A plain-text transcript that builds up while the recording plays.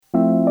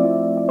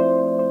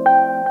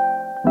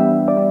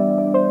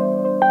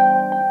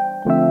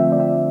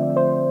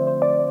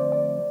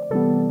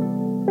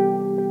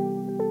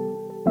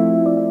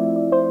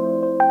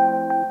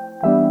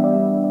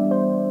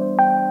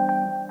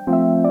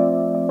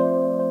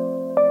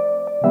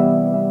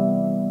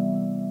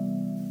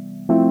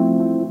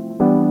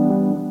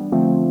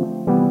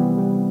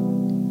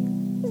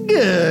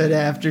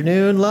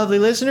afternoon, lovely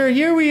listener.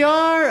 Here we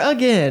are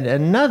again,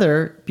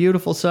 another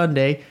beautiful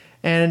Sunday,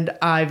 and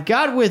I've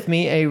got with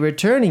me a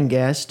returning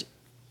guest,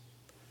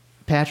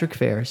 Patrick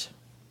Ferris.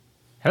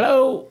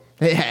 Hello.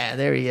 Yeah,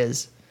 there he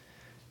is.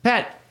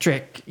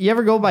 Patrick, you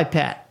ever go by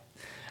Pat?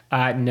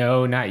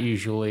 No, not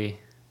usually.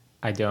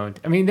 I don't.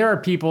 I mean, there are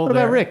people. What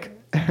about Rick?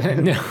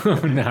 No,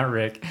 not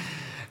Rick.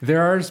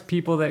 There are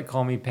people that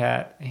call me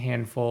Pat, a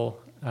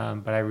handful,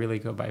 but I really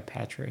go by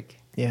Patrick.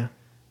 Yeah,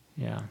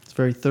 Yeah. it's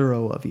very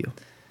thorough of you.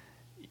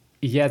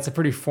 Yeah, it's a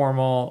pretty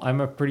formal.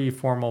 I'm a pretty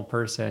formal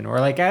person, or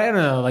like I don't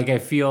know, like I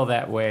feel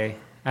that way.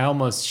 I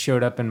almost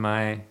showed up in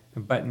my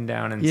button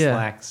down and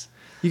slacks.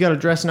 You got to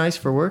dress nice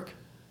for work?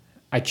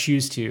 I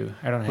choose to.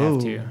 I don't have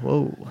to.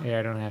 Whoa. Yeah,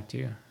 I don't have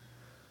to.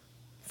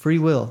 Free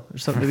will.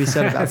 There's something to be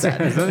said about that.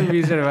 There's something to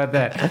be said about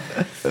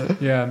that.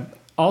 Yeah.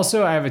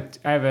 Also, I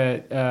have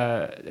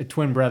a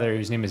twin brother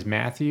whose name is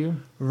Matthew.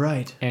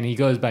 Right. And he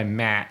goes by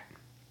Matt.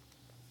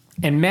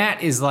 And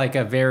Matt is like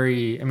a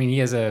very, I mean,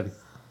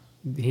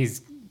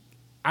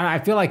 I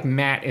feel like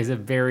Matt is a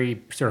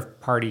very sort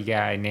of party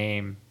guy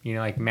name. You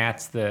know, like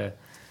Matt's the...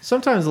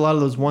 Sometimes a lot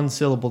of those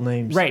one-syllable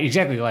names. Right,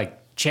 exactly. Like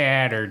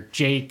Chad or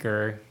Jake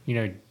or, you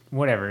know,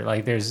 whatever.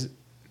 Like there's...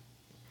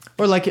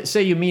 Or like,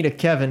 say you meet a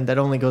Kevin that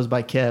only goes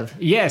by Kev.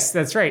 Yes,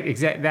 that's right.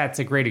 That's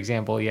a great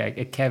example. Yeah,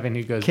 a Kevin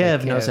who goes by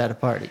Kev. Kev knows how to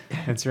party.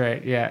 That's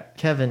right, yeah.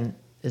 Kevin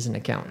is an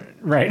accountant.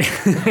 Right.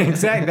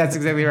 Exactly. That's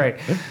exactly right.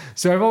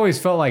 So I've always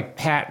felt like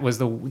Pat was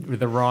the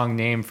wrong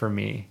name for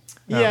me.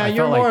 Yeah,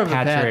 you're more of a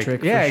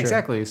Patrick. Yeah, for sure.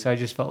 exactly. So I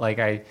just felt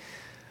like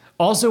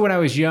also when I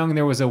was young,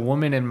 there was a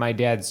woman in my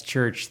dad's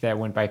church that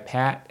went by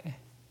Pat.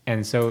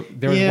 And so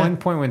there was one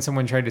point when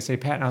someone tried to say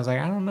Pat, and I was like,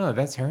 I don't know,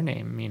 that's her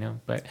name, you know.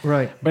 But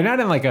not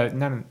in like I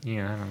don't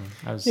know.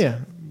 I was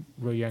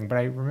real young, but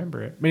I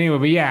remember it. But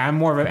anyway,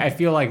 I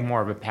feel like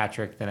more of a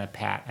Patrick than a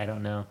Pat. I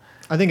don't know.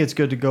 I think it's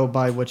good to go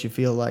by what you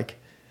feel like.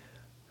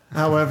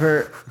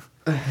 However,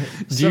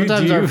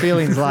 sometimes our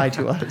feelings lie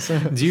to us.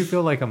 Do you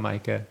feel like a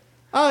Micah?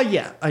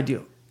 Yeah, I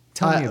do.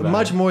 Tell me about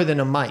much it. more than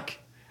a Mike.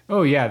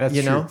 Oh yeah, that's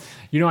you true. know?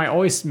 You know, I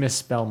always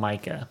misspell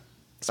Micah.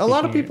 A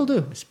lot of people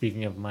do.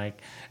 Speaking of Mike,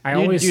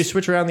 Do you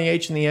switch around the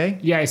H and the A?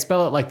 Yeah, I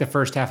spell it like the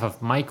first half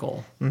of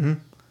Michael,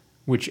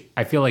 which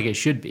I feel like it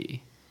should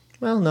be.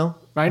 Well, no.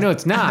 I know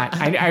it's not.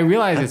 I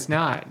realize it's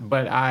not,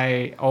 but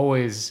I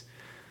always...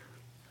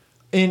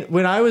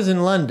 When I was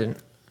in London,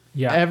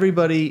 Yeah.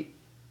 everybody,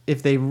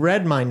 if they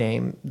read my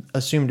name,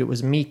 assumed it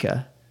was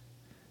Mika.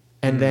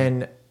 And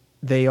then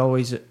they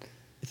always,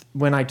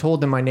 when I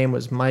told them my name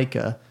was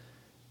Micah,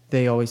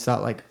 they always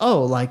thought like,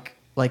 oh,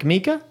 like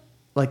Mika?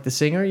 Like the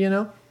singer, you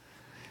know?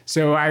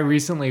 So I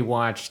recently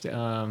watched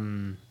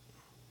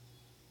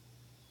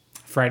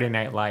Friday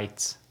Night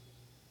Lights.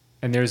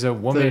 And there's a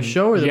woman... The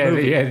show or the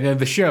movie?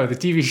 The show, the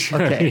TV show.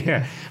 Okay.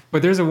 Yeah.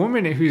 But there's a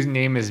woman whose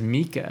name is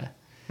Mika.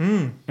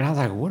 And I was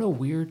like, what a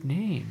weird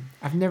name.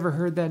 I've never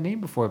heard that name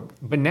before.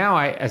 But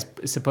now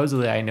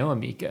supposedly I know a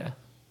Mika.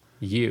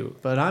 You.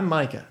 But I'm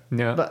Micah.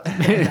 No. But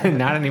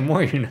Not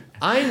anymore. You're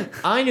not.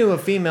 I knew a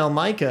female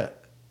Micah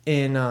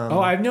in...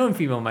 I've known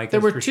female Micahs.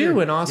 there were for two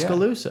sure. in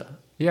Oskaloosa.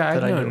 Yeah,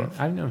 that I knew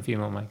of. I've known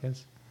female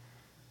Micahs.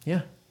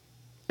 Yeah.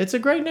 It's a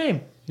great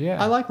name.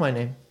 Yeah. I like my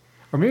name.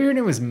 Or maybe her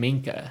name was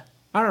Minka.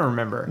 I don't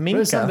remember. Minka. It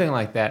was something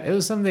like that. It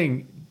was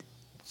something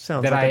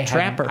Sounds that like a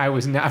trapper. I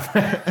was not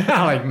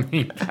like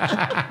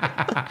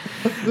Minka.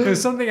 It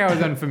was something I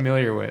was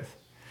unfamiliar with.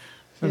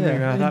 Something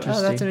that I thought,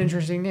 oh, that's an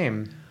interesting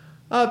name.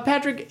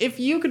 Patrick, if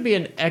you could be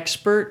an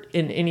expert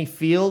in any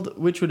field,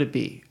 which would it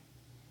be?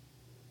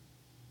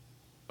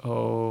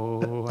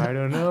 Oh, I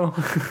don't know.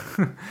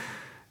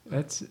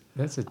 That's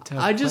a tough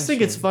I just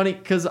think it's funny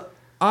because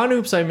on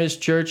Oops, I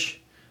Missed Church,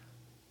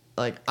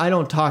 like I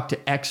don't talk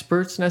to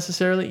experts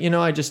necessarily. You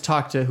know, I just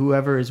talk to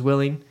whoever is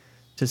willing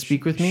to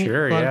speak with me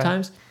a lot of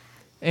times.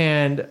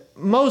 And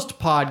most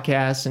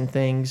podcasts and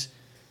things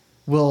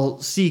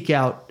will seek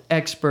out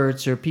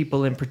experts or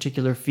people in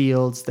particular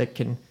fields that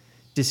can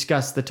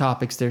discuss the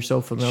topics they're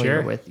so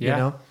familiar with, you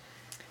know?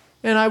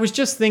 And I was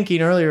just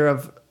thinking earlier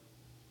of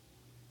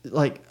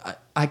like,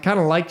 I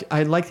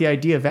like the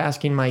idea of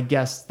asking my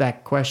guests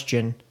that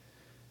question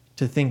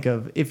to think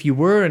of if you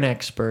were an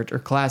expert or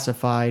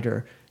classified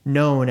or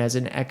known as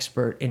an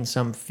expert in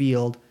some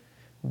field,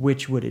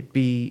 which would it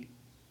be,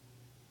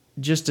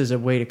 just as a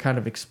way to kind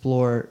of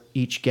explore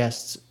each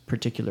guest's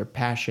particular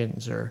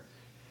passions or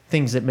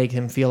things that make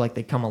them feel like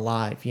they come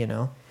alive, you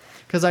know?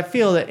 Because I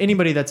feel that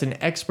anybody that's an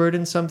expert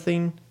in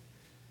something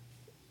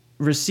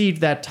received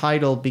that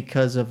title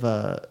because of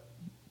a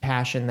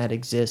passion that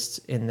exists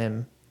in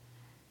them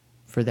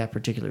for that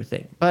particular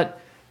thing. But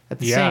at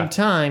the same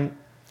time,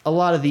 a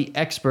lot of the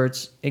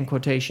experts, in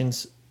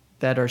quotations,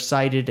 that are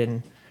cited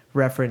and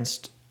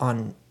referenced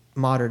on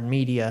modern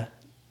media,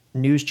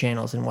 news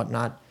channels and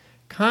whatnot,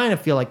 kind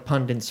of feel like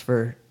pundits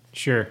for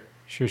Sure.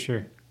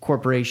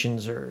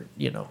 corporations or,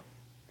 you know,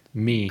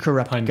 Me,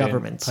 corrupt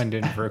governments.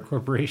 Pundit for a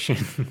corporation.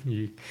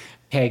 You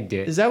pegged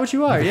it. Is that what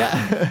you are? Yeah.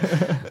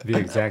 The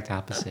exact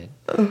opposite.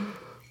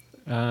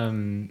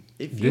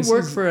 If you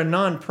work for a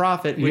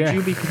non-profit, would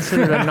you be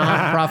considered a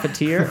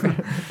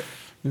non-profiteer?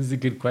 This is a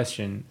good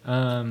question.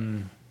 I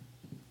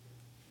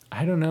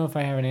don't know if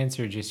I have an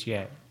answer just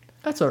yet.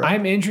 That's all right.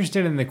 I'm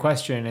interested in the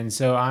question, and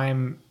so I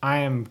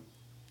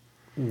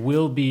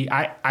will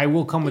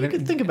come with it. You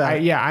can think about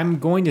it. Yeah, I'm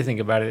going to think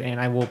about it, and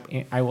I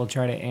will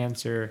try to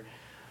answer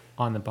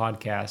on the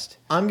podcast.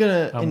 I'm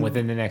gonna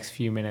within the next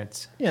few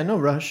minutes. Yeah, no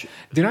rush.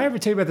 Did I ever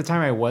tell you about the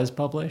time I was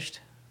published?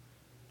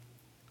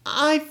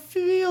 I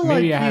feel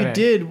like you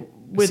did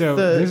with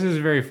this is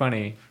very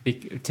funny.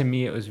 To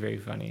me, it was very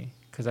funny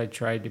because I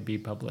tried to be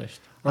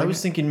published. I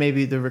was thinking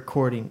maybe the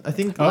recording. I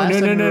think.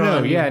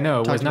 No. Yeah,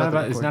 no. It was not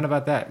about. It's not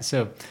about that.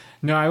 So,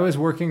 no, I was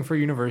working for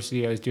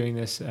university. I was doing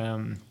this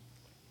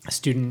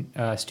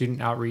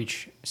student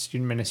outreach,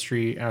 student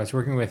ministry. And I was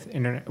working with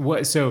internet.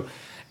 So,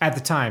 at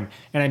the time,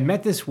 and I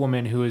met this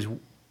woman who was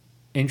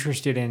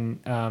interested in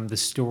the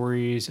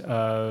stories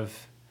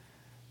of.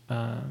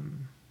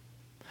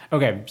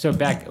 Okay, so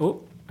back.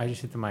 Oh, I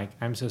just hit the mic.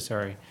 I'm so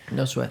sorry.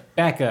 No sweat.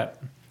 Back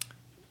up.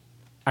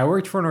 I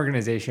worked for an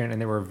organization, and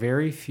there were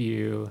very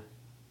few.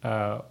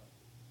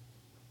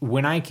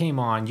 When I came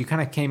on, you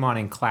kind of came on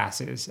in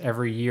classes.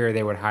 Every year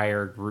they would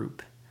hire a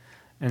group.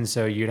 And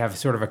so you'd have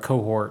sort of a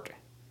cohort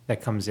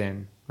that comes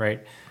in,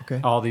 right? Okay.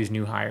 All these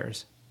new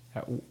hires.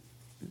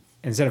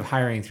 Instead of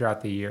hiring throughout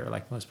the year,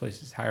 like most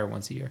places hire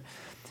once a year.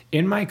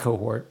 In my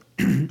cohort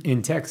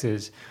in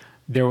Texas,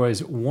 there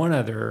was one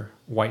other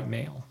white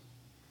male.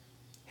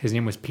 His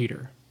name was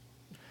Peter.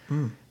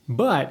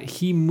 But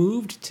he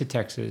moved to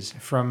Texas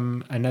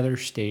from another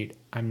state.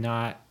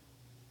 I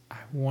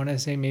want to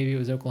say maybe it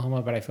was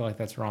Oklahoma, but I feel like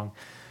that's wrong.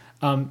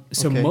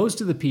 So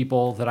most of the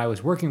people that I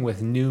was working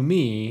with knew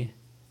me,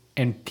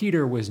 and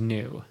Peter was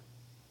new,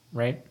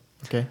 right?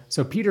 Okay.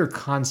 So Peter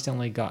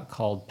constantly got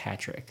called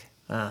Patrick.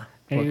 And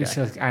he was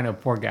just, I know,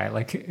 poor guy,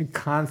 like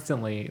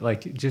constantly,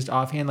 like just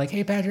offhand, like,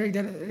 hey, Patrick,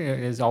 that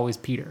is always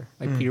Peter.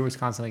 Like Peter was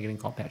constantly getting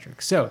called Patrick.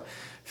 So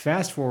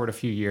fast forward a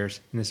few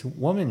years, and this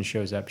woman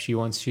shows up.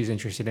 She's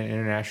interested in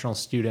international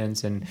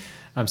students and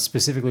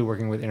specifically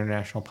working with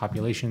international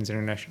populations,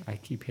 I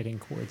keep hitting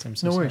chords. I'm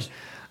so sorry.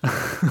 No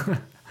worries.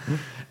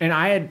 And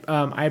I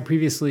had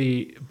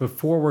previously,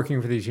 before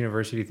working for these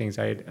university things,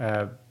 I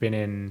had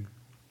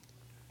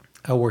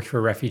I worked for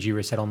a refugee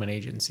resettlement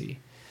agency.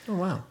 Oh,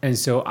 wow. And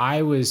so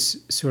I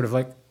was sort of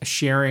like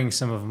sharing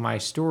some of my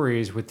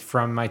stories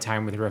from my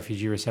time with the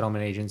Refugee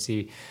Resettlement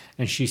Agency.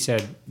 And she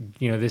said,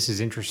 this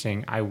is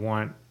interesting.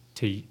 Can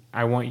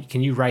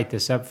you write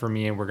this up for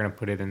me? And we're going to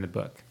put it in the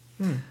book.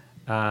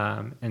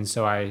 And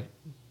so I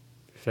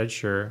said,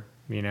 sure.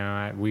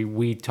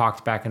 We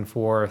talked back and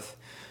forth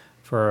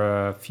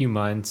for a few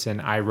months,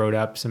 and I wrote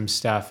up some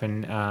stuff,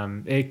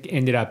 and it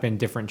ended up in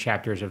different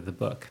chapters of the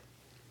book.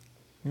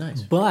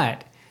 Nice.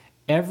 But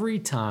every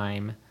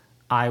time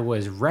I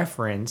was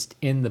referenced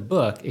in the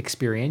book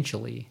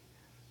experientially,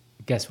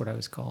 guess what I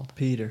was called?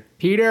 Peter.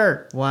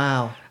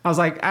 Wow. I was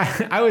like,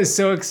 I was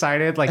so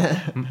excited. Like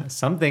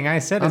something I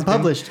said has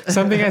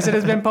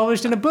been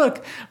published in a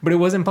book, but it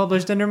wasn't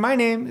published under my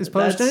name. It's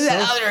published under the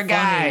other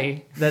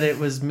guy. That it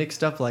was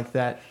mixed up like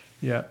that.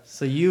 Yeah.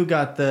 So you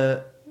got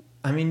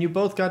you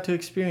both got to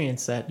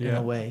experience that in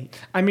a way.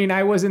 I mean,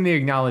 I was in the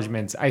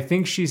acknowledgments. I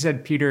think she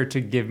said Peter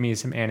to give me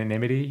some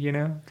anonymity,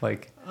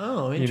 like,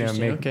 oh,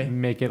 interesting.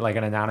 Make it like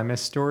an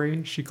anonymous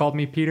story. She called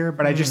me Peter,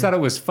 but I just thought it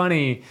was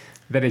funny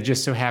that it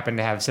just so happened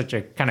to have such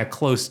a kind of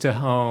close to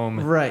home.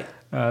 Right.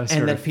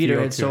 And that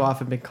Peter had so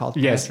often been called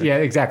Patrick. Yes. Yeah,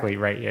 exactly.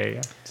 Right.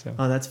 Yeah. So.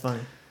 Oh, that's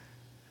funny.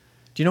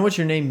 Do you know what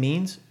your name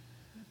means?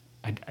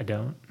 I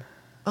don't.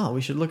 Oh,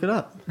 we should look it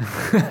up.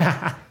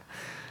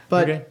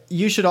 But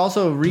you should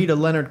also read a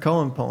Leonard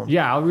Cohen poem.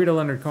 Yeah, I'll read a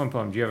Leonard Cohen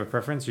poem. Do you have a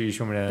preference, or you just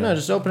want me to? No,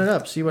 just open it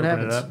up. See what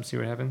happens. Open it up. See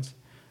what happens.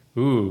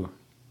 Ooh.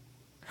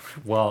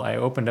 Well, I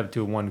opened up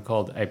to one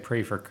called "I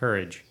Pray for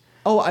Courage."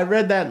 Oh, I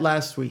read that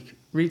last week.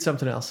 Read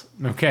something else.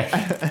 Okay.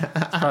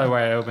 That's probably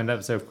why I opened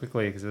up so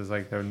quickly, because it was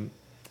like they're right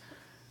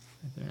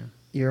there.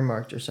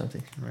 Earmarked or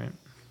something. Right.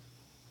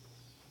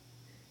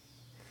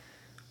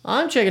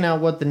 I'm checking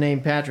out what the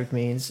name Patrick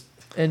means.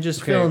 And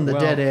just filling the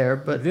dead air,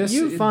 but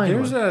you find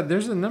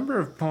there's a number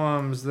of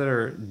poems that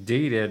are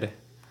dated,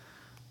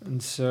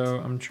 and so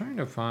I'm trying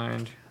to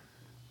find.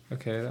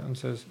 Okay, that one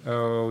says,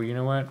 "Oh, you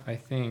know what? I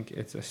think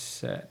it's a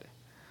set."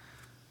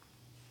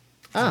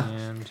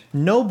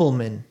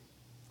 Nobleman,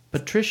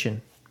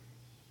 patrician.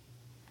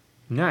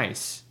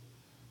 Nice.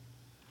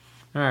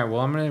 All right. Well,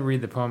 I'm gonna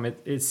read the poem.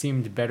 It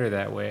seemed better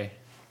that way.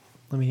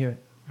 Let me hear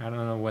it. I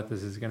don't know what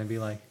this is gonna be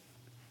like.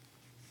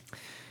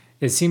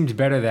 It seemed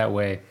better that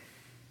way.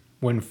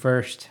 When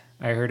first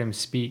I heard him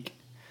speak,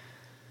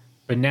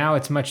 but now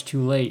it's much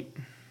too late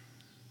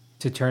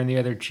to turn the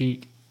other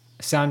cheek.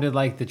 Sounded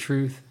like the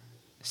truth,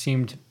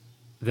 seemed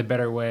the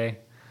better way.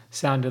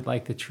 Sounded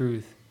like the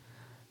truth,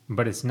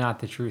 but it's not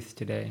the truth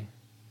today.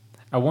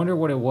 I wonder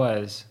what it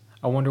was.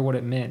 I wonder what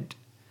it meant.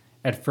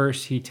 At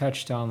first he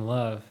touched on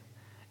love,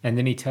 and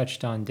then he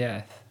touched on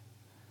death.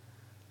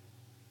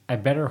 I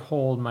better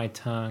hold my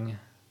tongue.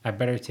 I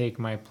better take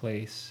my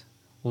place.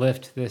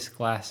 Lift this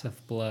glass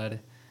of blood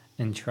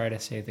and try to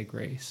say the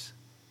grace.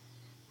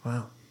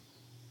 Wow.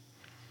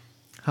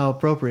 How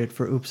appropriate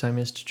for Oops, I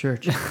Missed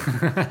Church.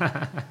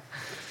 Yeah,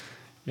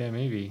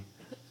 maybe.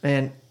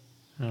 And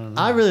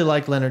I really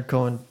like Leonard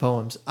Cohen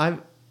poems. I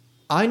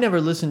never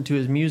listened to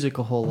his music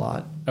a whole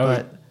lot,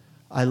 but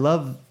I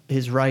love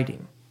his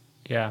writing.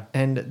 Yeah.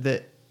 And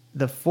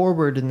the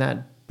foreword in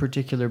that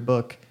particular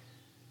book,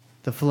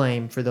 The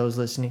Flame, for those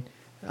listening,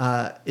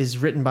 is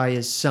written by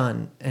his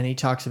son, and he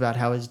talks about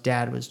how his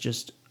dad was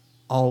just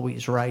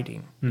always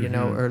writing, you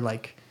know, or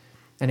like,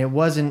 and it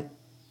wasn't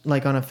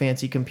like on a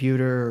fancy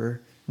computer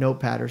or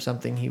notepad or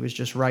something. He was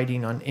just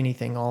writing on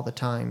anything all the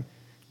time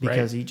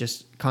because he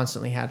just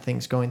constantly had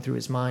things going through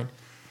his mind.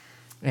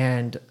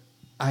 And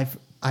I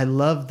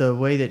love the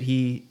way that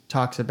he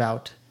talks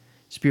about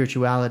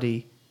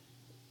spirituality,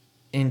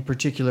 in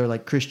particular,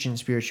 like Christian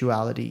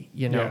spirituality,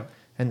 you know,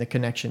 and the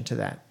connection to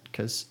that.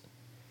 Because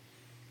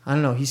I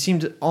don't know, he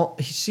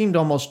seemed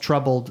almost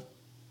troubled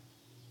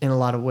in a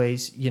lot of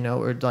ways, you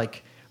know, or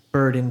like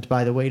burdened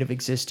by the weight of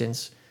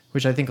existence,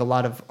 which I think a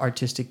lot of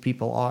artistic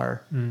people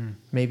are,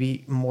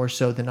 maybe more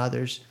so than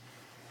others,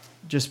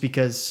 just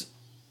because,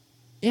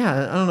 I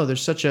don't know,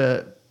 there's such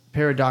a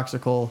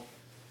paradoxical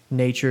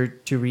nature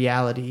to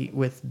reality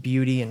with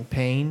beauty and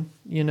pain,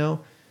 you know,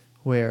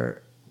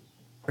 or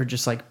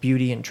just like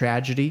beauty and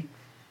tragedy,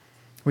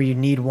 where you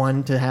need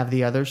one to have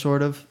the other,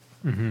 sort of.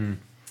 Mm-hmm.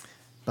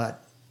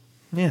 But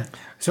yeah.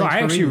 So I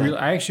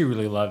actually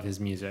really love his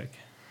music.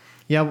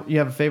 Yeah, you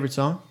have a favorite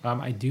song?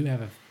 I do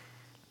have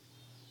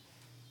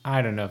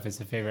I don't know if it's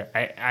a favorite.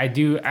 I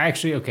do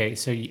actually. Okay,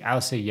 so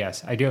I'll say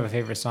yes. I do have a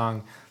favorite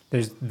song.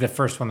 There's the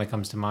first one that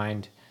comes to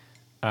mind,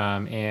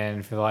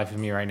 and for the life of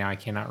me right now, I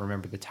cannot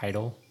remember the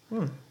title.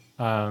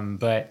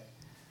 But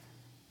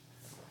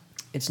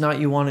it's not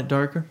You Want It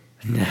Darker?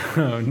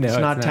 No, it's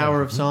not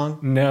Tower of Song?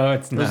 No,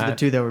 it's not. Those are the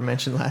two that were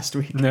mentioned last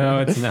week. No,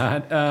 it's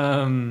not.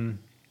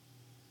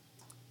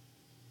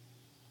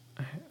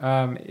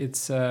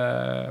 It's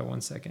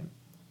 1 second.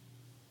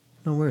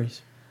 No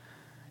worries.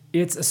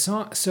 It's a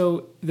song.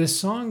 So the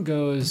song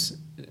goes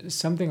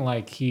something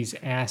like he's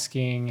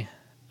asking.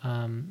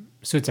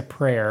 So it's a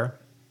prayer,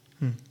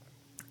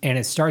 and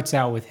it starts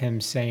out with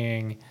him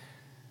saying,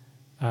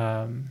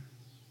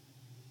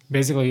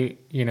 basically,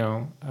 you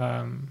know,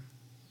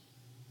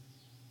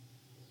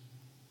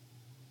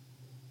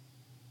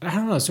 I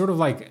don't know, sort of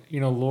like, you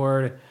know,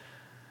 Lord,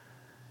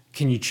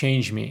 can you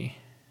change me,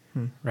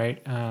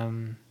 right?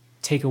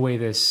 Take away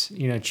this,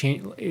 you know,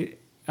 change. It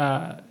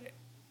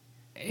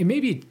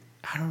may be.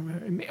 I don't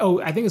remember. Oh,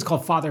 I think it's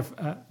called Father.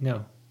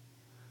 No.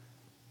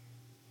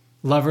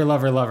 Lover,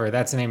 lover, lover.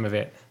 That's the name of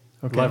it.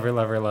 Okay. Lover,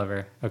 lover,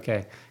 lover.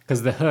 Okay.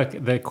 Because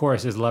the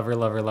chorus is lover,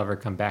 lover, lover,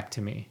 come back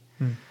to me.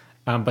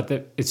 But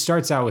it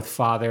starts out with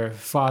Father.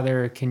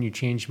 Father, can you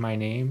change my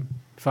name?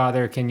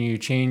 Father, can you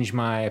change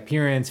my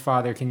appearance?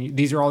 Father, can you?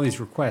 These are all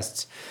these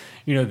requests.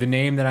 You know, the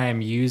name that I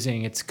am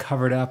using, it's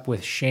covered up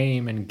with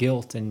shame and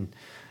guilt, and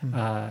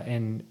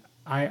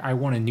I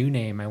want a new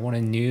name. I want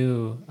a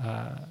new.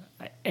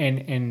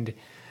 And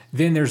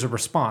then there's a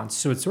response.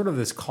 So it's sort of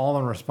this call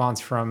and response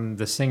from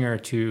the singer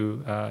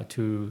to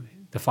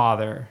the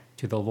Father,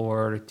 to the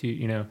Lord, to,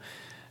 you know,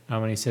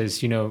 when he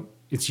says, you know,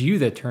 it's you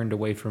that turned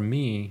away from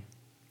me.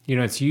 You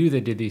know, it's you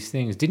that did these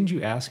things. Didn't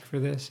you ask for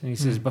this? And he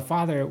says, but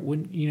Father,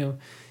 wouldn't, you know,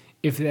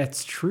 if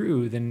that's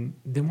true, then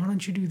why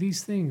don't you do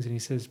these things? And he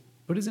says,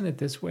 but isn't it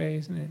this way?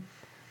 Isn't it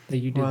that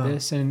you did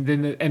this? And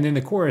then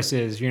the chorus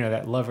is, you know,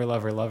 that lover,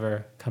 lover,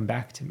 lover, come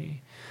back to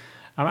me.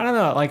 I don't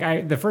know.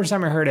 Like the first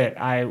time I heard it,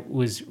 I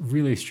was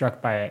really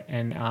struck by it,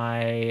 and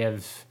I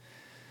have,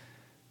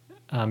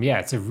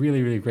 it's a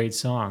really, really great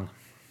song.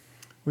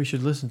 We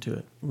should listen to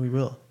it. We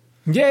will.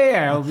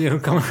 Yeah. I'll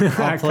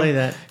play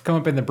that. Come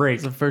up in the break.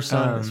 It's the first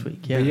song this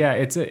week. Yeah. But yeah,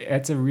 it's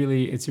a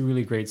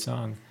really great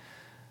song.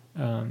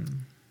 What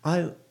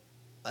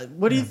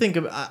do you think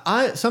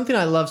of something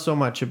I love so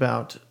much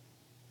about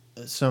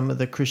some of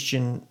the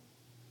Christian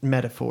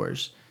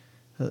metaphors?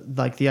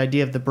 Like the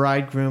idea of the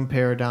bridegroom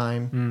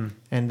paradigm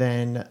and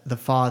then the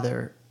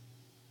father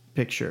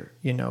picture,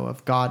 you know,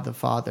 of God the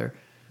Father,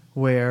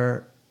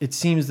 where it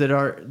seems that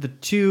the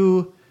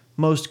two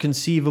most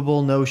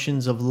conceivable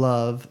notions of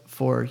love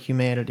for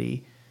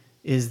humanity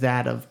is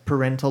that of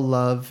parental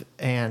love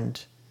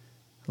and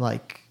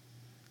like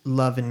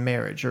love in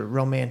marriage or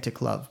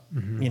romantic love,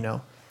 you know.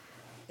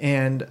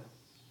 And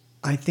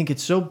I think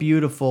it's so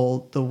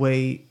beautiful the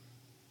way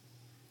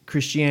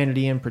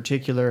Christianity in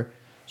particular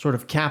sort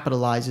of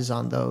capitalizes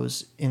on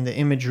those in the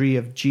imagery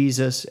of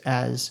Jesus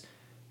as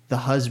the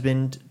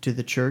husband to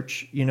the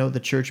church, you know,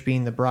 the church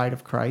being the bride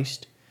of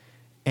Christ,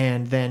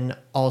 and then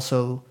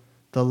also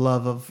the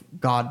love of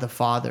God the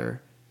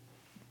Father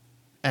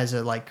as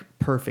a like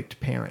perfect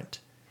parent.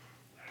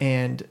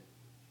 And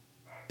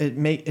I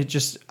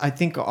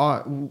think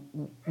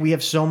we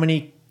have so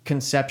many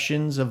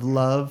conceptions of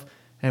love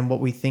and what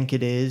we think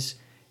it is,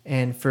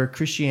 and for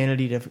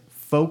Christianity to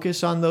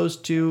focus on those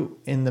two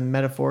in the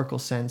metaphorical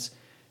sense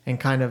and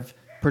kind of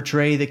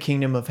portray the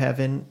kingdom of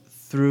heaven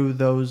through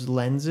those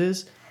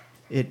lenses,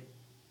 it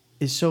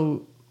is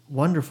so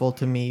wonderful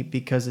to me,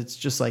 because it's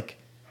just like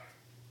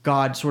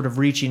God sort of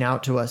reaching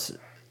out to us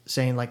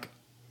saying like,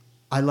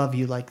 I love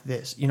you like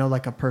this, you know,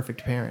 like a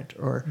perfect parent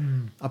or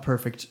a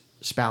perfect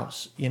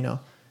spouse, you know.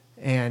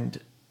 And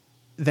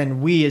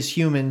then we as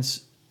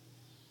humans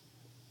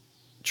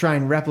try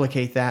and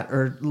replicate that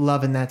or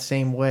love in that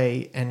same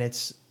way, and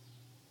it's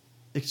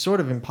sort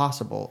of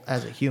impossible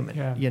as a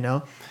human, you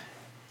know.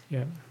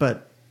 Yeah.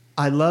 But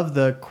I love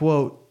the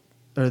quote,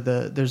 or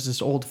there's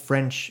this old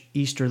French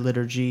Easter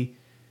liturgy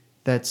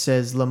that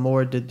says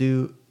 "L'amour de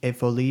Dieu est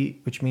folie,"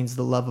 which means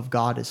the love of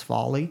God is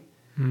folly,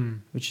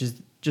 which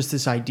is just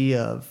this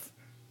idea of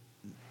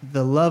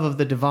the love of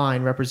the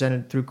divine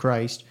represented through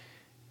Christ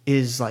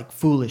is like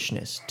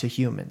foolishness to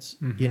humans,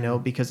 you know,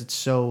 because it's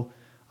so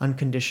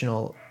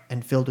unconditional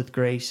and filled with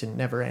grace and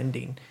never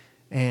ending.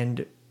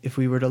 And if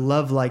we were to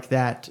love like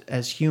that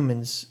as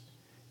humans,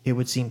 it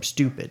would seem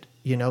stupid,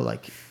 you know,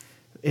 like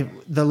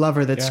the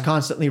lover that's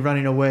constantly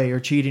running away or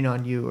cheating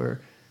on you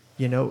or,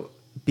 you know,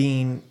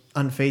 being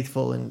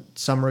unfaithful in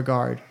some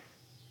regard.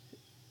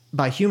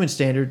 By human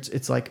standards,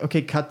 it's like,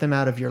 okay, cut them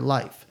out of your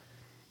life.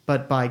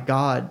 But by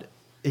God,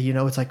 you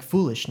know, it's like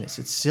foolishness.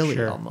 It's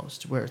silly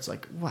almost, where it's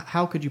like,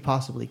 how could you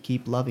possibly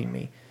keep loving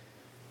me?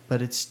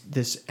 But it's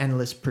this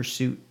endless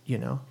pursuit, you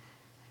know,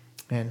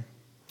 and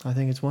I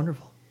think it's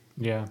wonderful.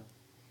 Yeah.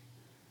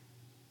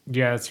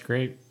 Yeah, that's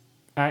great.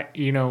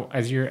 You know,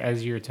 as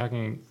you're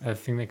talking, a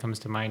thing that comes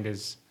to mind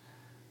is,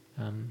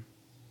 I don't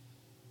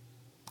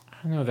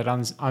know, that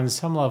on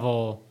some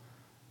level,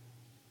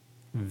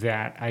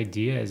 that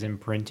idea is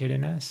imprinted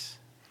in us.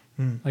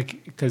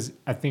 Like, because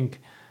I think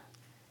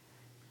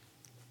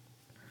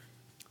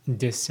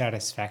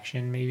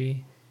dissatisfaction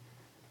maybe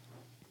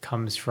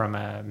comes from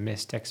a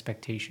missed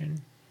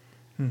expectation,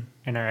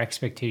 and our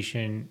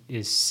expectation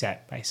is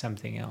set by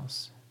something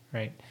else,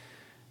 right?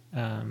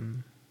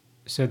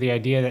 So the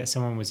idea that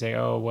someone would say,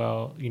 "Oh,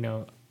 well, you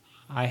know,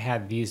 I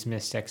had these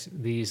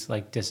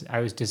I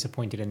was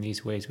disappointed in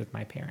these ways with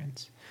my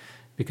parents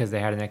because they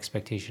had an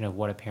expectation of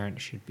what a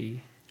parent should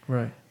be."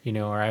 Right. You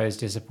know, or I was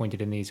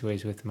disappointed in these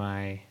ways with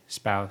my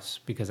spouse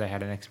because I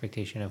had an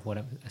expectation of what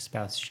a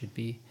spouse should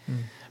be.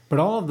 But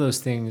all of those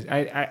things,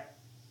 I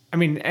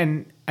mean,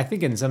 and I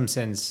think in some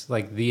sense,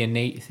 like the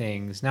innate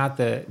things, not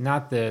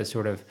the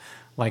sort of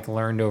like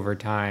learned over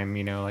time,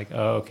 you know, like,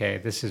 oh, okay,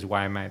 this is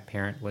why my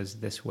parent was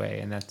this way.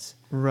 And that's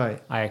right.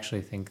 I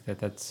actually think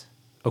that's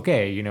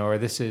okay, you know, or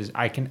this is,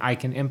 I can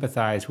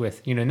empathize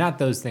with, you know, not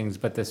those things,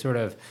 but the sort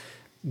of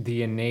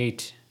the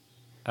innate,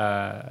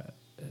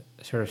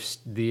 sort of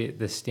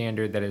the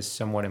standard that is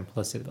somewhat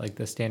implicit, like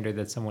the standard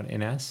that's somewhat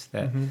in us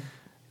that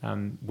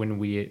when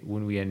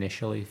we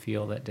initially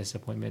feel that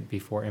disappointment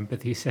before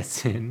empathy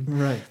sets in,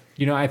 right?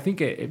 You know, I think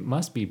it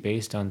must be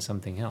based on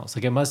something else.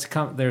 Like it must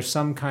come. There's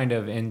some kind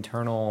of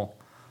internal.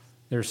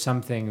 There's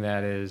something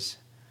that is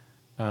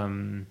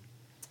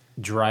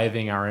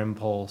driving our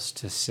impulse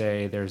to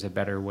say there's a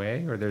better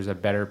way, or there's a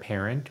better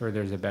parent, or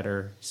there's a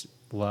better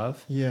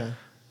love. Yeah.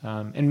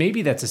 And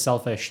maybe that's a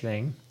selfish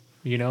thing.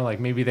 You know, like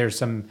maybe there's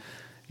some,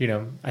 you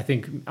know, I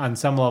think on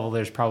some level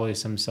there's probably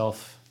some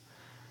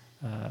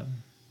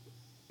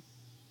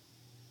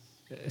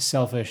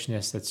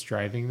selfishness that's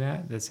driving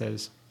that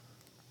says,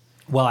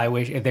 well, I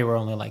wish if they were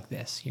only like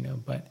this, you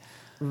know, but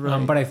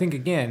but I think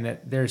again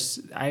that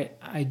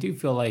I do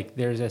feel like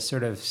there's a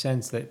sort of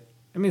sense that,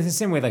 I mean, it's the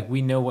same way, like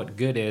we know what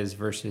good is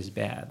versus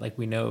bad. Like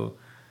we know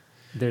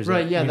there's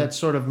that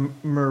sort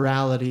of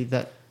morality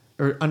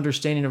or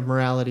understanding of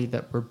morality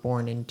that we're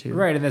born into.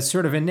 Right, and that's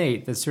sort of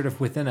innate, that's sort of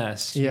within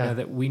us, you know,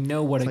 that we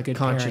know what a good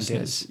parent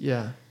is.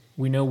 Yeah.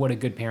 We know what a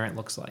good parent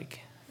looks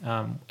like.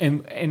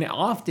 And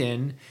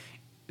often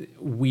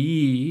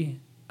we,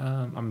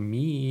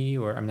 me,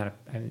 or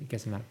I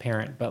guess I'm not a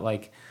parent, but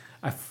like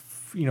I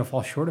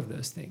fall short of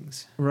those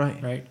things.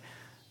 Right. Right.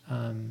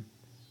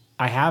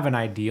 I have an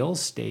ideal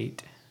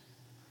state.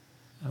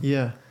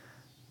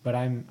 But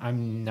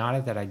I'm not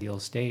at that ideal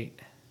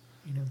state,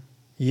 you know.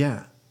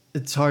 Yeah.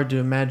 It's hard to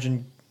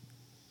imagine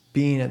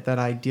being at that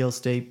ideal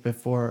state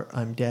before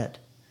I'm dead.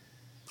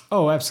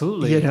 Oh,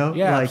 absolutely. You know?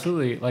 Yeah,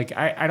 absolutely. Like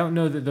I don't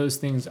know that those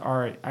things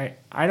are,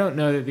 I don't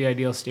know that the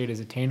ideal state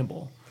is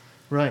attainable.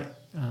 Right.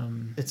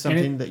 It's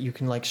something that you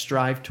can like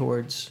strive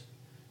towards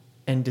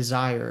and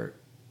desire.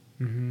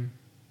 Mm-hmm.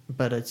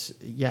 But it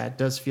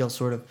does feel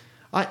sort of,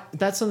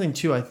 that's something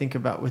too I think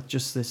about with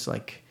just this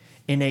like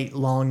innate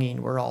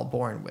longing we're all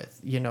born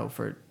with, you know,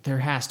 for there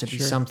has to be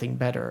something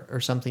better or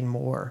something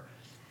more.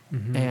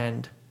 Mm-hmm.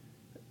 And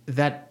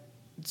that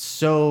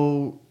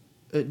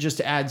it just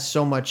adds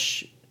so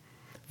much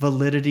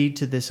validity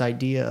to this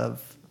idea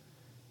of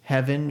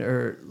heaven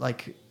or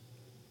like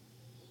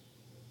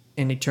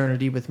in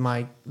eternity with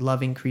my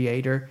loving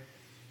creator,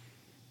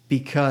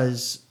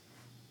 because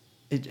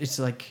it's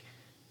like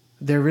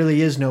there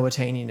really is no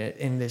attaining it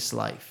in this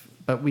life,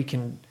 but we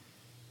can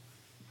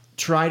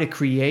try to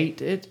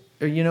create it,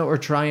 or, you know, or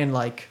try and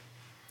like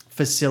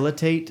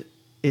facilitate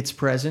its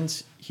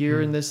presence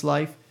here in this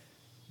life.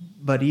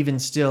 But even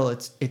still,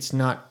 it's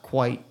not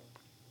quite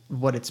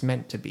what it's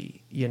meant to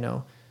be, you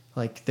know.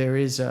 Like there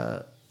is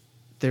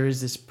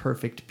this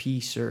perfect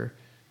peace or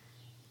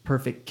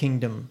perfect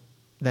kingdom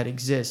that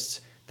exists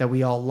that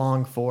we all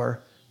long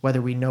for,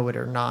 whether we know it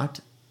or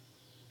not.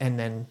 And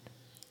then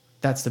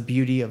that's the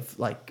beauty of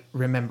like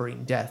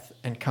remembering death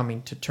and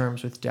coming to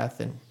terms with death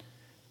and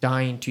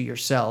dying to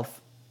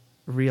yourself,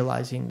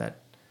 realizing that,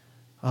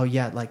 oh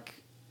yeah, like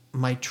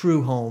my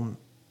true home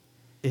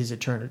is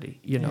eternity,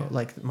 you know,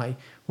 like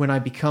when I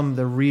become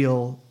the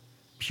real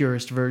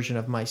purest version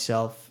of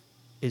myself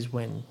is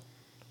when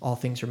all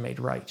things are made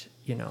right,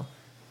 you know,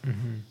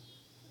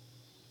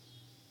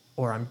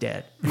 or I'm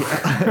dead.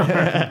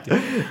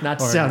 Not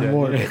to sound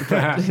morbid,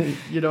 but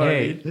you know what I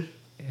mean?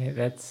 Hey,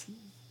 that's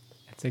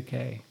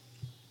okay.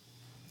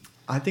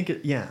 I think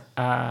this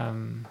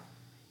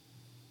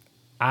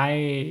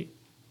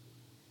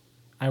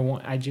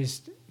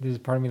is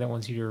part of me that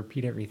wants you to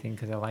repeat everything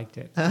because I liked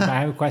it. But I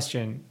have a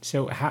question.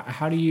 So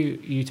how do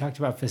you talked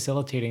about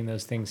facilitating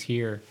those things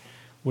here.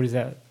 What is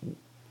that?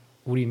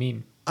 What do you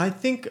mean? I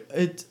think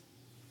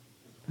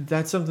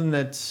that's something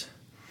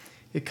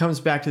it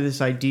comes back to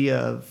this idea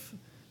of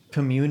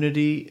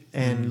community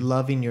and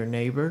loving your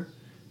neighbor,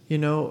 you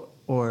know,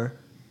 or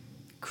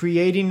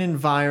creating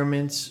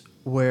environments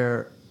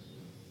where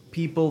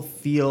people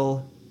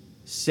feel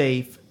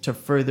safe to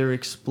further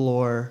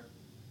explore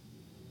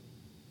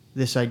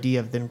this idea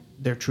of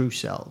their true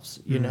selves,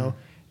 you know,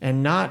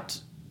 and not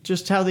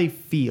just how they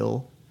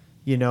feel,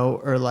 you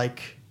know, or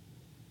like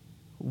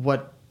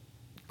what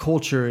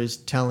culture is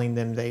telling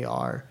them they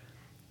are.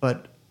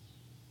 But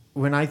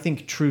when I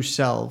think true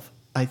self,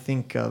 I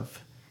think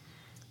of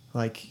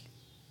like,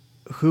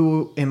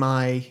 who am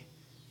I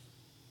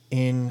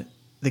in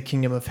the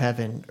kingdom of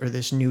heaven, or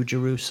this new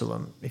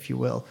Jerusalem, if you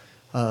will,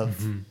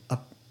 of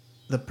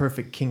the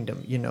perfect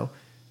kingdom, you know,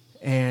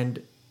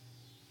 and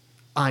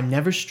I'm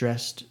never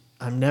stressed.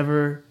 I'm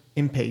never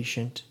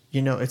impatient.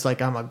 You know, it's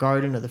like I'm a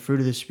garden of the fruit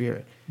of the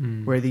Spirit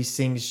where these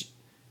things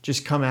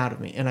just come out of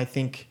me. And I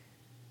think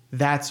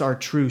that's our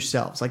true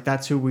selves. Like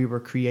that's who we were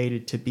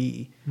created to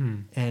be.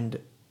 And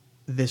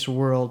this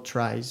world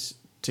tries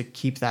to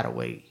keep that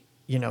away,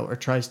 you know, or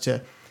tries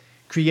to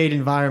create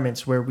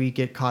environments where we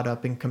get caught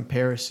up in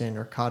comparison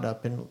or caught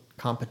up in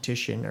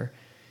competition, or,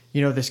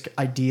 you know, this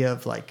idea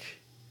of like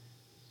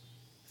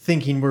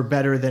thinking we're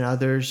better than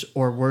others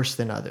or worse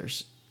than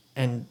others,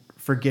 and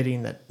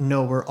forgetting that,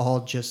 no, we're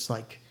all just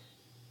like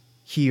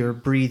here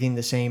breathing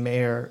the same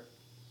air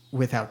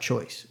without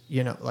choice.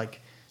 You know,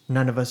 like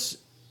none of us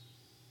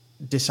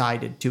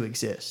decided to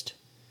exist,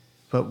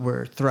 but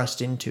we're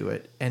thrust into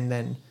it. And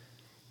then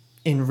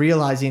in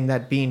realizing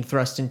that being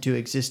thrust into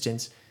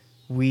existence,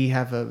 we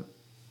have a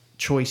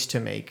choice to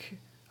make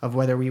of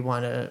whether we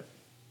want to,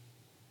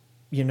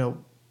 you know,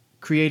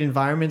 create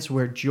environments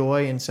where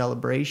joy and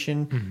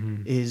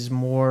celebration is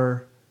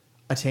more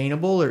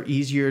attainable or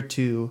easier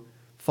to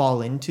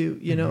fall into.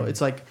 You know,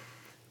 it's like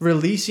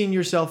releasing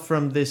yourself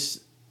from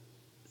this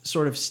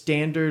sort of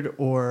standard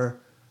or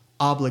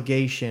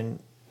obligation,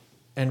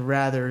 and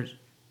rather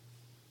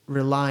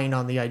relying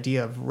on the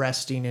idea of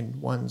resting in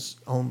one's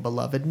own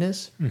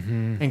belovedness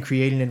and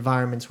creating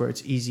environments where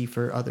it's easy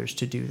for others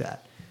to do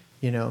that,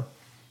 you know.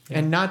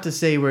 And not to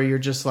say where you're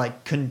just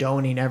like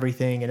condoning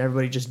everything and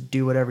everybody just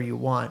do whatever you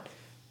want,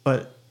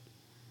 but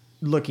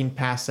looking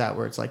past that,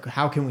 where it's like,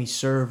 how can we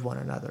serve one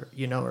another,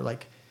 you know, or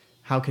like,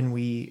 how can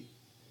we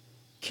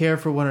care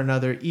for one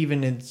another,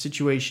 even in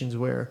situations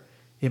where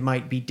it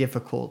might be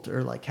difficult,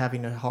 or like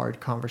having a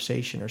hard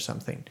conversation or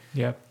something.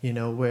 Yeah. You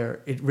know, where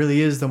it really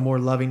is the more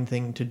loving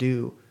thing to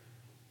do,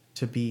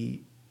 to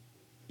be,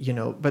 you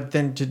know, but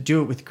then to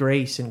do it with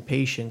grace and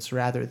patience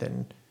rather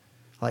than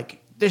like,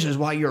 this is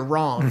why you're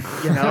wrong,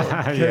 you know?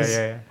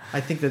 Yeah.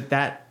 I think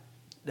that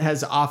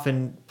has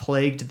often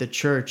plagued the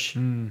church,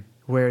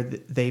 where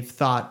they've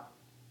thought,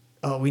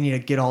 oh, we need to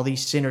get all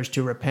these sinners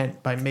to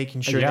repent by making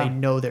sure they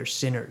know they're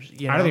sinners.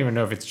 You know? I don't even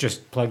know if it's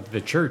just plugged to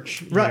the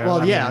church. Right. You know?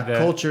 Well,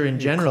 culture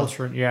in general.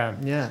 Yeah.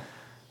 Yeah.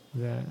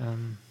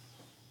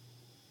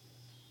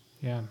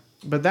 Yeah.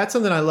 But that's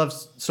something I love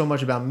so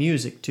much about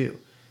music too,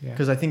 Yeah.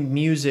 because I think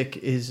music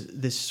is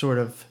this sort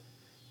of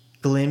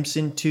glimpse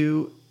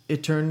into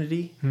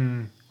eternity,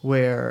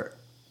 where,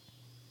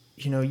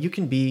 you know, you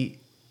can be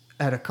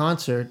at a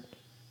concert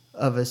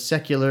of a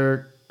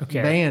secular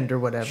band or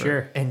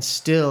whatever, and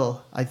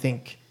still, I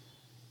think,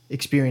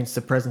 experience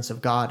the presence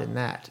of God in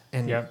that,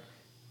 and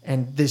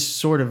this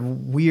sort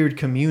of weird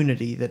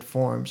community that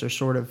forms, or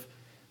sort of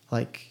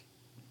like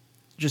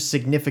just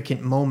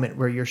significant moment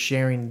where you're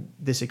sharing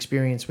this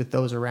experience with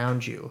those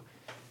around you,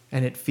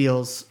 and it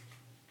feels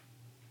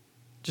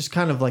just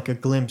kind of like a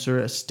glimpse, or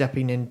a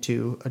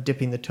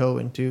dipping the toe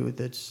into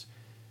this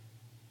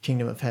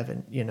kingdom of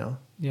heaven, you know?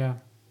 Yeah.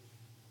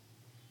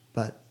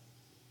 But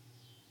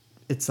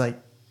it's like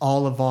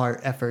all of our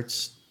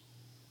efforts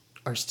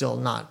are still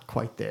not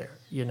quite there,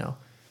 you know,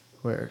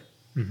 where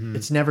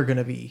it's never going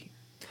to be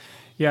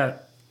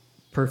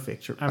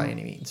perfect by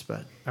any means,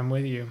 but I'm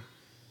with you.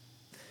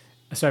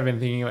 So I've been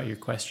thinking about your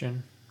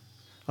question.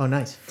 Oh,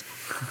 nice.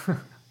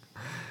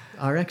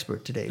 Our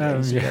expert today,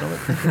 ladies and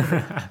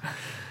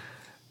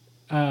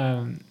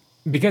gentlemen.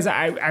 Because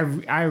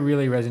I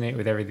really resonate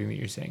with everything that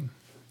you're saying.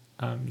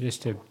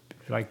 Just to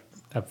like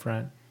up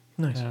front.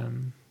 Nice.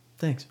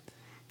 Thanks.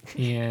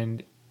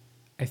 And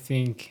I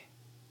think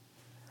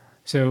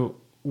so.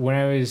 When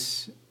I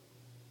was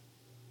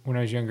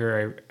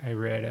younger, I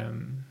read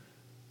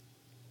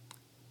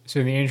so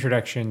in the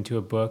introduction to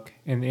a book,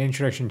 in the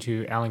introduction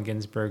to Allen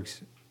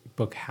Ginsberg's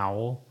book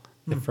Howl,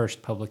 the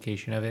first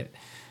publication of it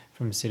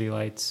from City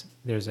Lights,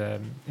 there's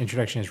a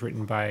introduction is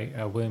written by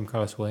William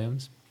Carlos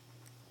Williams,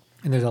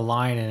 and there's a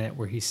line in it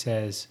where he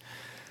says,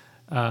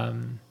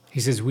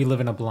 "We live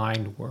in a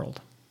blind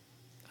world."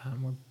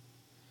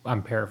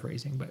 I'm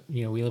paraphrasing, but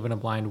we live in a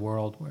blind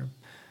world where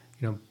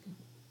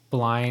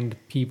blind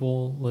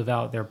people live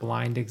out their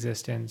blind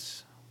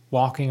existence,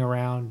 walking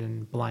around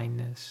in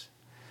blindness.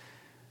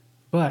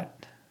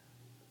 But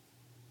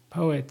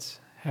poets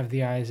have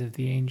the eyes of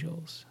the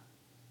angels.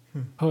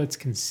 Poets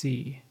can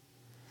see.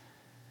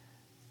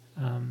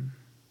 And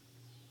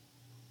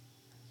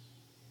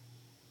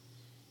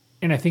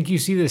I think you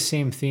see the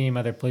same theme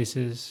other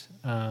places.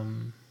 I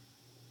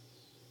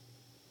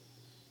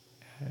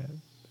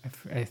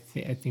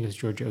think it was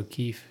Georgia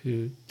O'Keeffe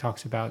who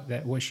talks about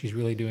that what she's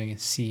really doing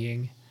is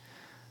seeing.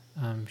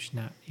 She's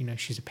not,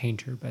 she's a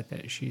painter, but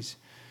that she's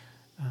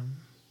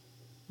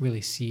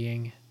really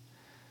seeing.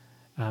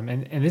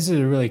 And this is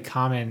a really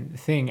common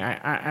thing.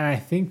 I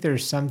think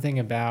there's something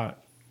about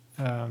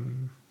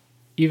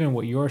even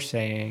what you're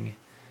saying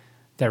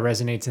that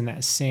resonates in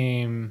that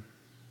same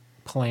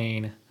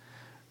plane,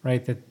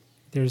 right? That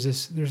there's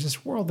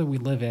this world that we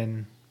live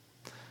in,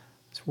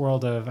 this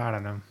world of, I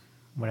don't know,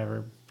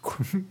 whatever,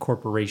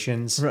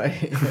 corporations.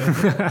 Right.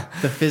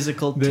 The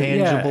physical,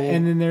 tangible. Yeah,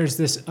 and then there's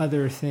this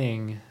other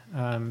thing.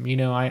 I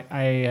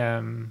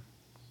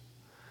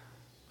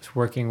was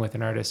working with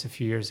an artist a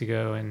few years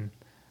ago, and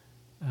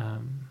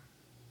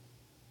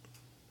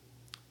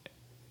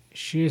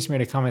she just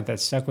made a comment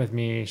that stuck with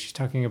me. She's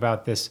talking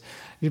about this.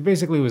 It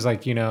basically was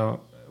like, we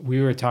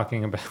were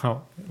talking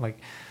about like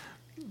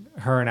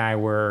her and I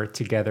were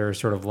together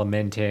sort of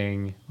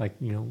lamenting, like,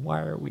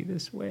 why are we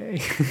this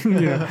way?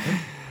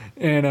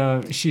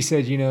 And she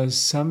said,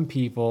 some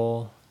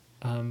people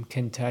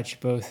can touch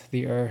both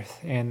the earth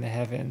and the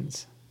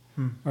heavens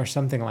or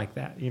something like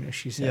that.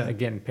 She said,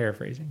 again,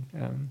 paraphrasing.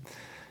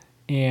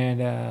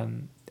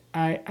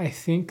 I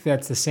think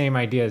that's the same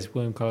idea as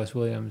William Carlos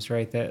Williams,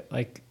 right? That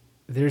like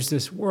there's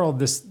this world,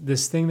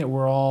 this thing that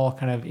we're all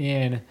kind of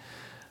in.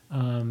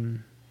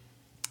 And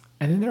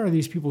then there are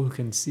these people who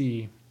can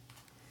see,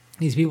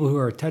 these people who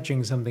are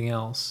touching something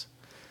else.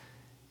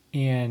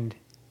 And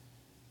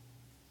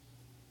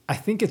I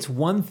think it's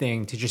one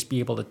thing to just be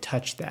able to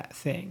touch that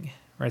thing,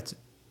 right?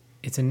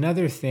 It's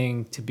another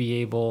thing to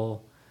be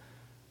able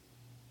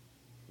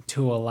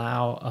to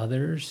allow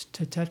others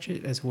to touch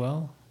it as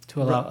well,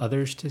 to allow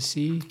others to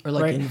see, or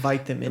like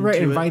invite them into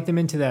it. Invite them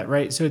into that,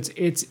 right? So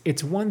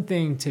it's one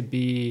thing to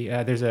be.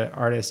 There's an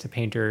artist, a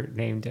painter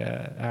named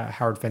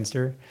Howard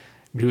Fenster,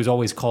 who was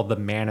always called the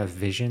man of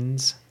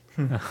visions.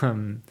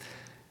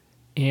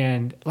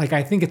 And like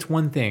I think it's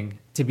one thing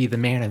to be the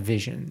man of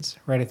visions,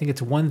 right? I think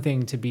it's one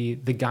thing to be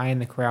the guy in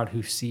the crowd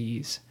who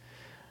sees,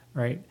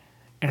 right?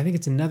 And I think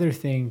it's another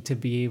thing to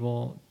be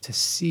able to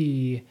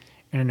see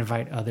and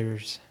invite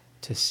others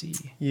to see.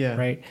 Yeah.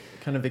 Right?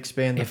 Kind of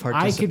expand the if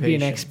participation. I could be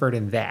an expert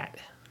in that,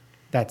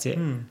 that's it.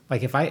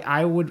 Like if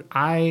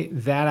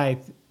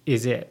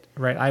is it,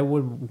 right? I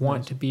would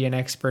want to be an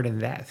expert in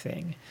that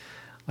thing.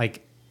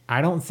 Like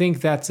I don't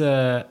think that's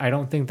a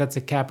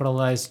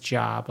capitalized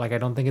job. Like I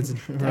don't think it's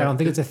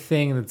a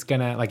thing that's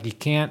gonna, like, you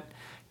can't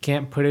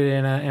put it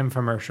in an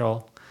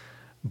infomercial.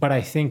 But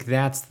I think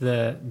that's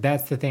the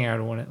thing I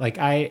would want to, like,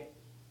 I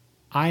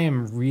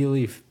am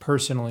really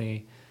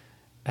personally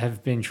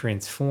have been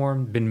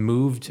transformed, been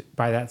moved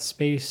by that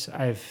space.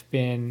 I've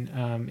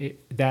been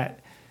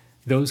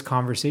those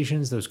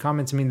conversations, those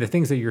comments. I mean, the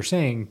things that you're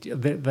saying,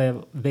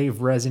 they've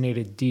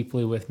resonated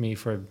deeply with me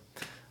for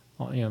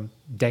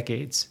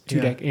decades,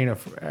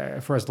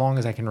 for as long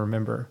as I can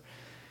remember.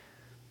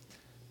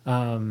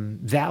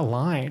 That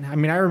line. I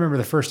mean, I remember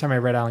the first time I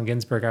read Allen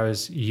Ginsberg, I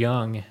was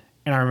young,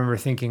 and I remember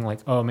thinking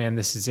like, oh man,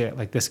 this is it.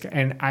 Like this guy,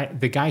 and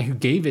the guy who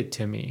gave it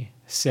to me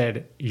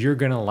said, you're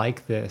going to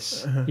like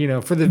this,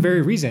 for the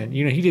very reason,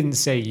 he didn't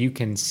say you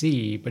can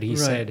see, but he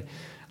said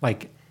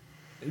like,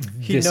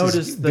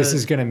 this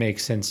is going to make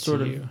sense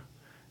to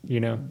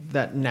you,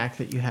 that knack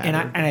that you have.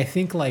 And I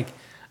think like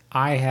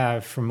I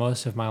have for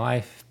most of my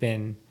life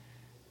been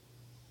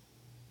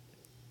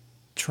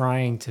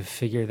trying to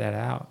figure that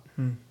out,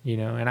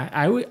 and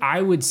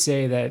I would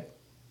say that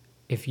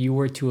if you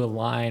were to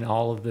align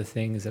all of the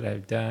things that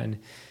I've done,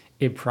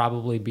 it'd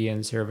probably be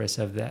in service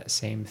of that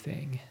same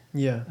thing.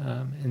 Yeah.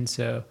 And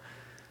so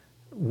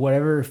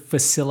whatever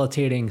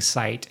facilitating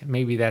site,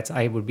 maybe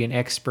I would be an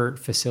expert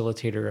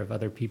facilitator of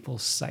other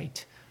people's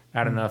sight.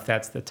 I don't know if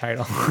that's the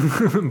title,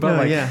 but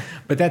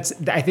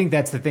I think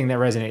that's the thing that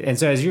resonates. And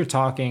so as you're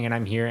talking and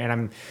I'm here and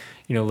I'm,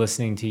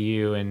 listening to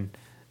you and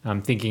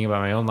I'm thinking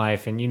about my own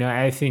life, and,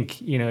 I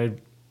think,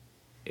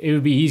 it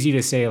would be easy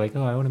to say like,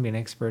 oh, I want to be an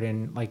expert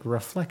in like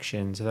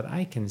reflection so that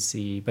I can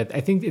see, but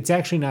I think it's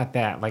actually not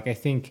that. Like, I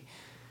think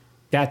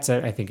that's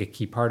a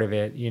key part of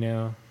it,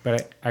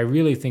 but I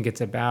really think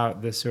it's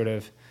about this sort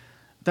of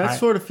that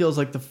sort of feels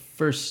like the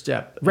first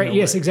step. Right.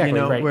 Yes, exactly.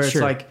 Right. Where it's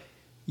like,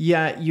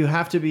 yeah, you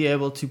have to be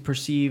able to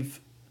perceive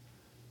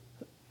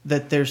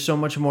that there's so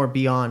much more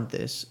beyond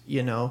this,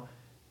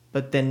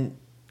 but then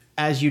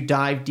as you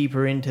dive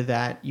deeper into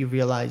that, you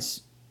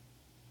realize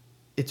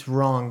it's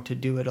wrong to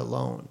do it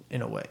alone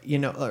in a way,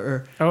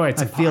 or I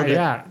feel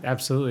that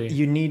absolutely.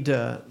 You need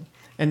to,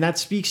 and that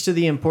speaks to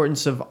the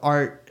importance of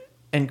art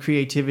and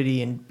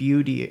creativity and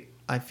beauty,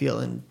 I feel,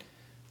 in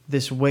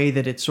this way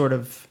that it sort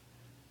of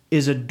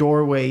is a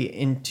doorway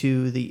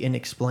into the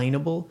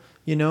inexplainable,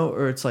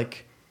 or it's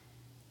like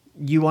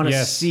you want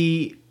to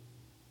see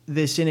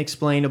this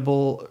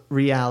inexplainable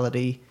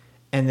reality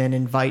and then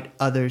invite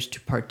others to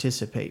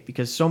participate,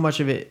 because so much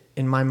of it,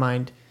 in my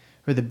mind,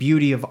 or the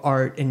beauty of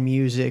art and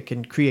music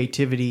and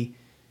creativity,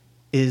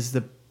 is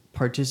the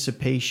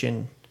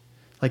participation,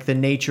 like the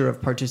nature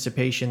of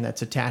participation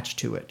that's attached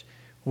to it,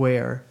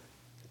 where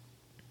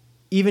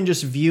even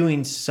just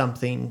viewing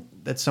something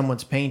that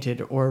someone's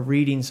painted or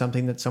reading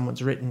something that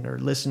someone's written or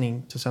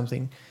listening to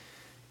something,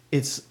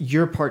 it's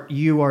your part.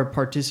 You are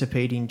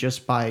participating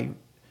just by,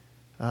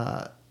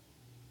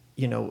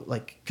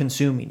 like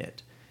consuming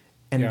it.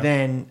 And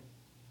then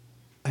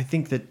I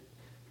think that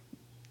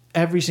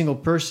every single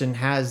person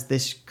has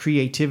this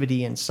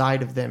creativity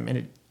inside of them.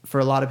 And for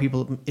a lot of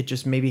people, it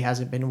just maybe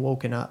hasn't been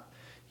woken up,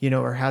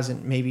 or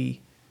hasn't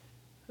maybe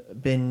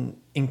been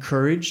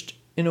encouraged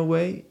in a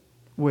way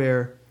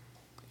where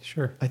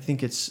I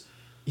think it's,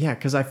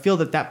 because I feel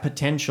that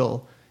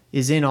potential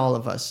is in all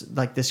of us,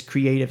 like this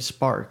creative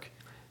spark.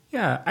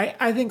 Yeah.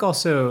 I think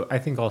also,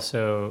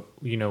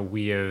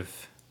 we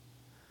have,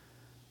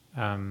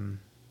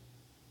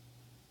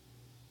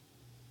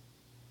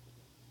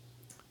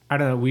 I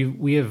don't know.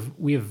 We have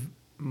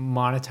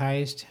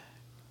monetized.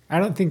 I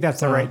don't think that's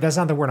that's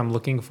not the word I'm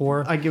looking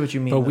for. I get what you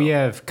mean. But we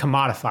have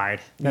commodified.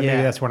 Maybe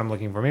that's what I'm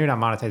looking for. Maybe not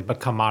monetized, but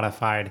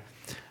commodified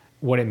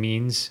what it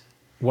means,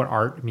 what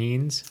art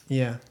means.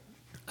 Yeah.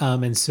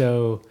 And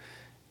so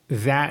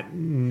that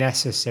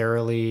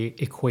necessarily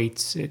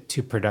equates it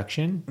to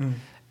production. Mm.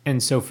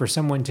 And so for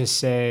someone to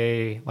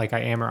say like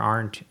I am or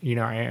aren't,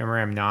 I am or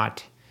am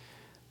not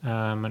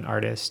an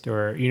artist,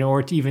 or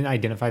or to even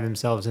identify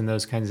themselves in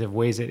those kinds of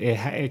ways,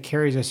 it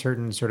carries a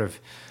certain sort of,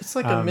 it's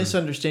like a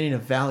misunderstanding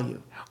of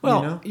value.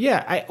 Well,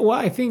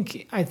 I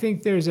think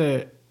there's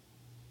I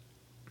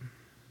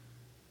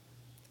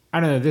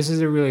don't know. This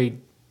is a really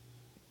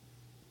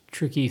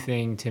tricky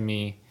thing to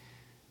me.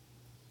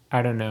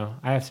 I don't know.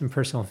 I have some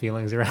personal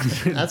feelings around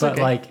it, but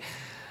okay. Like,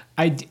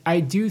 I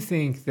do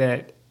think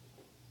that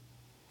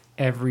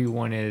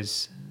everyone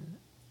is.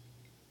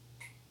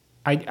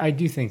 I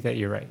do think that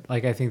you're right.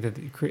 Like I think that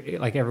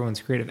like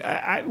everyone's creative.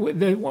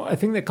 A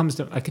thing that comes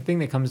to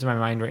my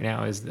mind right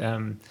now is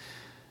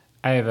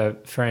I have a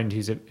friend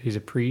who's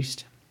a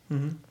priest.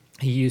 Mm-hmm.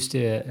 He used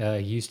to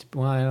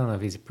well, I don't know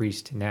if he's a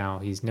priest now.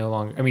 He's no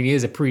longer. I mean, he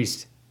is a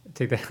priest.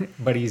 Take that,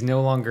 but he's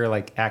no longer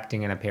like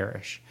acting in a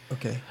parish.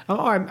 Okay.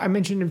 Oh, I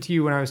mentioned him to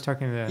you when I was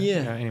talking to.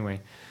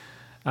 Anyway,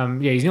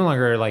 he's no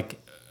longer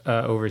like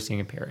overseeing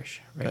a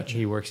parish. Right. Gotcha.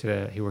 He works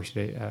at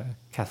a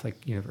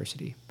Catholic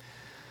university.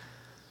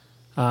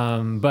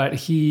 But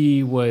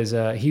he was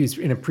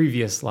in a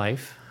previous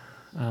life.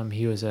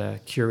 He was a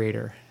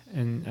curator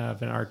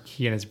of an art.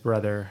 He and his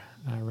brother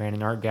ran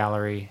an art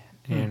gallery,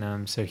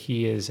 and so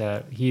he's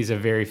a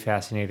very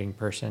fascinating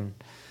person.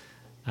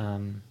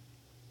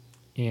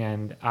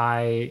 And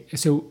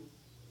so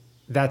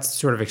that's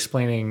sort of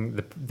explaining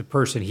the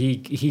person.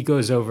 He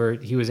goes over.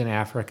 He was in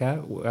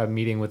Africa,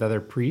 meeting with other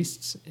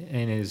priests,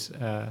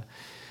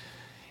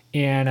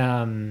 and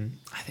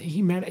I think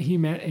he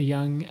met a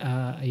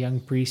young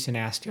priest and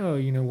asked,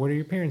 what do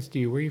your parents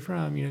do? Where are you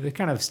from? The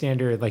kind of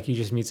standard, like you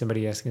just meet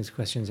somebody asking these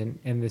questions.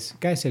 And this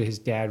guy said his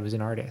dad was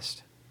an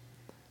artist.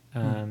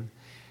 And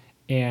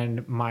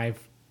my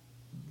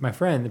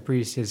friend, the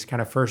priest, his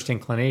kind of first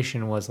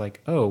inclination was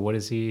like, oh, what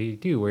does he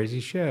do? Where does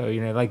he show?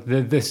 Like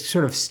the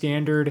sort of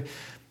standard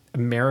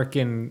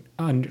American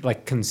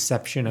like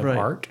conception of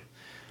art.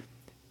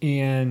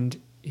 And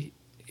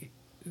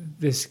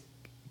this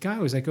guy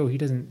was like, oh, he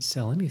doesn't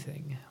sell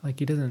anything. Like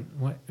he doesn't,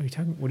 what are you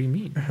talking, what do you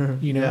mean?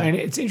 And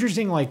it's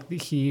interesting, like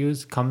he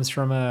comes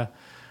from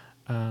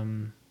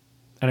an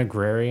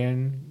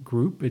agrarian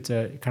group. It's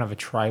a kind of a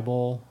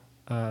tribal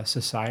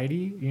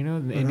society,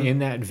 in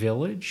that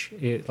village,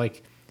 it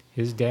like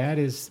his dad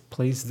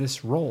plays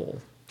this role.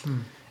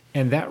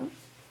 And that,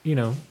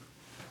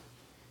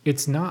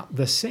 it's not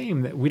the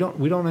same, that we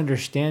don't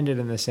understand it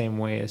in the same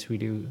way as we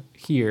do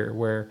here,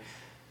 where,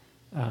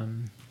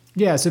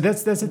 so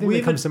that's the thing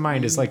that comes to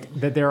mind, is like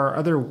that there are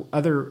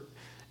other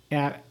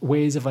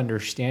ways of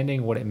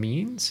understanding what it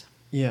means.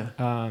 Yeah.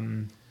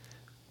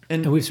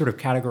 And we've sort of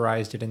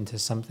categorized it into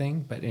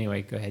something, but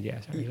anyway, go ahead.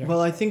 Yeah. Sorry.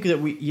 Well, I think that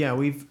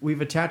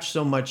we've attached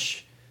so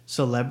much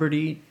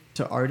celebrity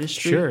to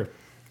artistry. Sure.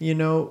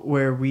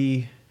 Where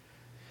we've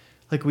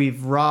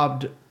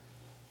robbed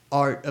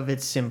art of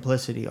its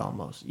simplicity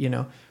almost.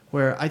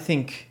 Where I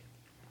think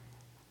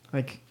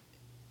like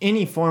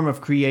any form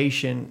of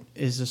creation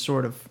is a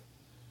sort of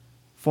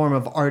form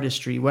of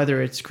artistry,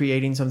 whether it's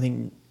creating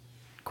something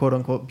quote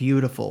unquote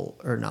beautiful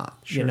or not,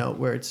 sure.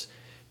 Where it's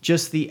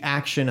just the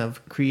action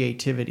of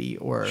creativity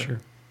or sure.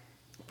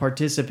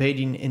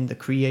 participating in the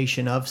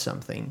creation of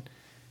something,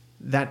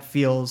 that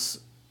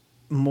feels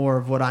more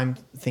of what I'm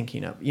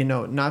thinking of,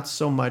 not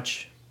so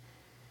much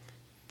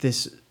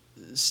this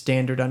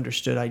standard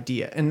understood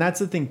idea. And that's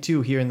the thing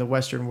too, here in the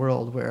Western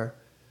world, where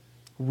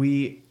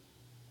we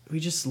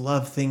just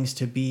love things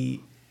to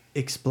be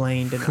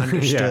explained and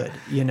understood,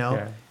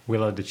 Yeah. We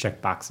love to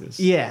check boxes.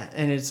 Yeah.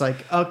 And it's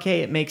like,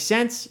 okay, it makes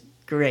sense.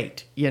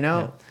 Great.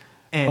 Yeah.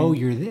 And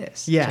you're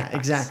this. Yeah,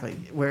 exactly.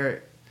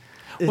 Where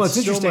it's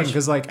interesting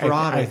because like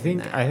I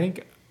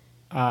think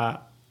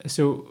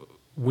so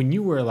when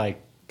you were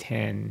like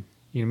 10,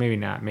 maybe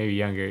not, maybe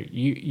younger,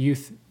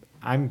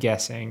 I'm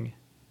guessing,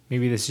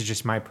 maybe this is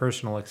just my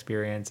personal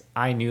experience,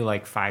 I knew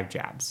like 5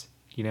 jobs.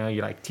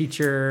 You're like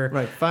teacher,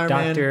 right,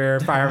 fireman, doctor,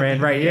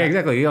 fireman, right? Yeah,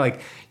 exactly.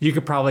 You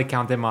could probably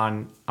count them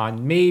on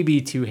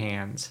maybe 2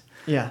 hands.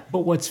 Yeah. But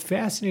what's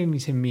fascinating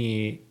to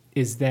me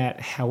is that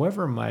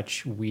however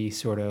much we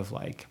sort of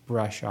like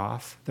brush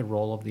off the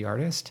role of the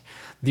artist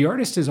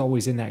is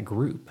always in that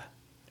group,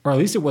 or at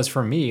least it was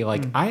for me.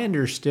 Like I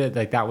understood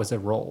like that was a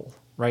role,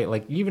 right?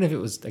 Like even if it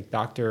was like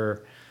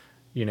doctor,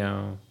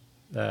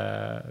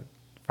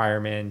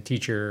 fireman,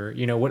 teacher,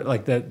 what,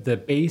 like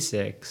the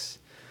basics.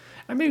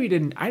 I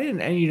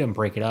didn't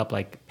break it up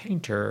like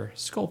painter,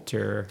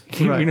 sculptor,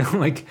 right.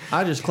 like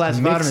I just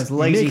classified them as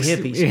lazy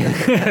hippies.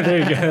 Yeah, there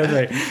you go. That's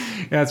right.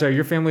 Yeah, that's right.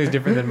 Your family is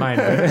different than mine.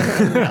 Right?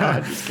 No,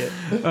 I'm just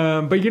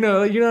kidding. But you know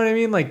what I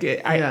mean? Like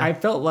I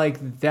felt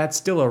like that's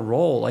still a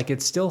role. Like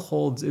it still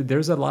holds.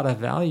 There's a lot of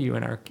value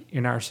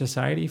in our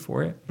society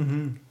for it.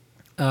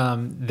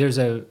 Mm-hmm. There's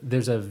an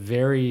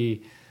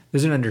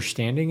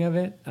understanding of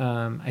it.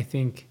 I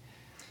think.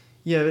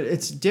 Yeah,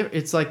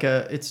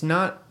 it's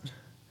not.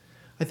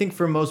 I think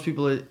for most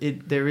people,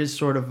 there is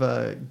sort of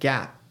a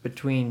gap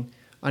between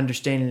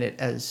understanding it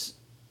as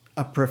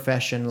a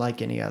profession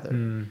like any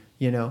other,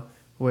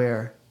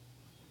 where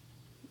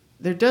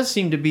there does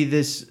seem to be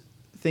this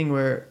thing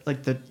where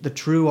like the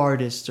true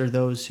artists are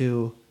those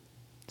who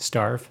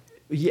starve.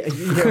 Yeah,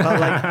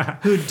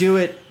 like who do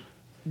it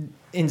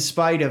in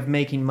spite of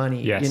making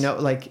money. Yes.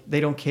 Like they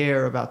don't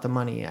care about the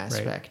money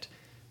aspect,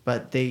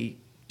 but they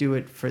do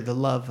it for the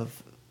love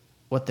of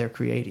what they're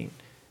creating,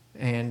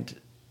 and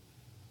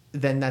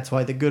then that's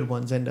why the good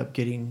ones end up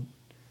getting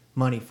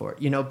money for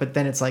it, but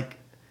then it's like,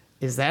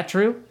 is that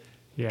true?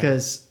 Yeah.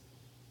 Because,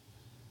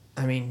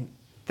 I mean,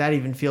 that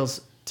even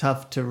feels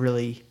tough to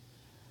really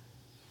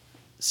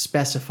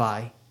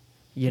specify,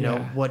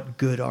 what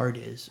good art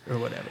is or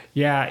whatever.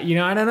 Yeah.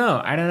 I don't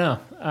know.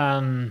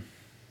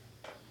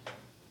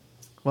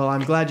 Well,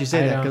 I'm glad you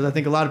say that because I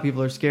think a lot of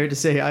people are scared to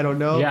say, I don't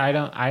know.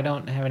 Yeah. I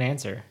don't have an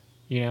answer,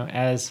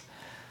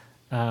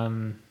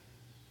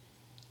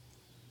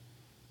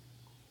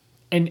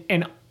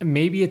 And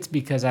maybe it's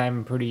because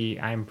I'm pretty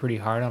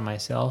hard on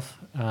myself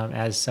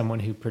as someone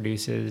who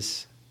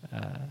produces,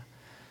 I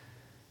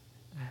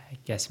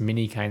guess,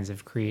 many kinds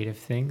of creative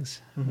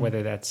things. Mm-hmm.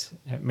 Whether that's,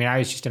 I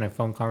was just in a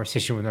phone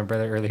conversation with my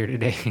brother earlier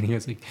today, and he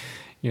was like,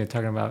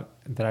 talking about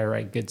that I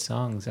write good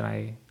songs, and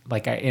I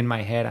in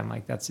my head I'm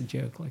like, that's a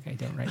joke. Like I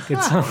don't write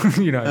good songs.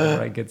 I don't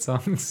write good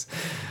songs.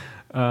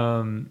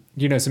 So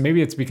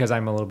maybe it's because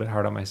I'm a little bit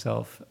hard on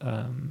myself.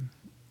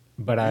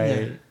 But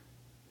I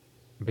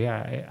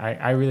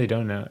really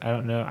don't know.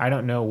 I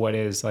don't know what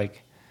is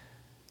like.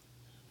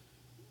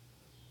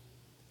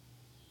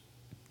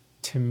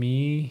 To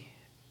me,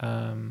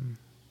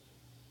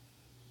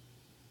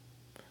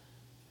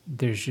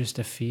 there's just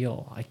a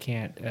feel. I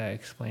can't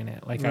explain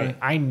it. Like right.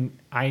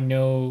 I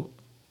know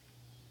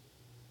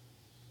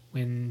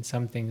when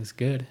something's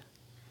good,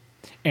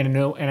 and I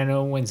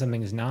know when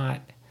something's not.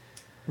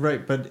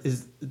 Right, but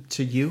is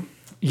to you?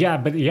 Yeah,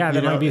 but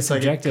that might be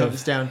subjective. Like it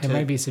comes down to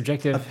might be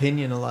subjective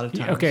opinion a lot of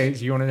times. Okay,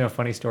 so you want to know a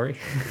funny story?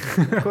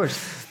 Of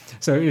course.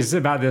 So it's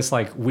about this,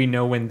 like, we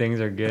know when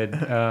things are good.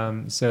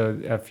 So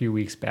a few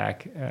weeks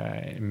back,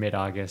 in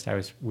mid-August,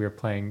 we were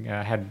playing,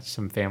 had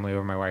some family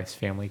over. My wife's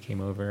family came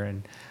over,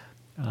 and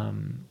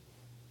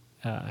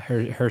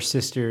her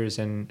sisters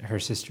and her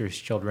sister's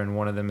children,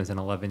 one of them is an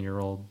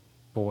 11-year-old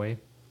boy.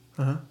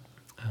 Uh-huh.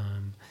 I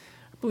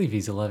believe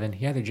he's 11.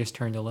 He either just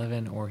turned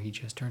 11 or he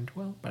just turned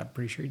 12, but I'm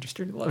pretty sure he just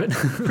turned 11.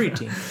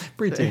 Preteen.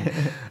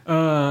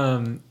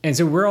 And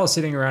so we're all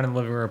sitting around in the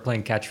living room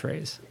playing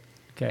catchphrase.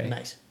 Okay.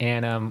 Nice.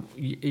 And,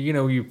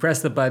 you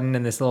press the button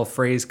and this little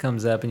phrase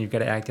comes up and you've got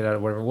to act it out or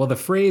whatever. Well, the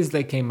phrase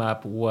that came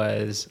up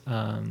was,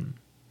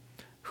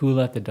 who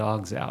let the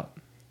dogs out?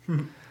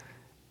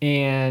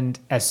 And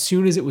as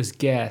soon as it was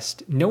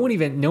guessed, no one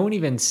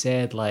even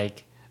said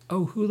like,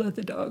 oh, who let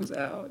the dogs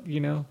out?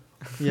 Yeah.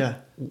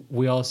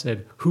 We all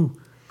said, who?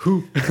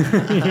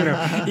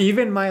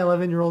 Even my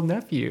 11-year-old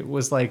nephew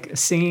was like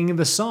singing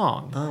the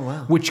song. Oh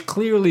wow! Which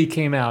clearly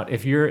came out.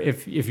 If you're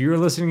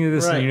listening to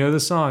this and you know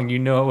the song, you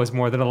know it was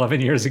more than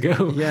 11 years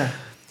ago. Yeah.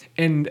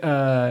 And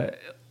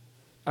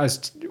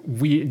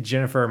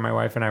Jennifer, my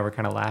wife, and I were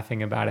kind of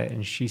laughing about it,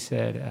 and she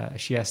said,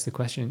 she asked the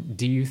question,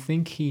 do you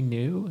think he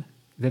knew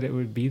that it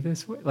would be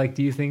this way? Like,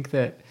 do you think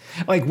that,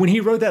 like, when he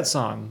wrote that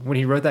song, when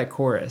he wrote that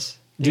chorus,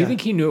 do you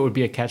think he knew it would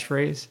be a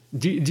catchphase?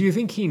 Do you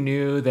think he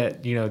knew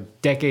that,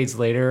 decades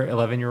later,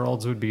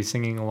 11-year-olds would be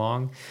singing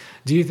along?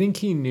 Do you think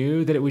he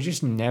knew that it would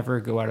just never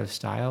go out of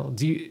style?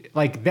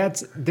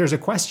 There's a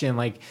question,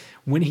 like,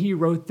 when he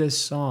wrote this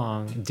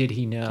song, did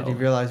he know? Did he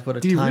realize what a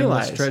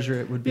timeless treasure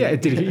it would be? Yeah,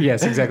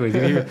 yes,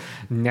 exactly.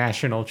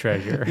 National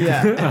treasure.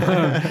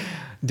 Yeah.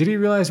 Did he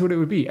realize what it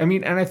would be? I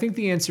mean, and I think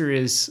the answer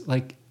is,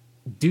 like,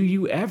 do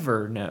you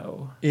ever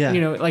know? Yeah.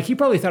 Like, he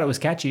probably thought it was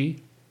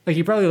catchy. Like,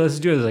 he probably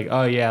listened to it, like,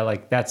 oh yeah,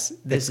 like this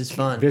is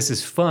fun. This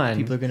is fun.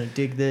 People are gonna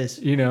dig this.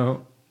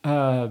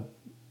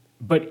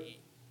 But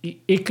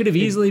it could have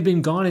easily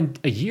been gone in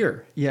a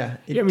year. Yeah,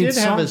 it did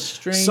have a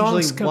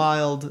strangely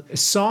wild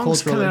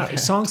cultural impact.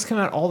 Songs come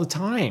out all the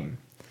time,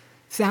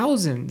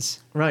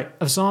 thousands,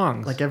 of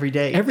songs, like every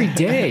day,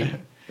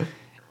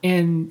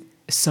 and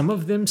some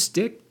of them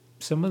stick,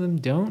 some of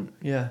them don't.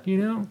 Yeah,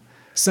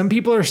 some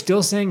people are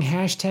still saying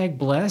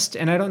 #blessed,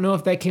 and I don't know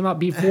if that came out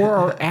before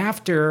or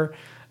after.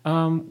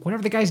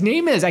 Whatever the guy's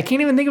name is, I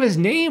can't even think of his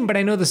name, but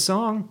I know the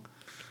song.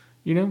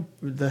 The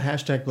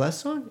 #blessed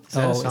song? Is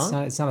that a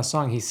song? It's not a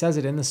song. He says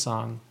it in the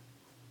song.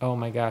 Oh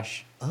my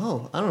gosh.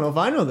 Oh, I don't know if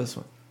I know this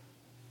one.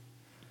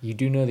 You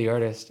do know the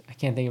artist. I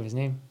can't think of his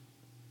name.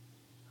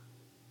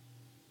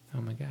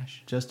 Oh my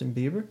gosh. Justin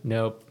Bieber?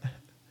 Nope.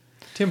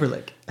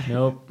 Timberlake?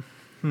 Nope.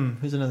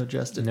 Who's another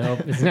Justin?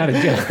 Nope. It's not a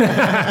Justin.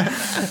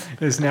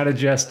 It's not a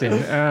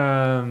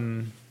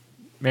Justin.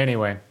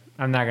 Anyway.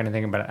 I'm not going to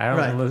think about it.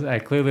 I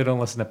clearly don't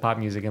listen to pop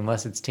music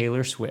unless it's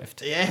Taylor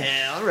Swift.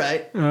 Yeah, all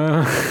right.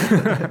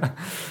 I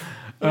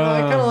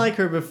kind of like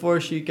her before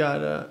she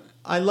got.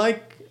 I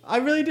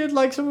really did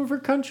like some of her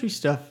country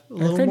stuff.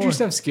 Her country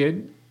stuff's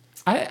good.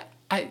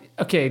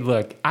 Okay,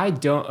 look, I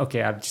don't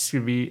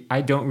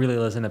really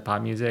listen to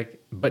pop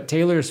music, but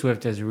Taylor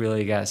Swift has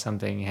really got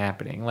something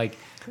happening. Like,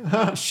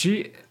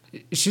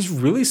 she's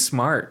really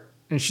smart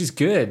and she's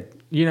good.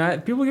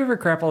 People give her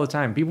crap all the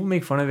time. People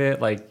make fun of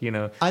it, like,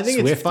 I think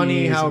it's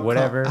funny how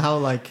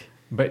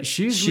but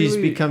she's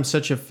really become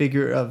such a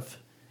figure of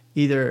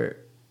either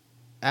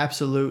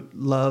absolute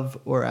love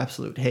or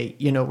absolute hate.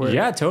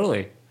 Yeah,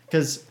 totally.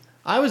 Because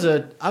I was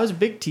a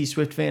big T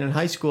Swift fan in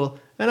high school,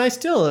 and I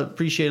still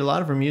appreciate a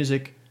lot of her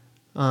music,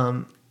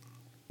 but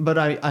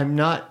I'm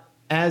not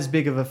as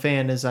big of a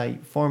fan as I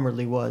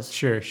formerly was.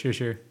 Sure.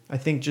 I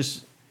think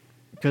just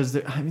because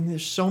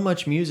there's so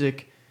much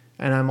music.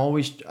 And I'm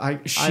always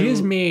she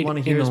has made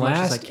in the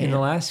last I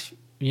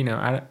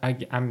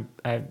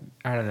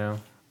don't know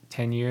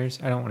 10 years.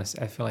 I don't want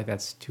to. I feel like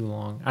that's too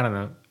long. I don't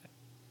know,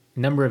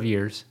 number of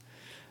years.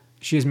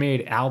 She has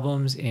made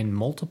albums in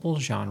multiple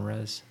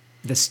genres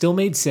that still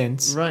made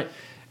sense. Right.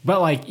 But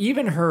like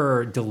even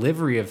her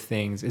delivery of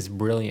things is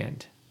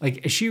brilliant.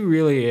 Like she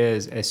really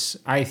is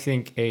I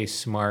think a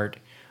smart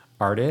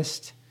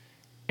artist.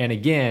 And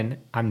again,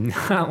 I'm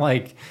not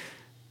like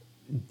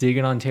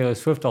digging on Taylor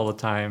Swift all the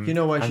time. You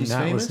know why she's famous?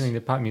 I'm not listening to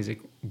pop music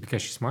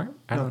because she's smart.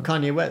 No,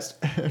 Kanye West.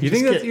 You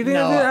think that's?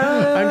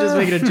 I'm just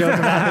making a joke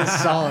about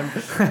this song.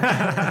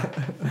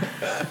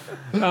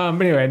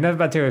 But anyway, enough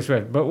about Taylor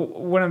Swift. But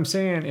what I'm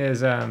saying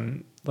is,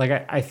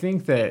 I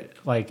think that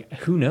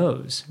who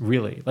knows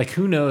really? Like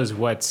who knows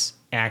what's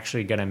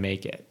actually gonna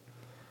make it?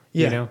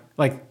 Yeah.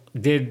 Like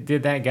did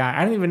that guy?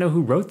 I don't even know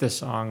who wrote this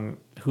song.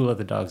 Who Let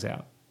the Dogs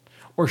Out?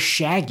 Or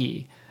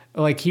Shaggy.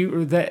 Like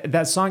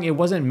that song, It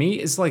Wasn't Me,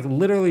 is like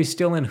literally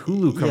still in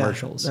Hulu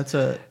commercials.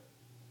 Yeah,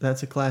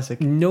 that's a classic.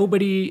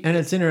 Nobody, and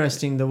it's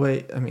interesting the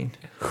way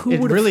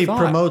it really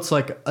promotes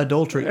like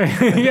adultery.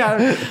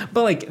 Yeah,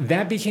 but like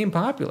that became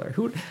popular.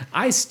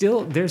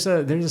 There's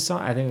a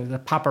song, I think it was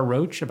Papa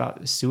Roach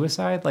about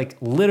suicide, like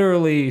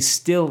literally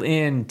still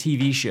in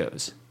TV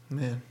shows.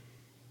 Man.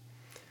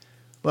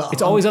 Well,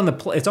 it's always on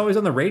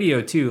the radio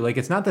too. Like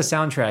it's not the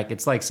soundtrack.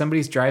 It's like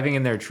somebody's driving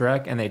in their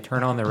truck and they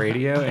turn on the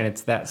radio and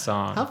it's that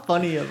song. How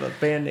funny of a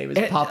band name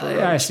is Papa Roach?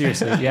 Yeah,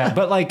 seriously, yeah.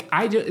 But like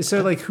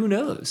who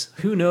knows?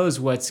 Who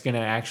knows what's gonna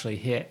actually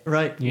hit?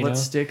 Right. What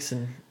sticks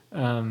and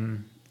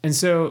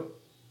so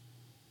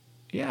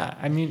yeah.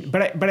 I mean,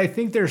 but I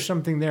think there's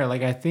something there.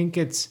 Like I think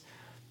it's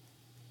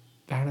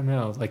I don't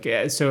know. Like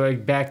so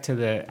like back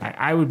to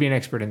I would be an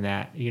expert in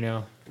that.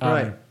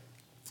 Right.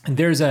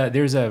 There's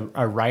a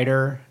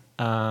writer.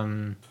 I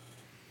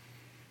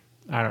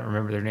don't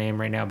remember their name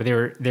right now, but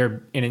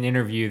they're in an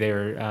interview. They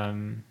were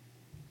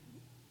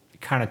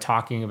kind of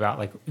talking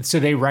about so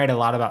they write a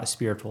lot about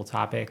spiritual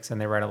topics and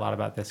they write a lot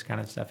about this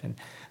kind of stuff. And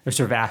they're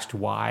sort of asked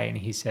why, and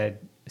he said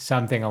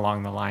something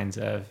along the lines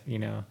of,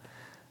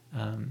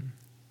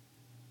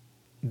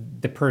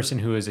 the person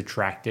who is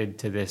attracted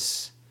to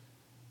this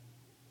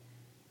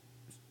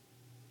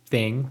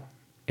thing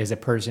is a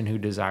person who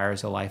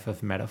desires a life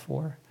of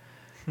metaphor.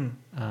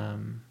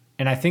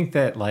 And I think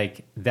that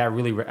like that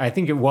really, that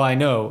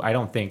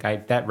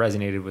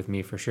resonated with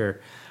me for sure.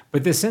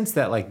 But the sense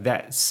that like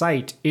that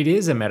sight, it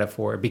is a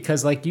metaphor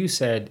because like you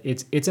said,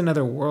 it's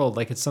another world.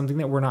 Like it's something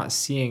that we're not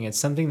seeing. It's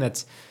something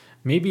that's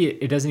maybe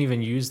it doesn't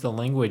even use the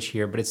language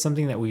here, but it's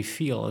something that we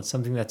feel. It's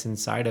something that's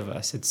inside of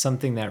us. It's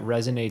something that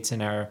resonates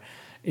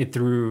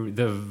through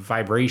the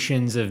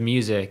vibrations of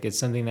music. It's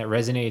something that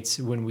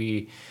resonates when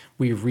we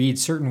read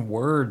certain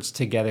words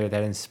together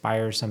that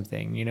inspire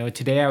something. You know,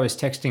 today I was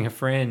texting a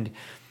friend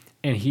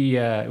and he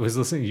was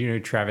listening, you know who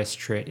Travis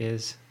Tritt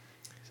is?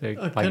 So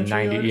like 90,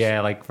 artist? Yeah,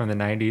 like from the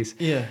 90s.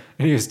 Yeah.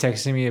 And he was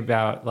texting me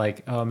about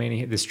like, oh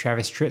man, this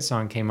Travis Tritt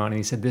song came on and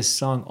he said, this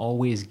song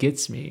always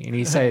gets me. And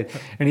he said,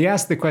 and he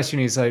asked the question,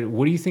 he said,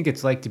 what do you think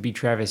it's like to be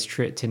Travis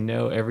Tritt, to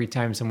know every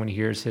time someone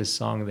hears his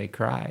song, they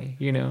cry,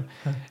 you know?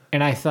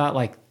 And I thought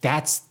like,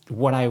 that's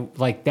what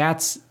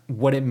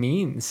it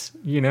means,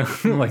 you know?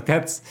 Like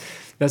that's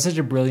such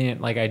a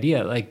brilliant like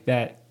idea, like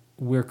that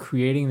we're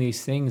creating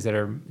these things that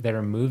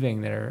are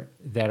moving,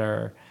 that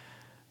are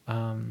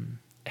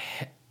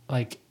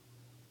like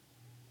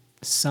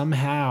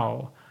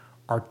somehow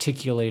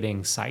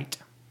articulating sight.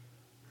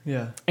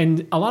 Yeah.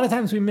 And a lot of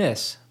times we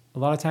miss. A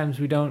lot of times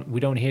we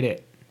don't hit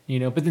it, you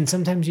know, but then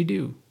sometimes you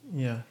do.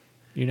 Yeah.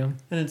 You know?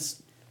 And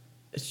it's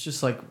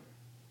just like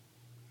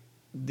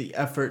the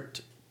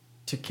effort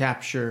to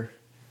capture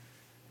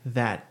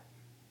that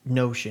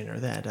notion or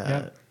that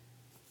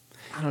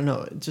I don't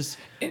know,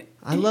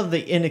 I love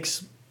the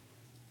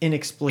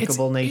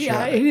inexplicable nature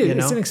of it. It is. You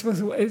know? It's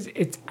inexplicable.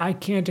 It's I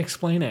can't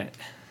explain it.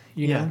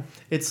 You know?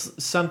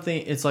 It's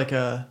something. It's like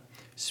a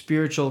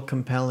spiritual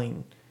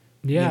compelling,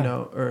 you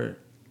know, or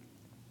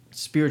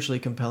spiritually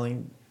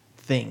compelling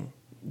thing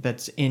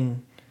that's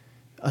in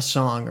a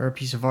song or a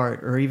piece of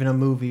art or even a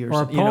movie or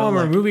a poem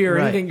or a movie or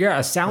anything. Yeah,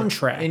 a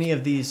soundtrack. Like any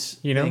of these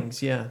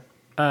things. Yeah.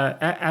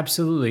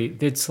 Absolutely.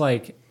 It's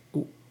like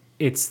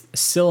it's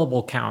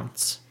syllable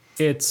counts.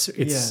 It's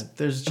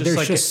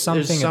There's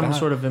some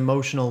sort of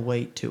emotional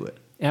weight to it.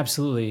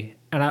 Absolutely.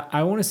 And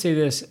I want to say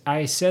this.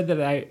 I said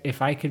that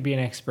if I could be an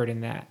expert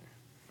in that,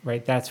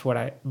 right? That's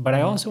what but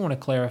I also want to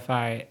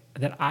clarify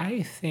that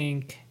I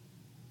think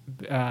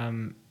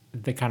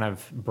the kind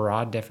of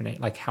broad definition,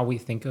 like how we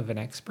think of an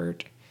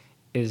expert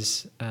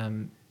is,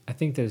 I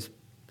think there's,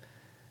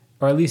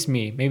 or at least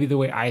me, maybe the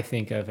way I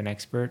think of an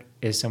expert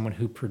is someone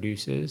who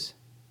produces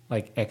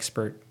like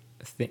expert,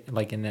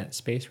 like in that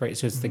space, right?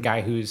 So it's the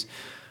guy who's,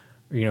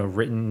 you know,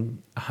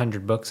 written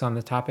 100 books on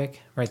the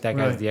topic, right? That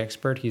guy's the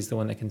expert. He's the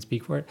one that can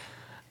speak for it.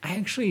 I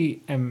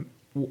actually am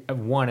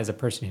one as a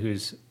person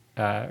who's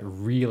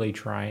really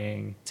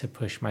trying to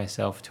push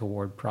myself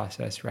toward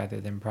process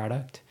rather than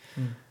product.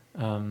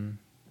 I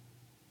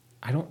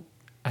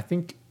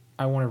think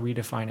I want to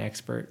redefine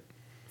expert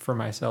for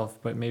myself,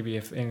 but maybe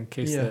in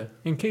case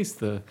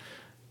the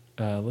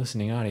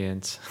listening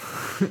audience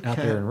out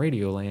there in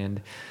Radio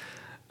Land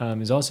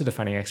is also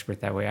defining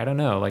expert that way. I don't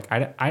know. Like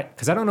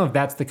because I don't know if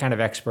that's the kind of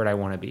expert I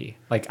want to be.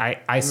 Like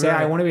I say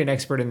I want to be an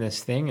expert in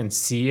this thing and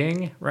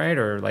seeing, right?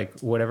 Or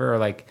like whatever, or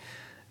like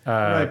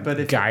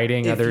but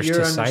guiding others to sight.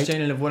 Your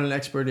understanding of what an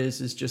expert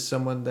is just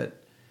someone that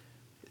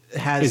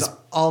has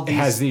all these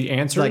has the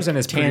answers, like, and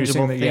is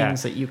tangible producing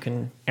things that you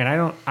can.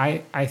 And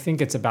I think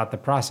it's about the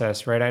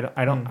process, right?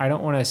 I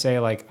don't want to say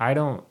like I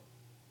don't.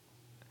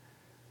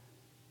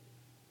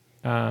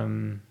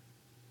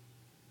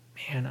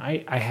 Man,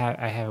 I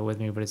have it with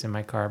me, but it's in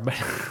my car. But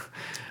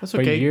that's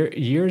okay. But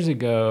years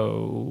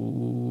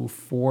ago,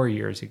 4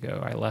 years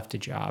ago, I left a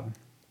job,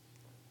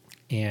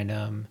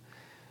 and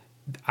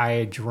I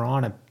had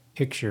drawn a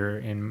picture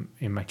in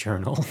my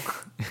journal,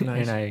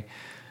 nice. And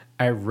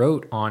I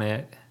wrote on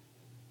it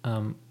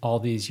all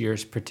these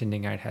years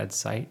pretending I'd had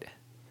sight.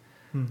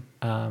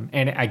 And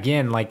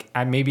again, like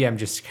I'm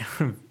just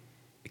kind of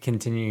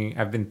continuing.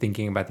 I've been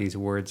thinking about these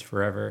words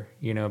forever,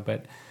 you know,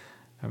 but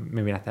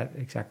maybe not that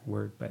exact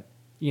word, but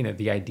you know,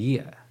 the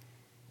idea.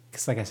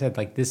 Because like I said,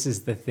 like this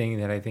is the thing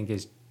that I think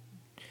has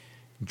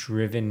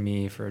driven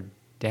me for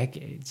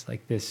decades,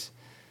 like this.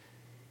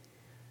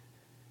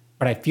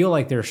 But I feel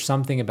like there's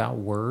something about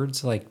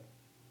words, like,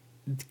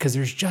 because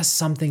there's just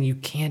something you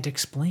can't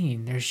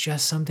explain. There's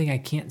just something I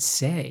can't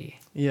say.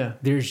 Yeah.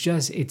 There's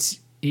just, it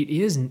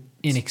is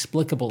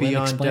inexplicable.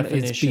 Beyond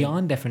definition. It's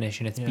beyond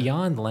definition. It's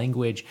beyond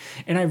language.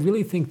 And I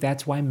really think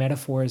that's why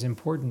metaphor is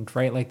important,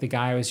 right? Like the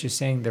guy I was just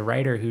saying, the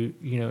writer who,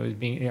 you know,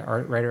 being an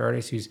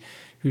artist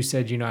who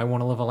said, you know, I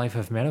want to live a life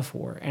of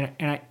metaphor.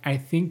 And I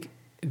think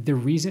the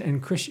reason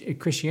in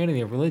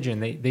Christianity, a religion,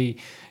 they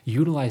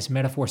utilize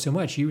metaphor so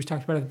much. You was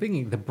talking about at the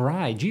beginning, the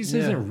bride. Jesus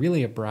isn't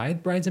really a bride.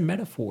 The bride's a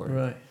metaphor.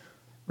 Right.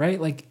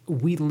 Right? Like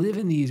we live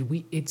in these,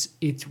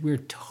 we're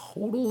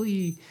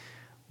totally,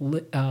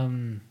 well,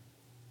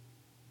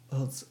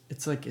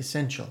 it's like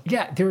essential.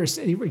 Yeah,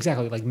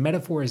 exactly. Like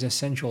metaphor is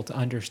essential to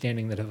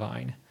understanding the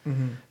divine,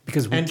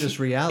 because just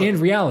reality. And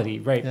reality,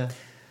 right? Yeah.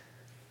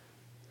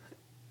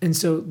 And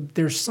so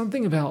there's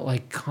something about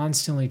like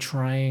constantly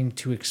trying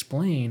to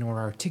explain or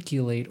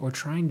articulate or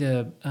trying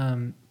to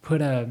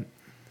put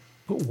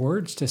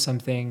words to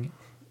something,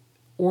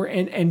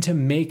 and to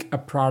make a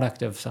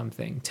product of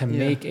something, to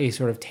make a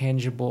sort of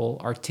tangible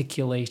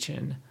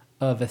articulation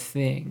of a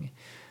thing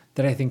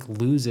that I think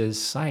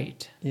loses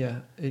sight. Yeah,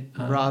 it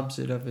robs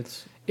it of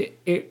its...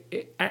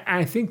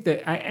 I think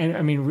that,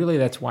 I mean, really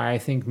that's why I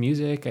think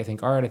music, I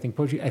think art, I think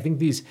poetry, I think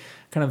these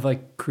kind of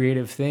like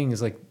creative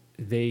things, like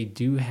they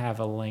do have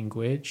a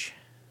language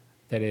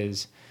that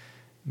is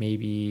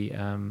maybe, I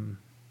don't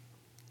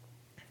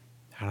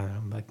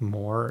know, like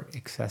more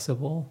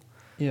accessible.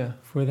 Yeah.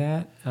 For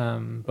that.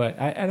 But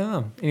I don't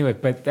know. Anyway,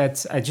 but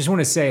I just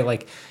want to say,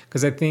 like,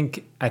 because I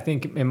think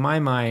in my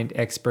mind,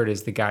 expert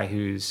is the guy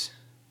who's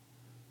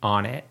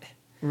on it.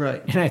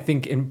 Right. And I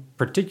think in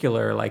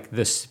particular, like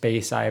the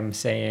space I'm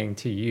saying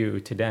to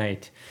you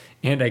tonight,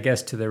 and I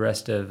guess to the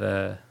rest of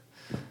the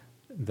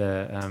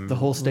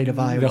whole state of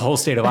Iowa. The whole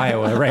state of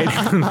Iowa, right?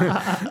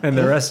 And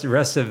the rest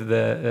of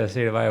the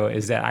state of Iowa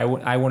is that I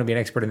want to be an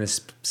expert in this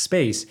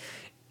space.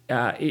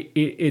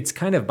 It's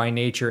kind of by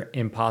nature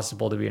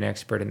impossible to be an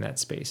expert in that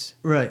space.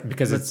 Right.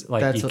 Because it's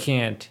like you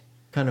can't...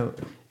 Kind of,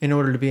 in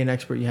order to be an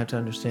expert, you have to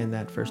understand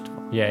that first of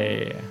all.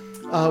 Yeah.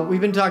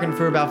 We've been talking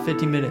for about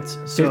 50 minutes.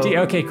 So 50?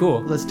 Okay,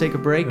 cool. Let's take a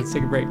break.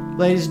 Break.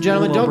 Ladies and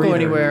gentlemen, don't go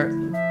anywhere.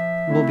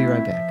 We'll be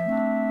right back.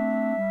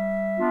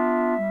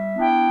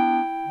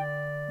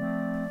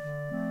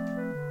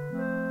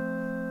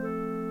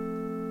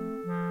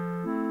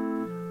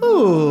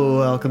 Ooh,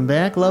 welcome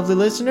back, lovely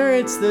listener.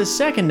 It's the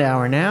second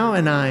hour now,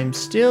 and I'm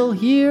still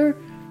here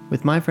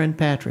with my friend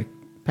Patrick.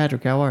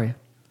 Patrick, how are you?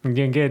 I'm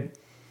doing good.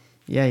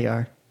 Yeah, you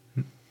are.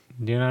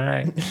 Doing all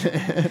right.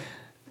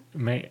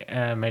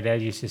 My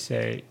dad used to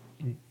say,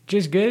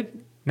 just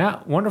good,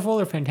 not wonderful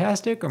or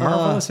fantastic or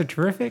marvelous or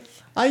terrific.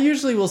 I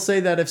usually will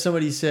say that if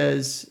somebody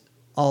says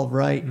all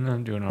right,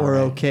 I'm doing all or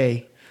right.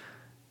 okay.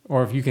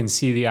 Or if you can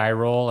see the eye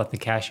roll at the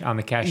cashier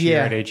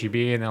at HEB,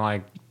 and they're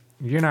like,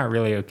 you're not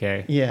really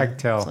okay. Yeah. I can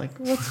tell. It's like,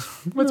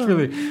 what's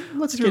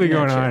really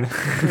going on?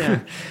 Yeah.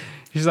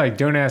 She's like,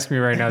 don't ask me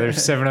right now.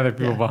 There's 7 other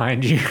people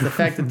behind you. The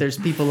fact that there's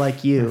people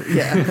like you.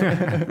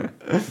 Yeah.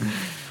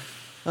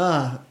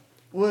 Have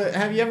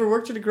you ever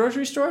worked at a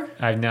grocery store?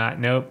 I've not.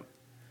 Nope.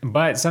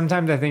 But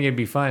sometimes I think it'd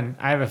be fun.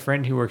 I have a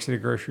friend who works at a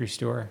grocery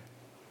store.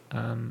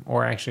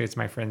 Or actually, it's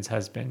my friend's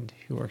husband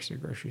who works at a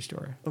grocery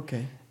store.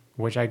 Okay.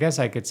 Which I guess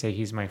I could say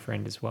he's my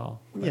friend as well.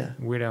 Yeah.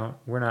 We're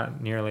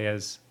not nearly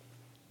as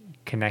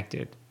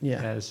connected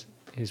as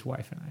his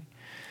wife and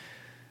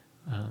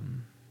I.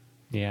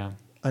 Yeah.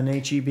 An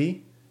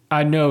HEB?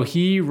 No,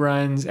 he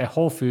runs at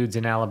Whole Foods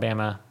in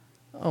Alabama.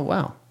 Oh,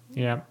 wow.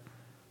 Yeah.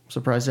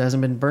 Surprised it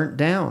hasn't been burnt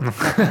down.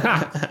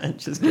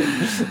 Just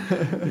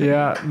kidding.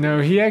 Yeah. No,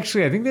 I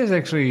think there's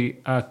actually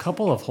a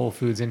couple of Whole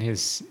Foods in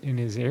his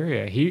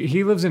area.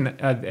 He lives in, he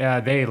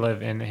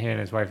and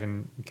his wife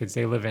and kids,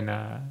 they live in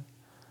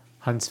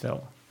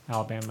Huntsville,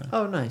 Alabama.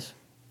 Oh, nice.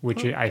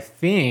 Which I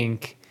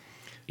think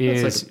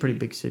is... That's like a pretty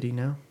big city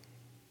now.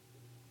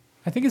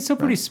 I think it's still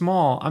pretty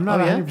small. I'm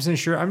not 100%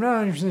 sure. I'm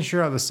not 100%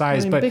 sure of the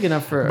size, but big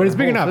enough for. But it's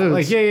big Whole enough. Foods.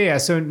 Like yeah.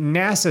 So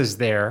NASA's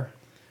there,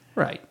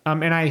 right?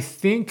 And I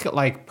think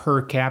like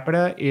per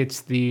capita, it's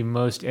the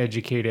most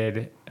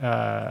educated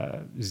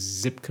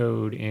zip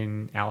code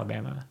in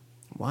Alabama.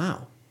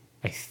 Wow.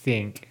 I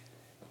think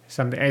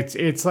something.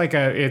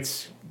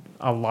 It's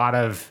a lot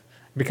of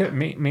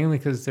mainly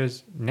because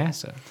there's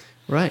NASA.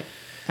 Right.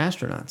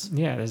 Astronauts.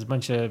 Yeah, there's a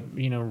bunch of,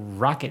 real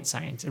rocket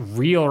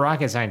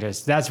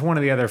scientists. That's one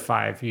of the other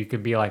 5. You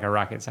could be like a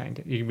rocket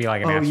scientist. You could be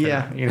like an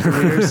astronaut. Yeah.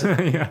 Careers.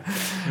 Yeah.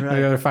 Right.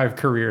 The other 5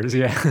 careers,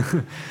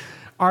 yeah.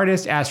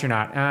 Artist,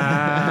 astronaut.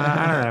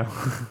 I don't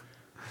know.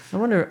 I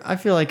wonder, I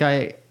feel like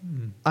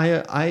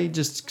I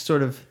just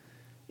sort of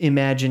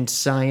imagined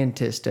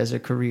scientist as a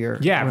career.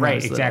 Yeah,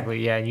 right,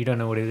 exactly. Yeah, you don't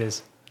know what it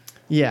is.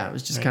 Yeah, it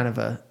was just kind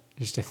of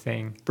just a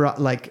thing.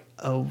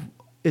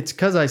 It's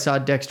because I saw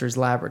Dexter's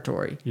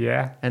Laboratory.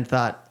 Yeah. And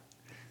thought,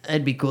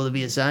 it'd be cool to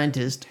be a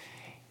scientist.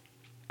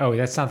 Oh,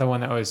 that's not the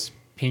one that was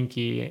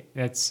Pinky.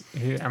 That's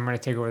I'm going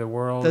to take over the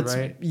world,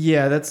 right?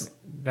 Yeah, that's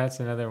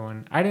another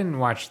one. I didn't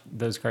watch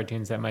those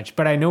cartoons that much,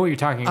 but I know what you're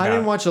talking about. I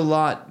didn't watch a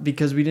lot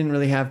because we didn't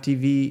really have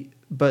TV,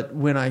 but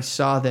when I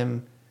saw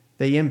them,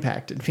 they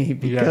impacted me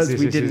because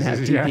we didn't have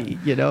TV,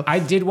 you know? I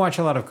did watch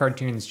a lot of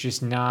cartoons,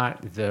 just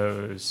not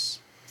those.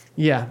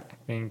 Yeah. I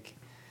think...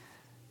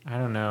 I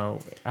don't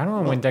know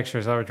when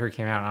Dexter's Laboratory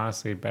came out,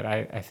 honestly, but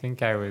I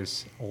think I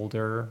was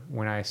older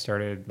when I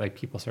started, like,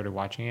 people started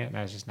watching it, and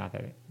I was just not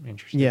that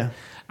interested. Yeah.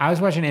 I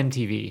was watching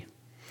MTV.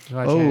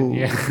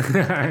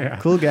 Yeah.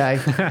 Cool guy.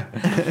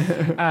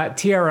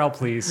 TRL,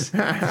 please.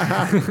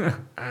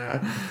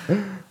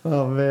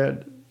 Oh,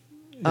 man.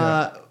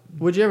 Yeah.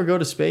 Would you ever go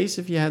to space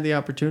if you had the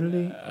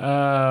opportunity?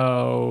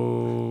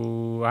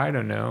 Oh, I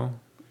don't know.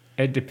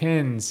 It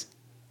depends.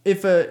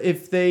 If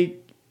they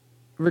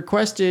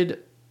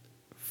requested...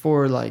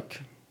 for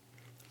like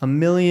 1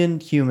 million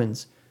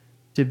humans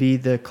to be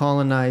the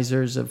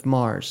colonizers of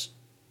Mars,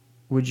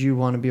 would you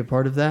want to be a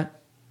part of that?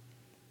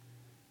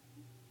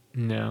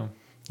 No.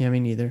 Yeah,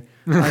 me neither.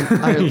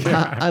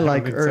 I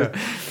like Earth.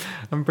 So.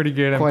 I'm pretty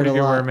good. I'm pretty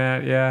good where I'm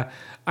at. Yeah.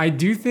 I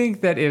do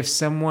think that if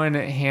someone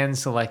hand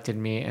selected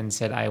me and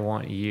said, I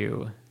want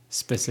you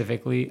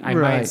specifically, I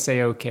might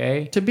say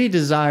okay. To be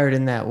desired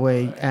in that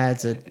way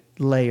adds a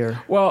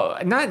layer. Well,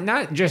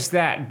 not just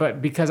that,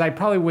 but because I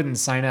probably wouldn't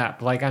sign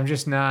up. Like, I'm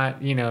just not,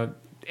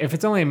 if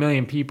it's only 1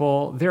 million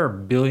people, there are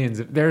billions.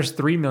 There's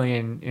 3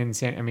 million in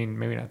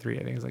maybe not 3,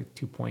 I think it's like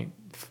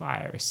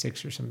 2.5 or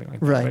 6 or something like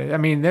that. Right.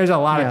 But, there's a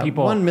lot of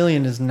people. 1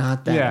 million is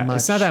not that much.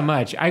 It's not that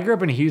much. I grew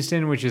up in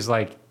Houston, which is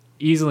like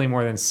easily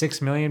more than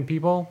 6 million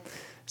people.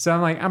 So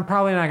I'm like, I'm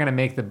probably not going to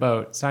make the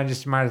boat. So I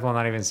just might as well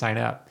not even sign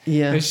up.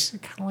 Yeah. It's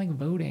just kind of like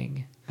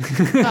voting.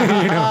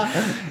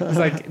 It's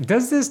like,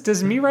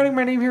 does me writing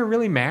my name here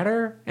really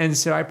matter? And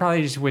so I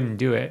probably just wouldn't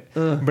do it.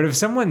 But if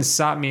someone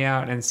sought me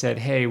out and said,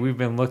 hey, we've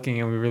been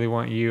looking and we really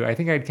want you, I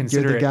think I'd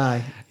consider You're the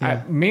guy.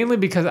 Yeah. Mainly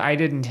because I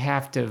didn't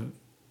have to,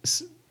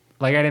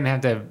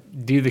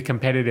 do the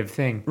competitive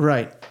thing.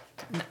 Right.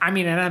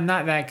 And I'm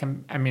not that,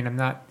 I'm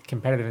not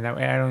competitive in that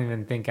way. I don't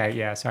even think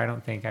so I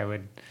don't think I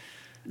would.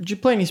 Did you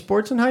play any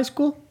sports in high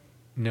school?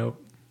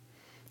 Nope.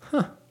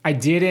 Huh. I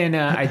did.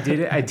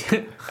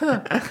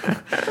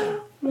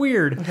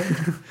 Weird.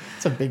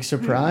 It's a big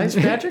surprise,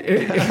 Patrick.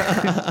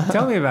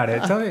 Tell me about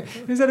it.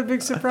 Is that a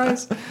big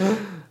surprise?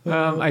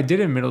 I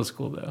did in middle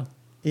school though.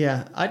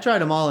 Yeah, I tried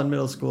them all in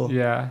middle school.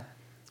 Yeah.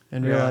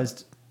 And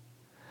realized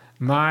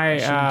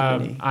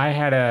I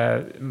had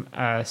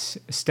a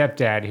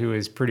stepdad who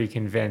was pretty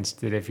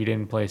convinced that if you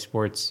didn't play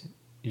sports,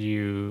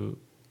 you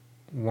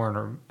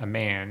weren't a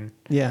man.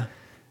 Yeah.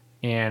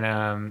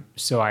 And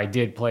so I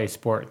did play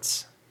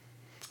sports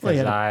because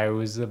I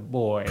was a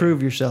boy.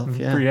 Prove yourself,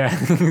 yeah. Yeah,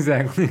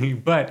 exactly.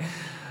 But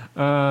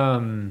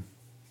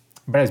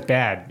it's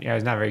bad. Yeah, it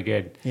was not very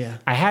good. Yeah.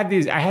 I had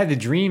the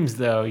dreams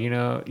though,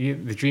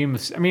 the dream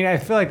of, I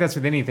feel like that's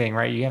with anything,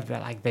 right? You have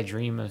the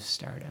dream of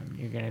stardom.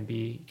 You're going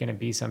to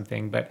be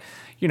something. But,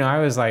 I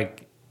was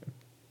like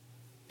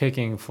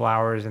picking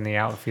flowers in the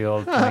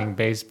outfield, playing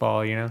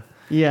baseball,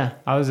 Yeah.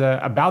 I was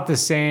about the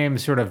same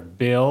sort of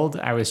build.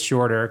 I was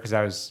shorter because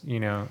I was,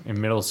 in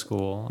middle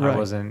school. Right. I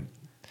wasn't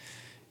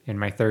in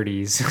my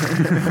 30s.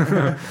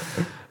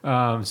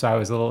 So I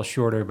was a little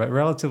shorter, but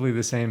relatively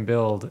the same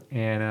build.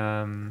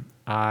 And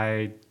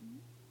I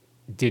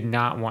did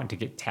not want to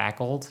get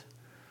tackled.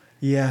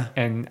 Yeah.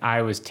 And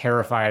I was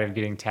terrified of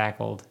getting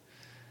tackled.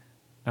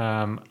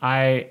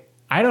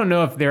 I don't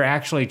know if they're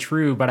actually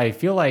true, but I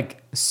feel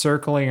like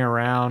circling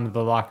around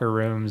the locker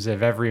rooms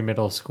of every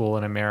middle school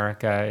in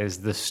America is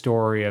the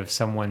story of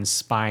someone's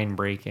spine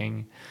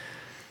breaking.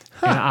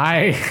 Huh.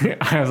 And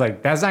I was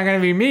like, that's not going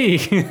to be me.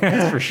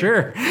 That's for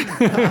sure.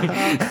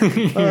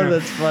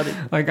 That's funny.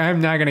 Like, I'm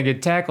not going to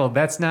get tackled.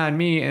 That's not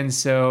me. And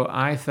so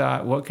I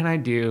thought, what can I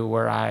do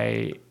where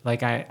I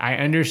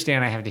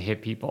understand I have to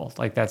hit people.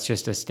 Like, that's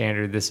just a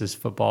standard. This is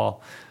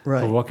football.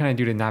 Right. But what can I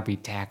do to not be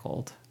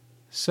tackled?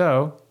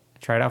 So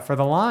tried out for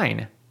the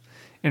line.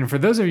 And for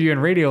those of you in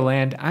Radio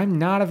Land, I'm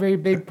not a very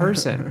big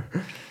person.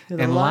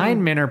 And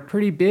linemen are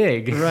pretty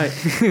big. Right.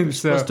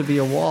 Supposed to be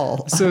a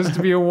wall. Supposed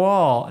to be a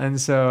wall.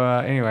 And so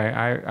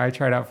anyway, I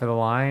tried out for the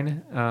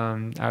line.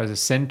 I was a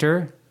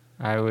center.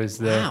 I was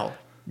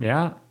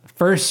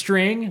first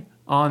string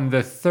on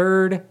the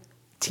third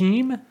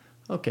team.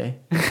 Okay.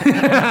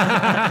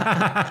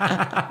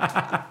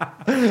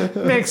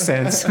 Makes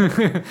sense.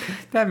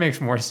 That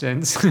makes more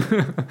sense.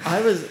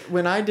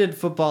 When I did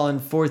football in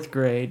 4th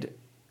grade.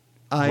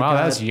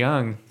 That's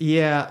young.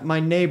 Yeah, my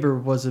neighbor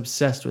was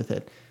obsessed with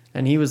it.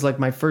 And he was like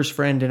my first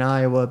friend in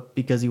Iowa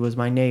because he was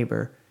my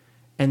neighbor.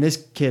 And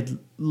this kid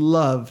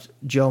loved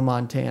Joe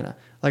Montana.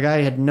 Like,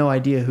 I had no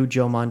idea who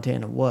Joe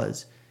Montana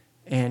was.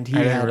 And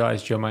I didn't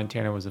realize Joe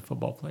Montana was a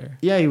football player.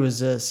 Yeah, he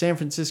was a San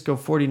Francisco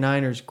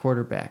 49ers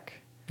quarterback.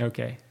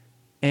 Okay.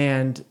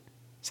 And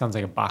sounds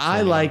like a boxer.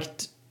 I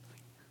liked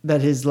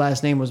that his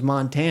last name was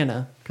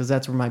Montana because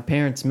that's where my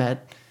parents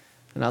met.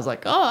 And I was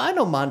like, oh, I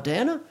know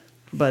Montana.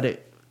 But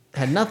it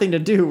had nothing to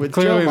do with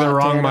clearly Joe the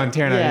wrong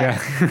Montana.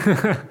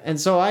 Yeah.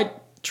 And so I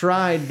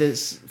tried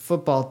this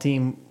football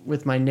team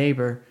with my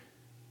neighbor,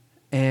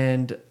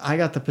 and I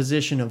got the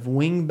position of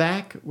wing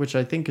back, which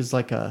I think is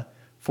like a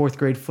 4th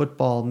grade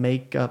football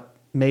made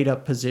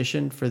up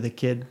position for the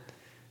kid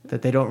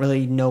that they don't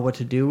really know what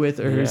to do with,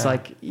 or it's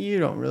like, you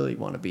don't really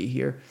want to be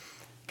here.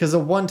 Because the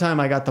one time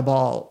I got the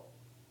ball,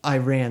 I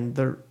ran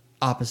the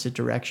opposite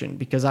direction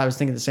because I was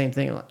thinking the same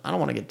thing. Like, I don't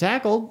want to get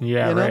tackled.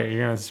 Yeah, right.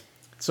 You're gonna...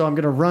 So I'm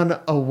going to run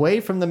away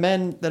from the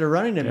men that are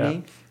running at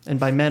me. And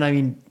by men, I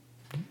mean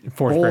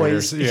 4th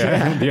boys. Graders.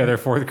 Yeah, the other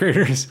 4th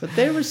graders. But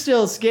they were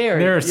still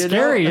scary. They were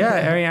scary,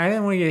 yeah. I mean, I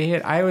didn't want to get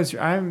hit.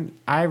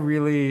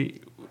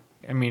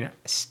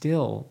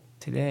 Still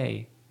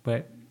today,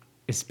 but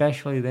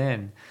especially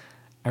then,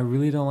 I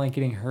really don't like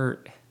getting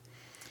hurt.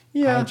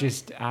 Yeah.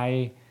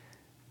 I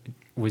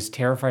was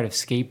terrified of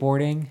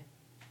skateboarding.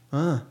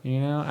 I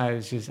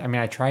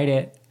tried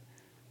it,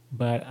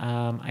 but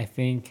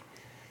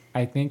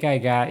I think I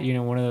got,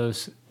 one of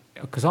those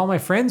because all my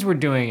friends were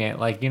doing it.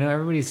 Like,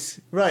 everybody's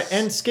right.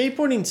 And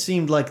skateboarding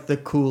seemed like the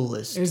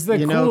coolest. It's the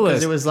coolest.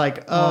 Because it was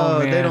like,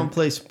 they don't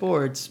play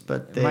sports,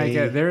 but they.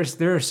 Micah, there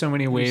are so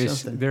many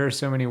ways. There are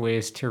so many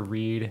ways to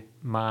read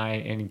my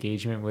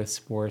engagement with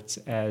sports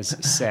as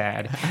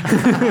sad.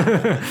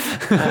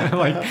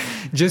 Like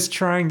just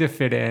trying to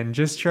fit in,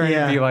 just trying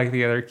to be like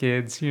the other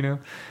kids.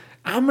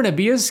 I'm going to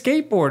be a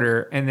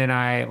skateboarder. And then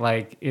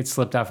it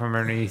slipped out from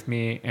underneath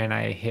me and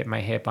I hit my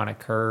hip on a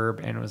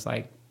curb and was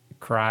like,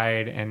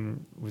 cried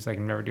and was like,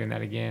 I'm never doing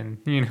that again.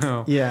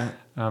 Yeah.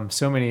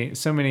 So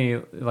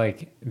many,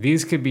 like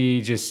these could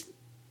be just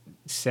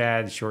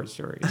sad short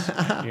stories,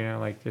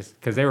 like just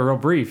because they were real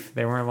brief.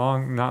 They weren't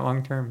not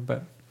long term,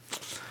 but.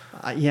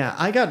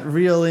 I got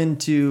real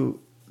into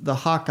the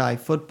Hawkeye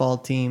football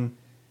team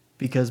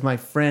because my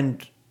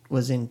friend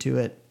was into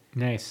it.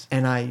 Nice.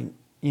 And I,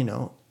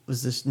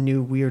 was this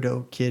new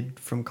weirdo kid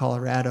from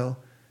Colorado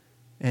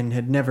and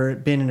had never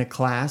been in a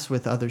class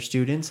with other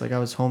students. Like I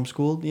was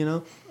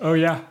homeschooled, Oh,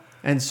 yeah.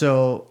 And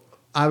so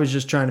I was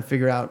just trying to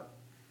figure out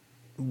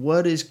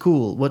what is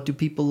cool? What do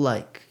people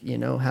like?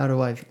 How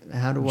do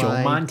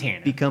I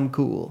Montana. become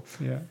cool?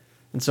 Yeah.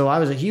 And so I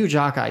was a huge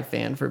Hawkeye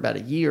fan for about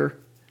a year.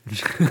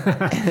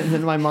 And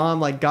then my mom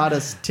got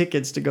us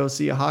tickets to go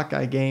see a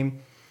Hawkeye game.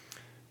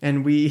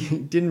 And we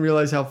didn't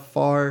realize how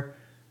far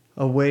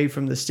away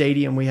from the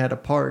stadium we had to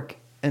park.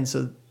 And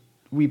so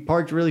we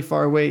parked really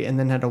far away and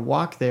then had to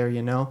walk there,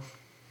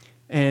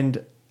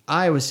 And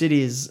Iowa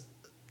City is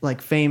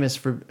famous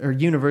for, or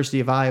University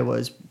of Iowa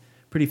is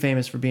pretty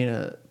famous for being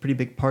a pretty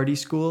big party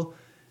school.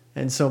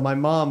 And so my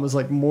mom was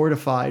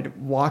mortified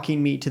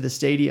walking me to the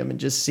stadium and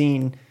just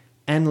seeing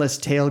endless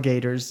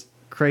tailgaters,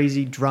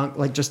 crazy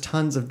drunk, just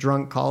tons of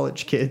drunk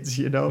college kids,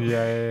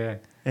 Yeah.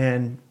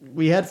 And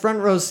we had front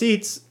row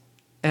seats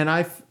and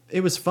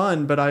it was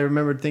fun, but I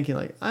remembered thinking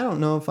I don't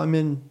know if I'm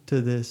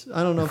into this.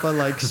 I don't know if I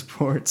like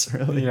sports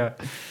really. Yeah.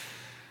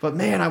 But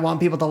man, I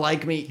want people to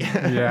like me.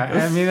 Yeah.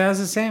 I mean, that was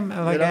the same.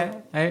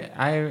 I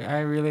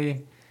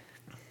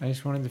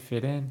just wanted to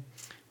fit in.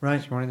 Right. I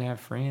just wanted to have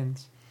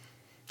friends.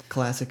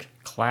 Classic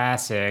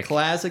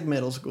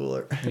middle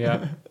schooler.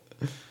 Yeah.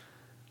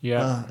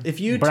 Yeah.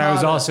 But I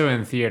was also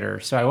in theater,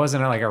 so I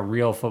wasn't a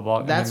real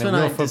football. That's when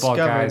the real football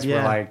guys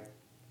were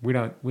we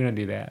don't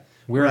do that.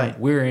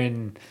 We're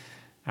in.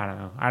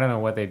 I don't know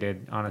what they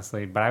did,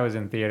 honestly, but I was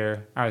in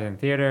theater. I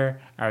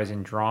was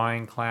in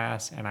drawing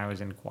class, and I was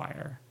in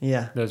choir.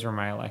 Yeah. Those were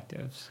my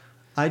electives.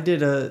 I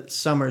did a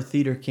summer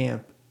theater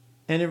camp,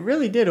 and it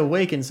really did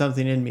awaken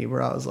something in me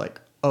where I was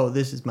like, oh,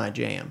 this is my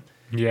jam.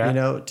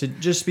 Yeah. To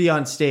just be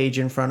on stage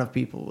in front of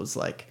people was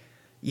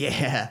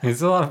yeah.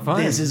 It's a lot of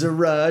fun. This is a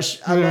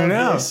rush. I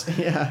love this.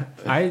 Yeah.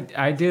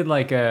 I did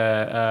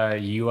a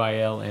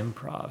UIL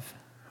improv.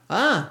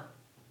 I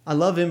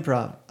love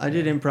improv. I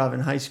did improv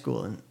in high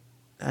school, and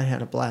I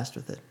had a blast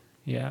with it.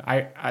 Yeah,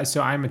 I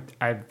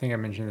think I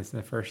mentioned this in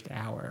the first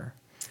hour.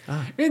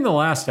 In the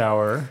last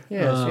hour,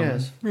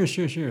 yes.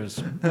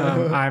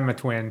 I'm a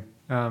twin,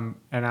 and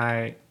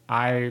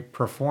I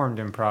performed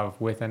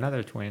improv with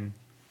another twin.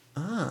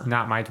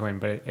 Not my twin,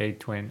 but a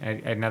twin.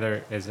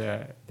 Another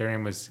their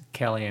name was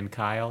Kelly and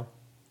Kyle.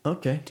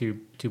 Okay.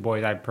 Two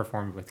boys. I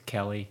performed with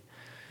Kelly.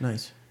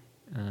 Nice.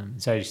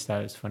 So I just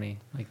thought it was funny,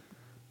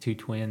 two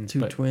twins.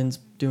 Twins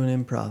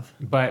doing improv.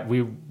 But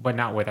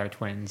not with our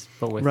twins,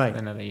 but with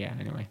another. Yeah.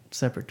 Anyway.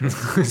 Separate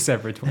twins.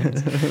 Separate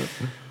twins.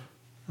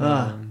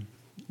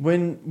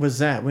 When was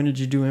that? When did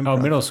you do improv? Oh,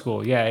 middle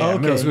school. Yeah. Okay.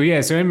 Middle school.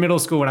 Yeah. So in middle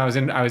school, when I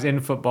was in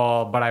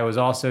football, but I was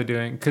also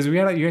doing, because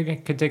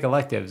you could take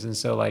electives, and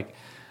so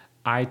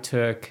I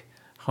took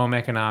home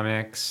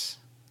economics,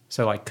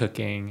 so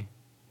cooking.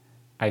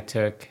 I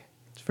took.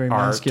 It's very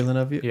art. masculine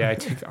of you. Yeah, I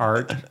took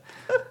art.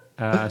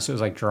 So it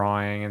was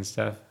drawing and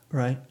stuff.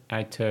 Right.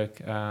 I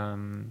took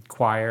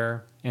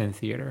choir and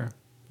theater.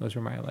 Those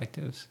were my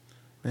electives.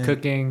 Man.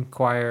 Cooking,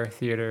 choir,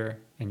 theater,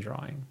 and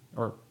drawing.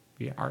 Or,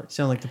 art.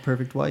 Sound like the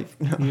perfect wife.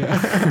 Yeah.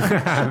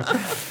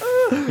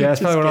 Yeah, that's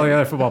probably what all the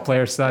other football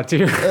players thought,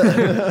 too.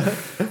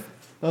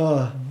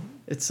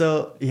 It's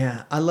so,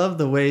 yeah. I love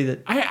the way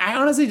that... I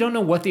honestly don't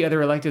know what the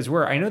other electives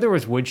were. I know there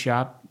was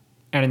woodshop,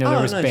 and I know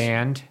there was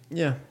band.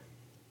 Yeah.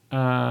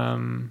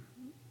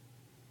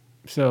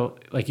 So,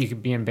 you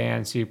could be in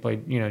band, so you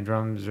played,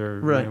 drums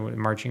or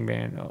marching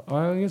band. Oh,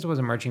 I guess it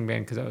wasn't marching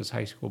band because that was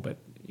high school, but,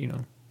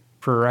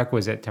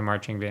 prerequisite to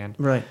marching band.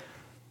 Right.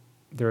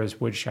 There was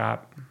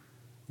woodshop.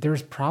 There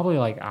was probably,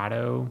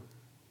 auto,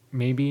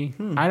 maybe.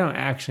 I don't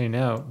actually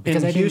know.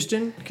 Because in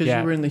Houston? Because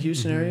you were in the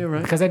Houston area,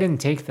 right? Because I didn't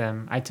take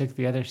them. I took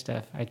the other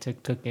stuff. I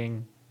took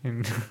cooking.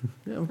 And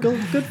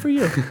good for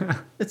you.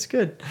 It's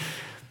good.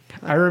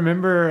 I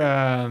remember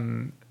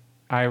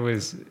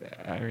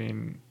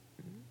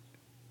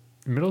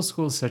middle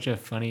school is such a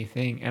funny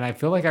thing. And I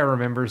feel like I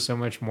remember so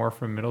much more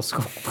from middle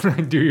school than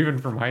I do even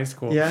from high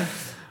school. Yeah.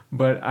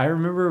 But I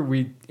remember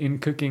in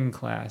cooking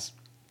class,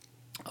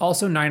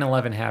 also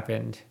 9/11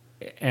 happened.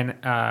 And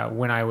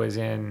when I was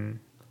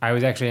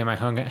actually in my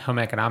home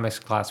economics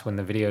class when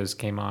the videos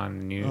came on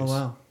the news.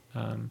 Oh,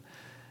 wow.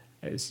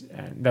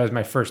 That was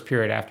my first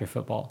period after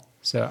football.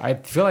 So I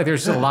feel like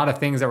there's a lot of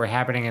things that were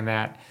happening in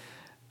that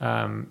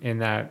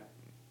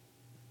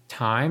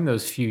time,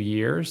 those few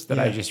years that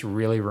I just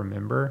really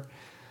remember.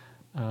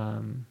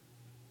 And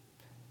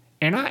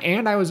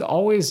I was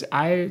always,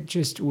 I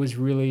just was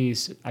really,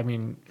 I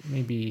mean,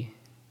 maybe,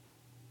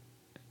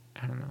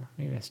 I don't know,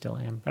 maybe I still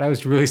am, but I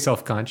was really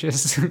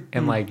self-conscious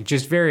and like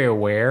just very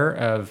aware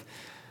of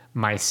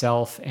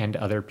myself and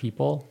other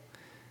people.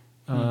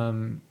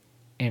 And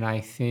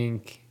I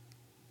think,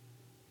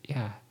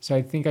 so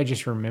I think I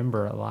just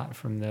remember a lot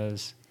from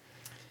those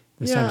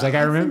times. Like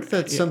I remember, think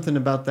that's something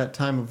about that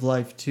time of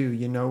life too,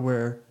 you know,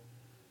 where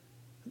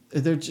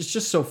they're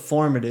just so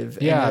formative.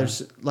 And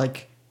there's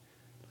like,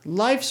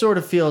 life sort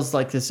of feels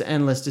like this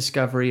endless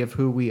discovery of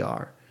who we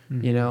are,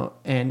 you know,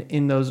 and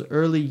in those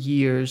early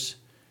years,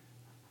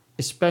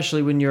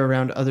 especially when you're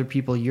around other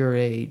people your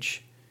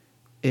age,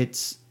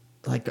 it's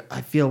like,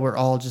 I feel we're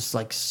all just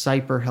like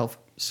hyper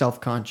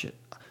self-conscious,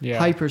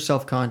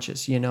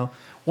 you know?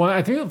 Well,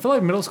 I feel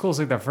like middle school is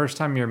like the first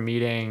time you're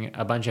meeting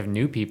a bunch of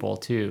new people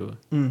too.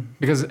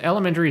 Because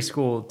elementary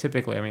school,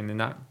 typically, I mean,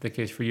 not the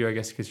case for you, I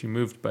guess, because you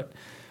moved, but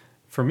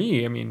for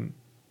me, I mean,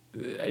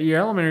 your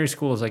elementary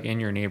school is like in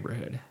your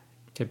neighborhood,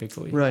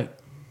 typically. Right.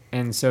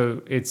 And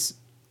so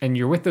and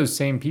you're with those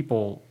same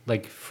people,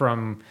 like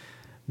from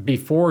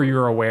before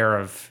you're aware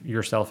of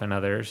yourself and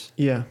others.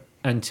 Yeah.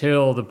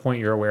 Until the point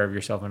you're aware of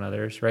yourself and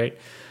others, right?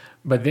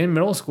 But then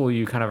middle school,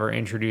 you kind of are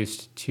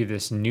introduced to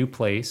this new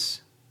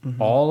place,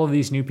 all of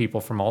these new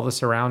people from all the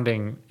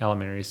surrounding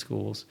elementary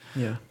schools,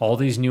 all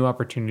these new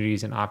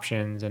opportunities and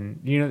options. And,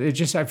 you know, it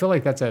just, I feel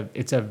like it's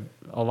a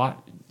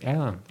lot. I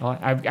don't know.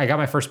 I got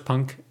my first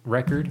punk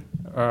record,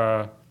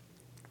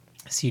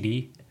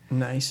 CD.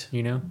 Nice.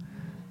 You know,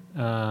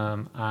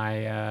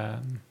 I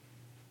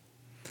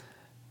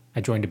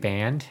joined a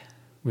band.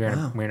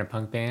 We're in a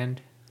punk band.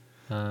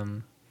 I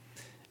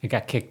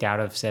got kicked out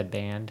of said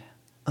band.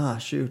 Ah,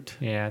 shoot.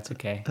 Yeah, it's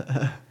okay.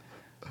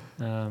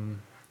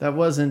 That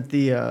wasn't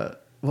the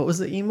what was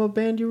the emo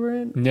band you were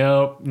in?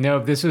 No.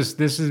 This was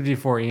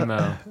before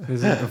emo.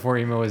 This is before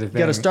emo was a thing. You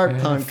got to start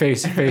punk.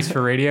 Face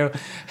for radio.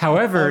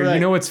 However, right. You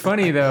know what's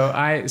funny though?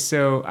 I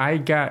still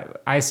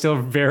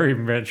very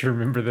much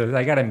remember this.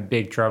 I got in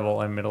big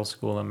trouble in middle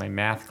school in my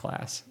math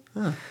class,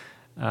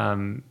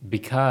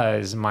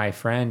 because my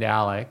friend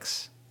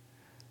Alex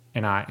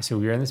and so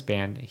we were in this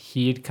band.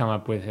 He had come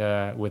up with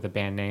a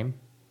band name,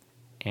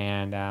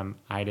 and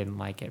I didn't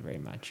like it very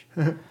much.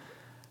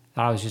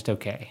 Thought it was just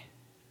okay.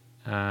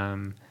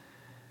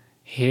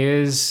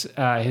 His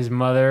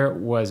mother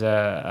was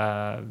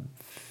a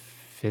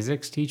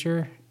physics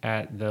teacher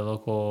at the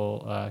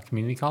local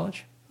community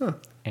college,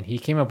 and he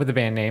came up with a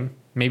band name.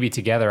 Maybe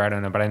together, I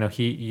don't know, but I know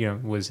he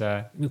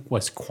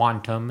was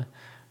Quantum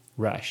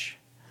Rush.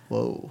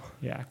 Whoa.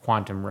 Yeah,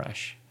 Quantum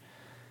Rush,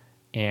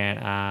 and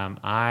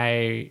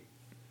I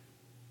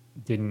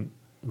didn't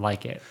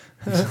like it,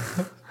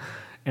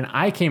 and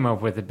I came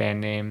up with the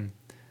band name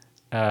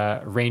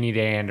Rainy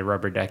Day and a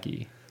Rubber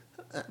Ducky.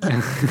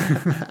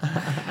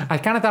 I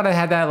kind of thought I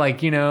had that,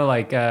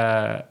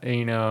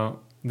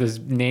 those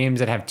names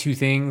that have two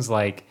things,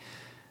 like,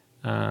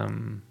 I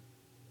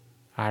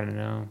don't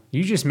know.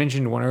 You just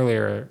mentioned one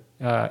earlier,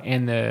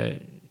 and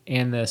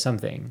the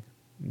something,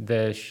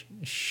 like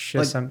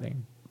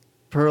something.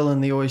 Pearl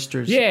and the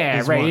Oysters.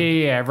 Yeah, right.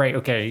 Yeah, right.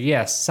 Okay,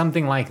 yes,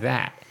 something like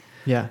that.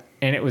 Yeah.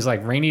 And it was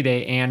like Rainy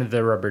Day and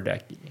the Rubber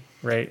Ducky,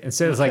 right? And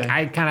so it was like,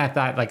 I kind of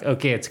thought like,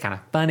 okay, it's kind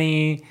of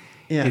funny.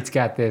 Yeah. It's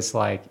got this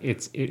like,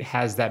 it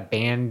has that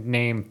band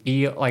name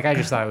feel. Like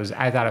I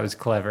thought it was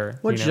clever.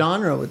 What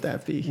genre would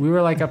that be? We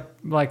were like a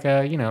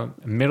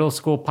middle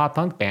school pop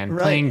punk band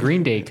playing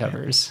Green Day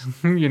covers,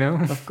 you know?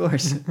 Of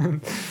course.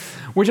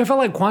 Which I felt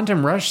like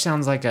Quantum Rush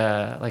sounds like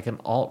an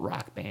alt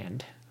rock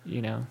band.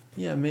 You know?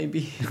 Yeah,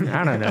 maybe.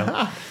 I don't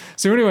know.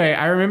 So anyway,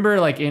 I remember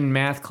like in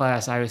math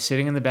class, I was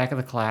sitting in the back of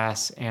the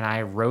class and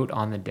I wrote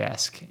on the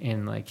desk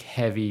in like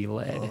heavy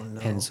lead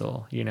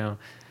pencil, you know?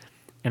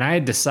 And I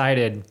had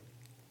decided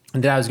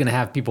that I was going to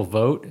have people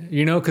vote,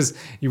 you know, because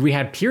we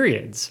had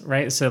periods,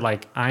 right? So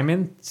like I'm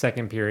in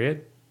second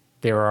period.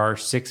 There are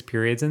 6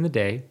 periods in the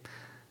day.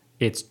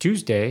 It's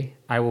Tuesday.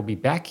 I will be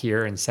back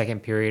here in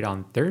second period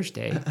on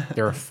Thursday.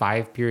 There are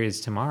 5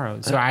 periods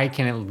tomorrow. So I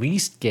can at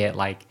least get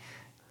like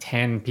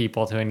 10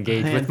 people to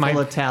engage with my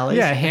tallies.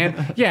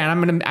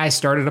 And I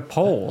started a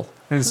poll,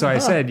 and so I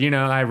said,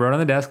 I wrote on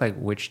the desk like,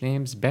 which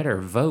name's better,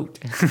 vote.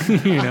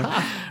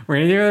 We're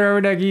gonna do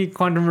Rubber Ducky,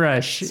 Quantum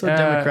Rush. So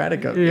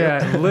democratic of you.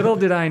 Yeah. Little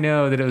did I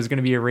know that it was going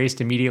to be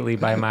erased immediately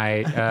by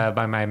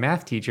my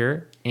math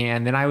teacher,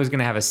 and then I was going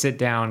to have a sit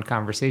down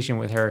conversation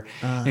with her,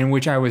 in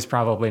which I was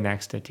probably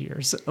next to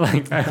tears.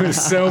 Like I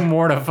was so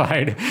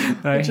mortified.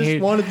 I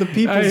wanted the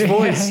people's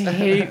voice.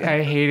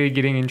 I hated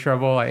getting in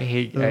trouble.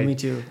 Me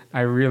too.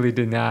 I really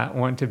did not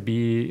want to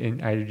be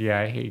in.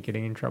 I hate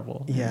getting in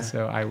trouble. Yeah. And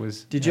so I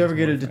was. Did you ever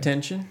get a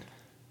detention?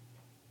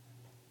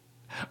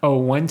 Oh,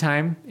 one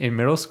time in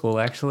middle school,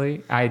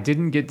 actually, I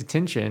didn't get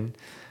detention,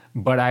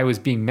 but I was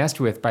being messed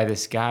with by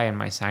this guy in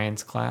my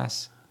science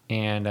class,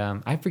 And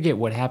I forget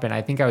what happened.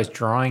 I think I was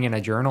drawing in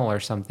a journal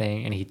or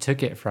something, and he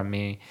took it from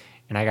me,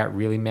 and I got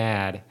really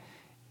mad.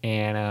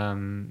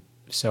 And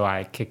so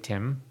I kicked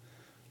him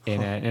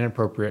in an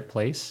inappropriate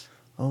place.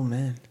 Oh,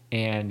 man.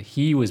 And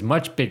he was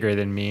much bigger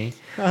than me,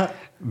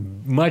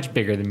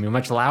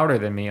 much louder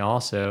than me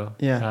also.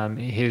 Yeah.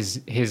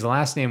 His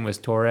last name was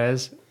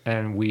Torres,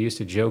 and we used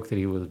to joke that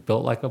he was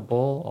built like a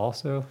bull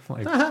also,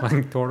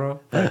 like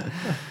Toro. But,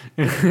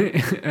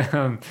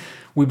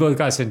 we both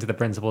got sent to the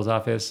principal's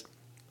office.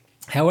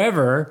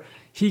 However,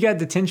 he got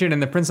detention,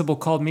 and the principal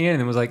called me in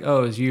and was like,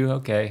 "Oh, is you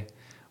okay?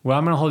 Well,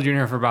 I'm gonna hold you in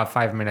here for about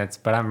 5 minutes,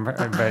 but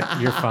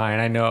you're fine.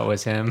 I know it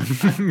was him,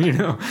 you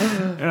know."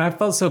 And I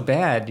felt so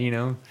bad, you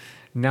know.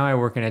 Now I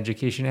work in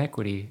education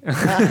equity. But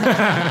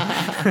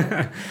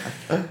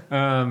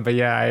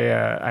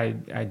yeah,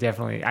 I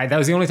definitely that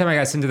was the only time I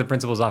got sent to the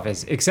principal's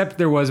office. Except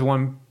there was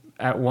one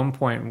at one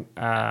point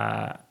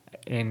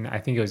in I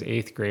think it was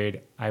 8th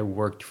grade. I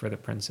worked for the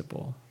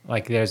principal.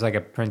 Like there's like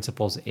a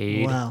principal's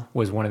aide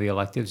was one of the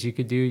electives you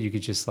could do. You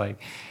could just like,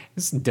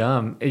 it's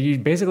dumb. You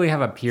basically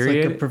have a period.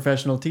 It's like a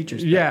professional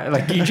teacher's. Yeah,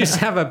 like you just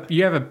have a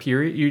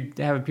period. You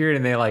have a period,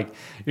 and they like,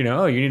 you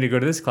know, oh, you need to go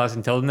to this class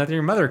and tell them that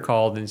your mother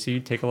called, and so you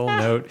take a little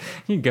note.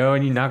 You go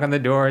and you knock on the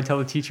door and tell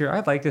the teacher,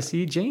 "I'd like to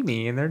see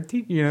Jamie," and their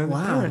the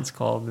parents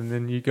called, and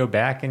then you go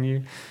back and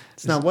you.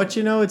 It's not what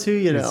you know; it's who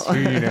you know. It's who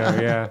you know.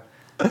 Yeah.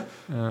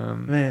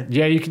 Man.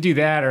 Yeah, you could do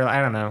that, or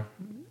I don't know.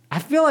 I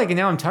feel like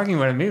now I'm talking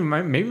about it.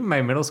 Maybe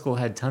my middle school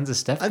had tons of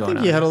stuff going on. I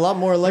think you had a lot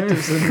more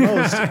electives than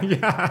most.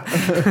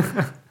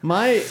 Yeah.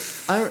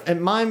 At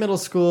my middle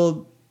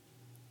school,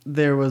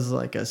 there was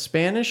like a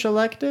Spanish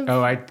elective.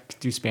 Oh, I could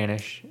do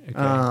Spanish.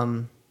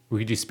 Okay.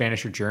 We could do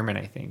Spanish or German,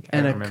 I think.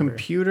 And a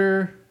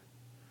computer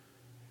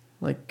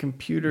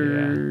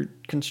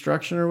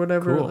construction or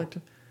whatever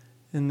elective.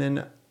 And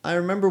then I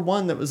remember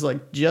one that was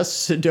like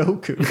just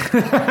Sudoku.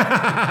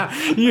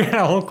 You had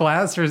a whole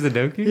class for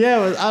Sudoku?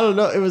 Yeah, I don't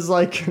know. It was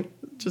like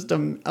just a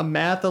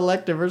math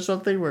elective or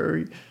something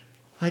where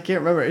I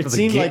can't remember. It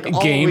seemed like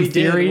all we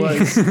did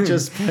was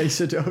just play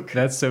Sudoku.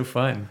 That's so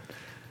fun.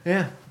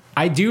 Yeah.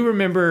 I do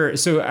remember,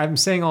 so I'm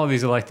saying all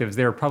these electives,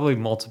 they were probably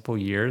multiple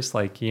years,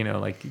 like, you know,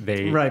 like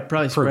they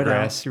probably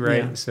progress,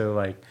 right? Yeah. So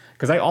like,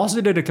 because I also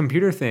did a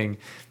computer thing.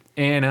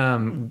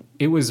 And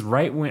it was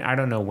right when, I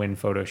don't know when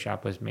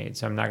Photoshop was made,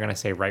 so I'm not going to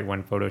say right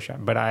when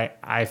Photoshop, but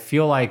I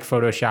feel like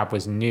Photoshop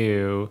was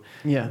new.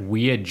 Yeah.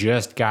 We had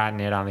just gotten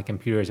it on the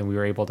computers and we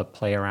were able to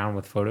play around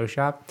with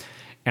Photoshop.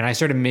 And I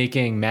started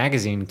making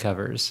magazine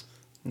covers.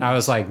 Nice. I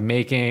was like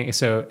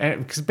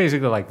because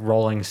basically like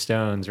Rolling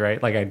Stones,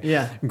 right? Like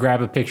I'd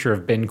grab a picture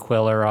of Ben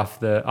Quiller off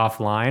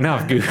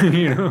Google,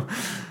 you know.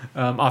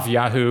 Off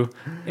Yahoo or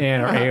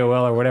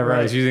AOL or whatever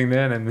I was using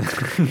then,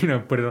 and you know,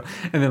 put it,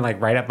 and then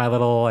like write up my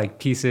little like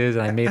pieces,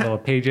 and I made little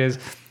pages,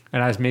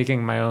 and I was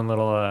making my own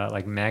little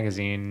like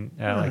magazine,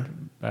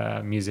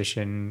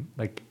 musician,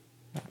 like,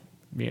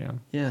 you know,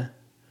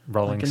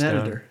 Rolling like an Stone,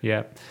 editor.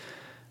 Yeah.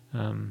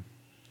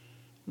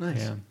 Nice.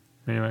 Yeah.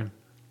 Anyway,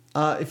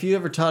 if you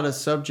ever taught a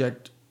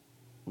subject,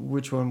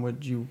 which one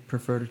would you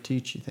prefer to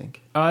teach? You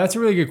think? That's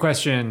a really good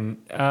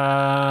question.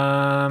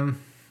 I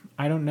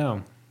don't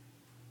know.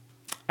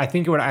 I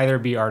think it would either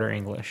be art or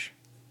English.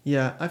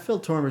 Yeah, I feel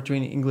torn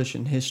between English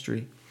and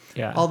history.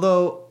 Yeah.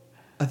 Although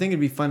I think it'd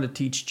be fun to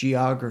teach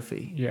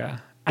geography. Yeah.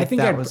 I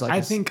think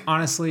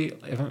honestly,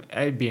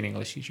 I'd be an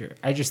English teacher.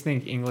 I just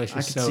think English is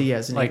I could see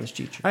as an English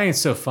teacher. I think it's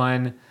so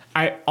fun.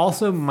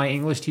 My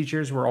English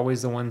teachers were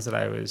always the ones that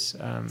I was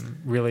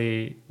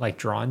really like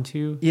drawn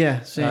to.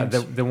 Yeah, same.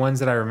 The ones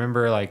that I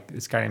remember, like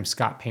this guy named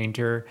Scott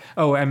Painter.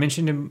 Oh, I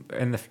mentioned him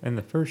in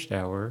the first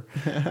hour.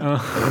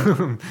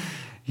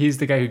 He's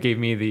the guy who gave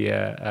me the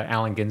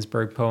Allen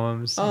Ginsberg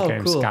poems. Oh,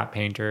 cool. Scott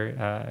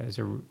Painter is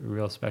a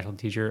real special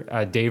teacher.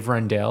 Dave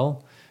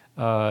Rundell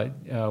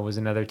was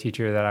another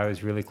teacher that I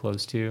was really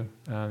close to,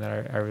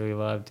 that I really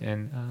loved.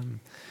 And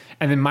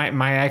then my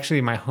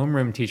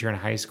homeroom teacher in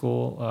high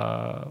school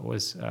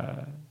was,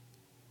 I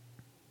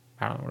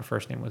don't know what her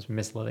first name was,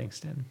 Miss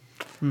Livingston.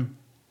 And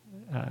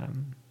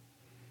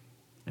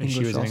English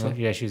she was also?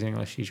 she was an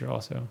English teacher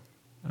also.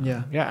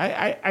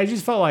 Yeah. I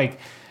just felt like,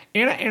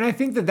 and I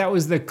think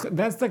that's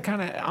the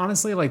kind of,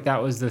 honestly, like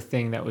that was the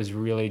thing that was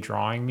really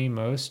drawing me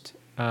most.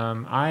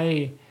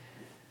 I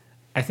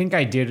think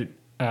I did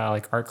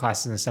like art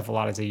classes and stuff a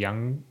lot as a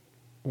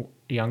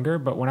younger,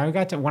 but when I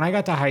got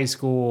to high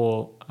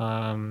school,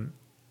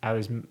 I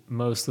was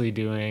mostly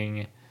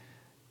doing,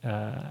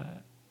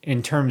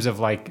 in terms of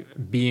like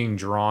being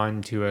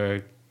drawn to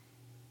a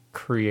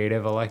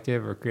creative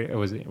elective, it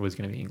was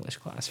going to be English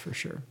class for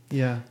sure.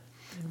 Yeah.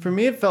 For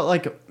me, it felt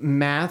like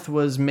math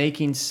was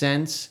making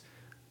sense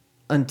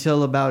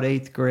until about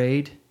 8th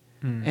grade.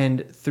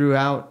 And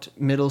throughout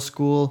middle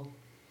school,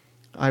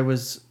 I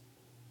was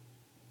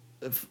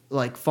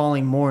like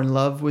falling more in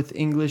love with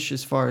English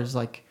as far as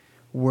like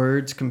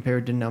words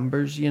compared to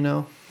numbers, you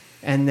know?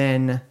 And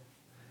then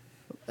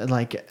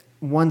like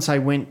once I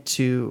went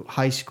to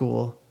high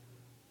school,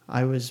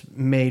 I was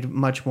made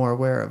much more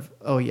aware of,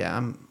 oh yeah,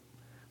 I'm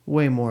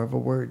way more of a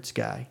words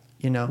guy,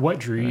 you know. What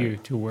drew you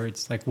to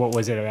words? Like, what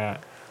was it about?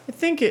 I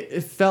think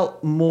it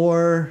felt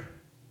more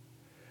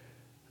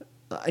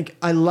like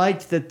I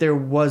liked that there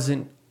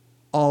wasn't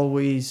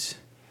always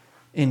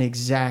an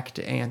exact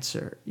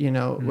answer, you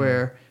know,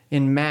 where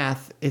in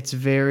math it's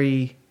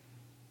very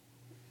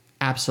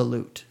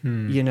absolute,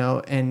 you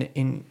know, and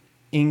in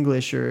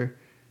English or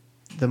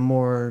the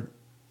more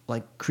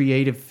like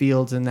creative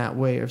fields in that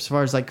way, or as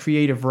far as like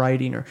creative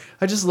writing, or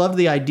I just love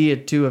the idea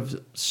too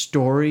of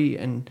story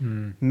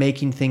and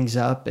making things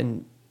up.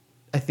 And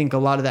I think a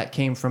lot of that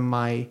came from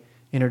my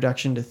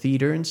introduction to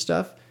theater and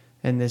stuff.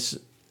 And it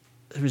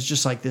was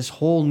just like this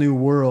whole new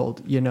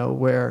world, you know,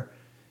 where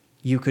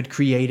you could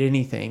create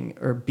anything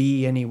or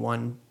be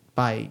anyone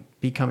by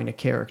becoming a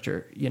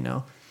character, you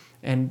know.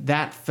 And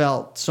that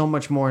felt so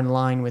much more in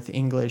line with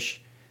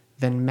English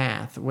than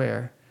math,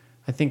 where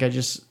I think I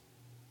just,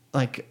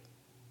 like,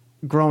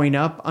 growing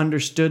up,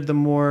 understood the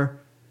more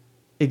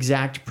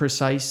exact,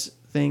 precise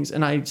things.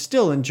 And I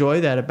still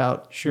enjoy that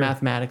about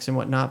mathematics and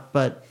whatnot,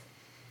 but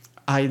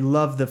I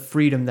love the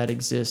freedom that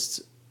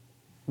exists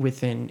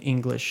within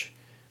English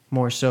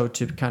more so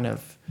to kind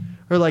of,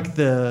 or like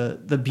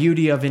the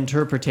beauty of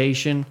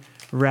interpretation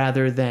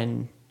rather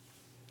than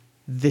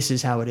this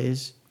is how it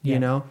is, you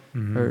know,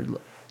 or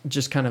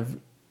just kind of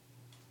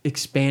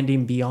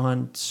expanding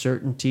beyond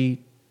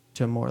certainty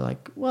to more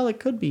like, well, it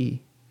could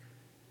be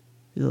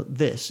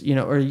this, you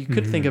know, or you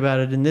could think about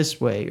it in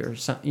this way or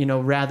something, you know,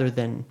 rather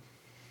than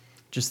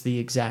just the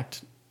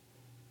exact,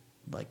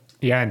 like,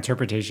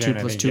 interpretation.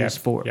 2 + 2 is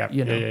 4.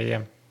 You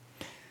know?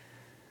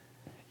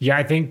 Yeah,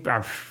 I think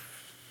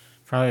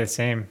probably the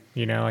same,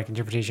 you know, like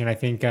interpretation. I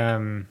think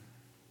about,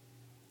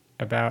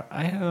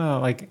 I don't know,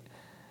 like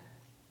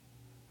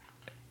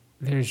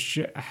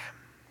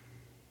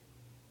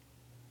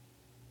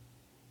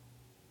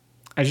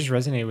I just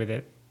resonate with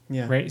it.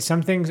 Yeah. Right.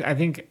 Some things, I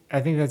think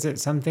that's it.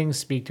 Some things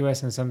speak to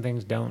us and some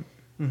things don't,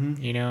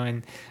 you know,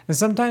 and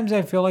sometimes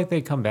I feel like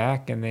they come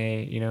back and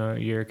they, you know,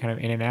 you're kind of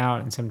in and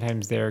out, and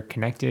sometimes they're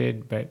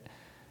connected, but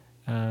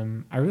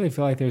I really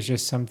feel like there's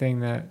just something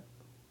that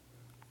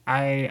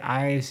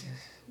I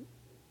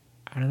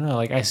don't know,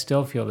 like I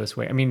still feel this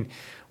way. I mean,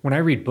 when I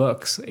read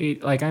books,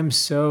 like I'm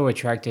so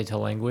attracted to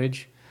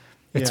language.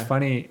 It's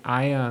funny.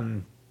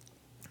 I'm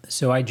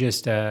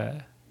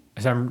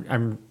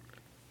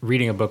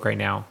reading a book right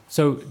now.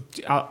 So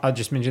I'll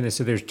just mention this.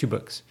 So there's 2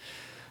 books.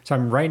 So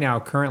I'm right now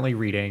currently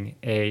reading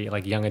a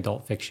like young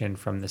adult fiction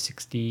from the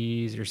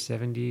 60s or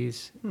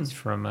 70s. It's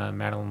from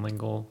Madeleine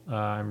L'Engle.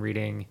 I'm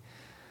reading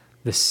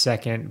the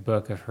second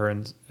book of her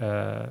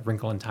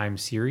Wrinkle in Time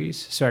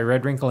series. So I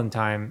read Wrinkle in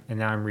Time, and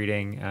now I'm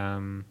reading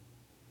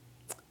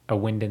A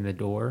Wind in the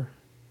Door.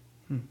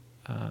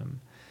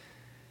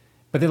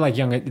 But they're like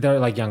young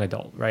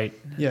adult, right?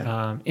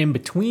 Yeah. In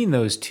between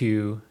those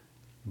 2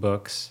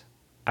 books,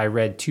 I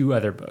read 2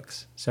 other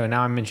books. So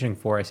now I'm mentioning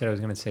 4. I said I was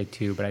going to say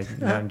 2, but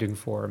now I'm doing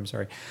 4. I'm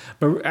sorry.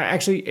 But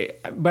actually,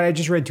 I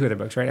just read 2 other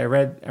books, right? I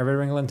read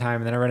Wrinkle in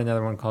Time, and then I read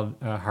another one called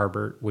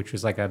Harbert, which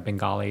was like a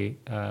Bengali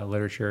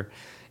literature.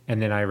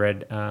 And then I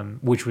read,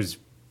 which was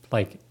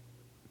like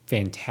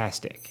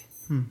fantastic.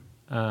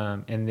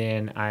 And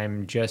then I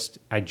just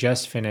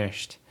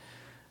finished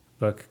a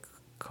book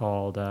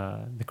called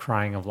The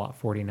Crying of Lot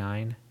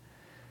 49.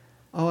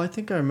 Oh, I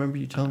think I remember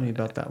you telling me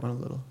about that one a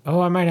little.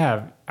 Oh, I might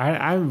have.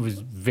 I was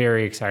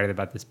very excited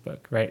about this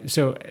book, right?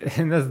 So,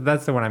 and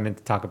that's the one I meant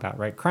to talk about,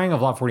 right? Crying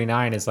of Lot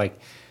 49 is like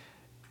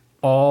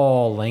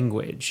all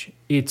language.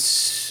 It's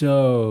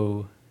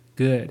so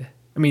good.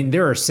 I mean,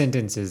 there are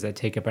sentences that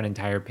take up an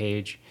entire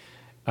page.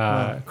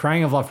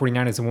 Crying of Lot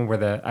 49 is the one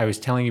where I was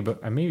telling you,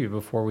 but maybe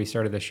before we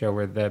started the show,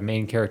 where the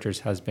main character's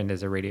husband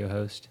is a radio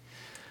host.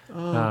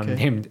 Oh,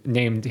 okay.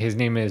 His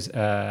name is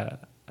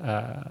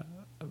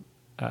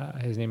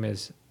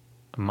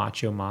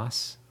Macho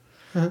Mas.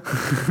 I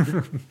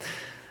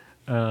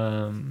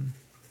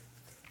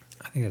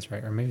think that's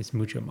right, or maybe it's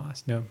Mucho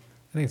Mas. No,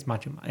 I think it's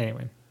Macho Mas.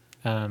 Anyway,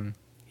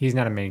 he's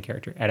not a main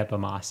character. Oedipa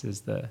Mas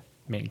is the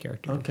main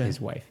character. Okay. His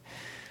wife.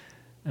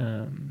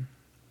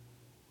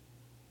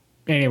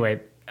 Anyway,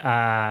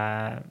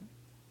 the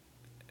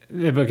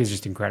book is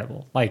just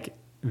incredible. Like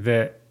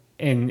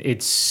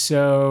it's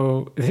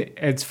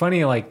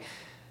funny. Like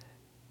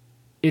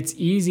it's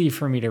easy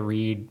for me to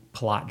read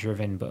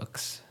plot-driven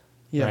books,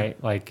 right?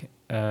 Like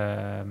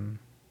I don't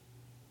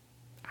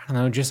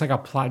know, just like a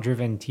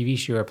plot-driven TV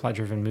show or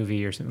plot-driven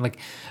movie or something.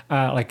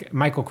 Like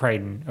Michael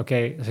Crichton.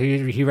 Okay, so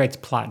he writes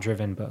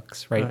plot-driven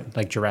books, right?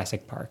 Like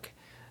Jurassic Park.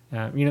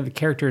 You know, the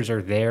characters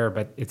are there,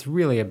 but it's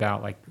really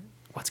about like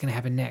what's going to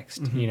happen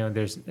next. You know,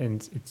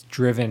 and it's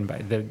driven by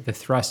the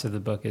thrust of the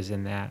book is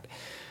in that.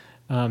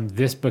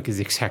 This book is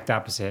the exact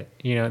opposite.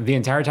 You know, the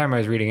entire time I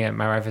was reading it,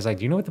 my wife was like,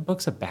 "Do you know what the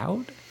book's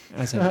about?"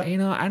 And I said, "You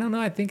know, I don't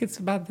know. I think it's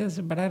about this,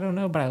 but I don't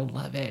know. But I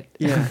love it."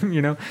 Yeah,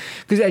 you know,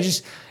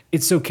 because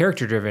it's so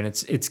character driven.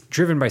 It's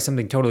driven by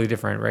something totally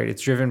different, right?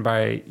 It's driven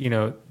by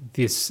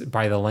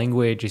by the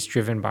language. It's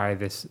driven by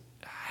this,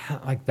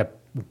 like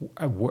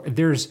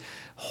there's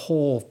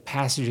whole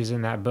passages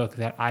in that book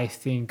that I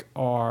think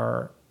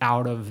are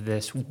out of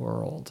this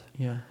world.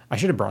 Yeah. I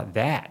should have brought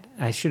that.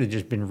 I should have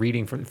just been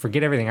reading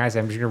forget everything I said.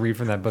 I'm just going to read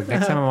from that book.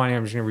 Next time I'm on here,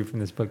 I'm just going to read from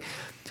this book.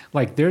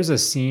 Like there's a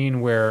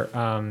scene where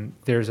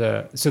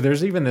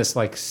there's even this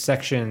like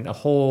section, a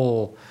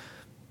whole,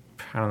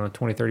 I don't know,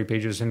 20, 30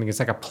 pages or something. It's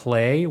like a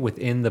play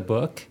within the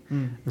book.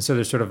 And so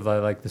there's sort of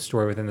like the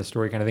story within the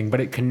story kind of thing, but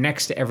it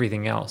connects to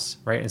everything else,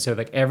 right? And so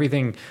like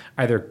everything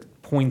either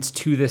points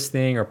to this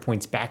thing or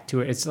points back to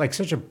it. It's like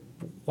such a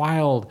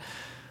wild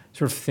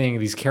sort of thing.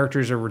 These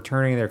characters are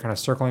returning, they're kind of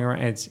circling around,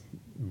 and it's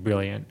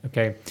brilliant,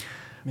 okay?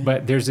 Man.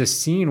 But there's this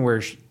scene where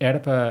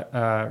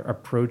Oedipa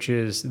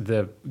approaches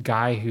the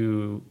guy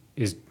who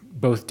is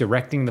both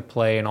directing the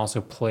play and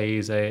also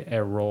plays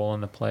a role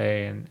in the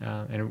play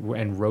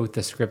and wrote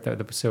the script.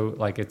 So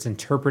like it's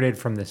interpreted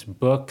from this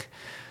book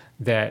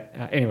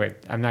that, anyway,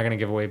 I'm not going to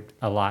give away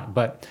a lot,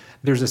 but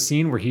there's a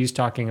scene where he's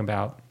talking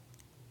about,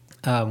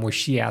 where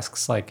she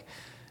asks like,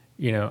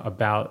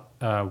 about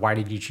why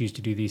did you choose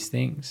to do these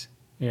things?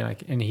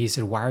 And he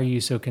said, why are you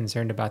so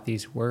concerned about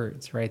these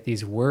words, right?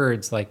 These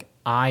words, like,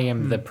 I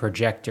am the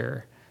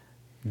projector.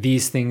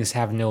 These things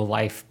have no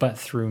life but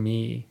through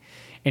me.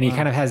 And he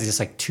kind of has this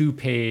like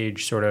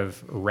 2-page sort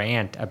of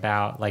rant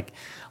about like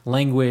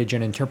language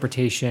and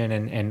interpretation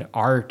and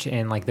art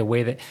and like the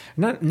way that,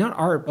 not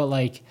art, but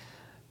like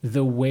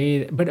the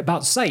way, but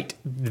about sight,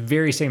 the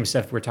very same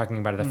stuff we're talking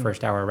about in the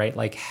first hour, right?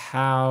 Like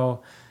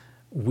how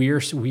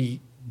we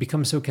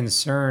become so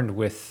concerned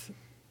with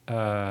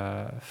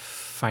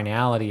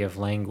finality of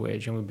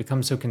language, and we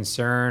become so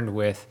concerned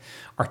with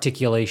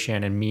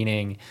articulation and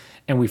meaning,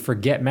 and we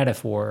forget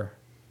metaphor.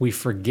 We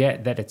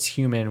forget that it's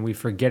human. We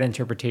forget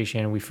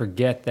interpretation. We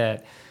forget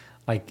that,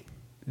 like,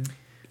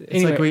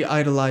 it's like we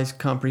idolize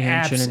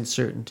comprehension and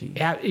certainty.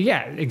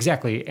 Yeah,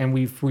 exactly. And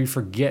we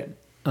forget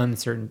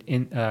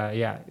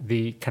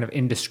the kind of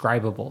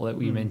indescribable that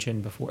we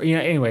mentioned before.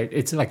 Anyway,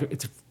 it's a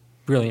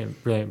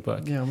brilliant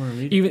book. Yeah, I want to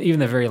read it.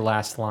 Even the very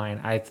last line,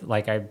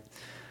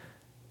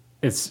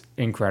 it's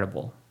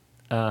incredible.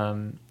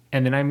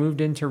 And then I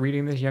moved into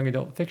reading this young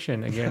adult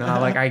fiction again.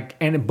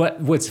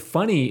 But what's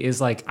funny is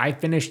like I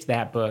finished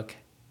that book,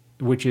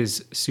 which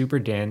is super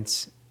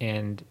dense,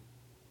 and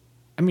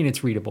I mean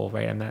it's readable,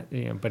 right? I'm not,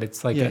 but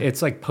it's like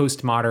it's like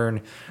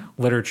postmodern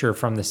literature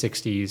from the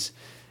 '60s.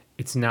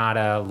 It's not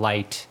a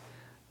light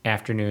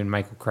afternoon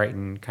Michael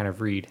Crichton kind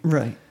of read,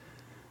 right?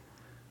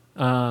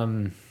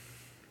 And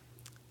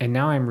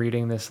now I'm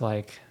reading this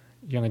like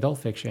young adult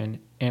fiction,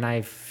 and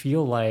I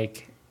feel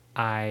like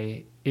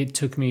it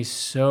took me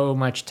so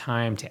much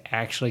time to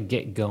actually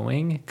get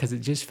going because it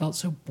just felt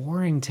so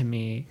boring to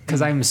me because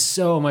I'm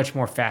so much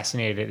more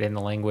fascinated in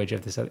the language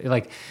of this.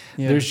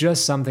 There's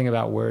just something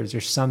about words.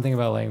 There's something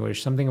about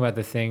language, something about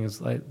the things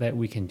that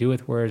we can do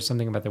with words,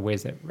 something about the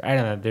ways that, I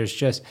don't know, there's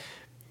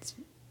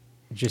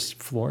just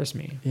floors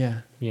me.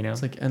 Yeah.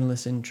 It's like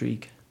endless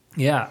intrigue.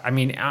 Yeah. I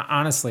mean,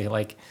 honestly,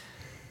 like,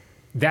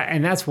 that,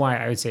 and that's why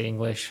I would say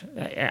English.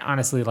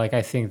 Honestly, like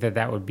I think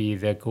that would be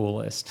the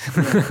coolest.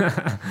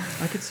 I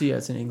could see you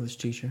as an English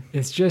teacher.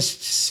 It's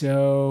just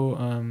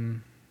so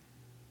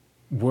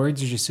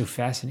words are just so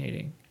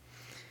fascinating.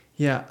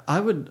 Yeah,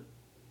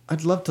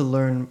 I'd love to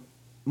learn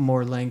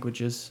more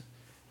languages,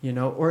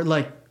 or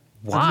like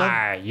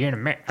why you're in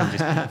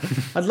America.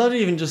 I'd love to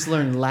even just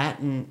learn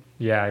Latin.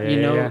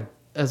 Yeah.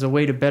 As a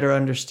way to better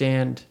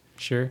understand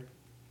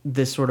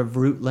this sort of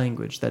root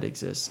language that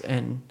exists.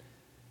 And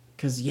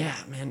because,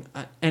 man,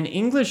 and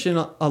English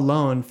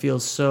alone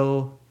feels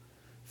so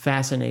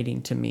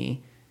fascinating to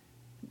me,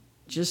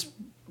 just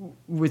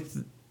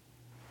with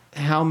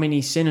how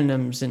many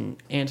synonyms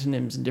and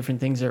antonyms and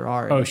different things there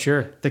are. Oh,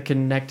 sure. The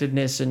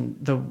connectedness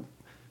and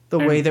the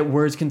way that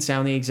words can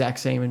sound the exact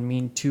same and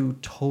mean two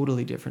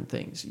totally different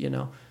things,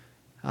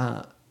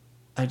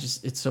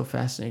 it's so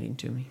fascinating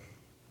to me.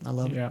 I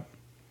love it.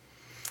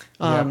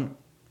 Yeah.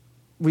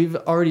 We've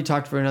already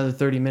talked for another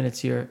 30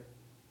 minutes here,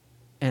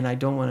 and I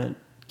don't want to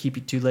keep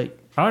you too late.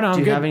 Oh, no, Do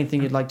you have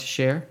anything you'd like to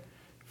share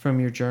from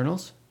your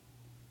journals?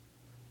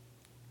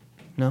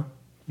 No?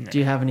 Do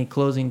you have any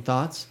closing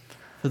thoughts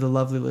for the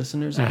lovely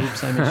listeners of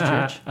Oops, I Missed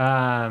Church?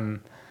 I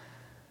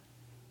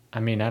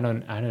mean, I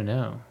don't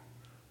know.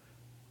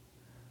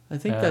 I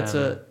think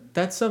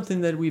that's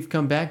something that we've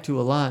come back to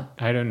a lot.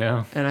 I don't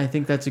know. And I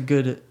think that's a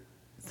good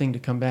thing to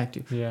come back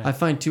to. Yeah. I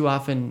find too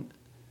often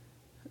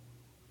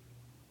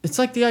it's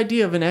like the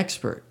idea of an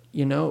expert,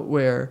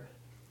 where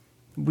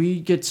we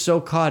get so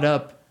caught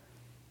up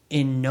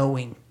in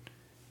knowing,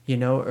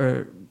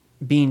 or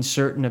being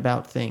certain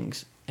about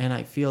things. And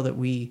I feel that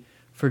we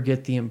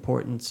forget the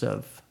importance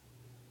of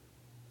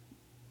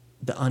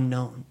the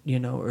unknown,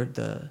 or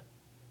the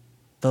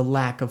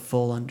lack of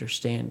full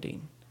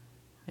understanding.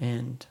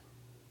 And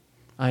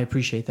I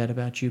appreciate that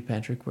about you,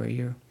 Patrick,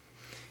 where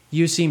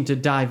you seem to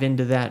dive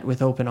into that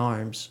with open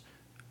arms,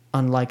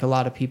 unlike a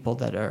lot of people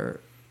that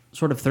are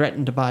sort of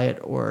threatened by it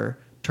or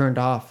turned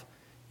off,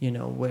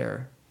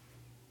 where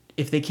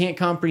if they can't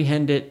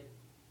comprehend it,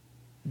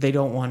 they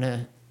don't want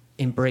to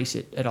embrace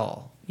it at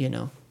all,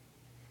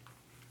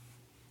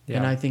 Yeah.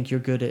 And I think you're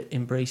good at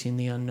embracing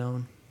the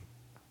unknown.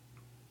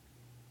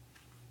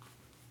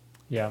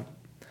 Yeah.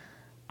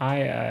 I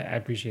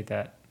appreciate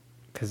that,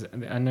 because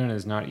the unknown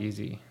is not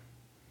easy.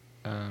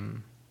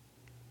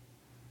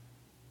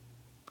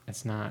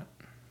 It's not.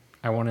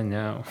 I want to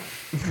know.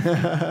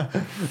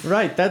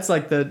 Right. That's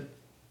like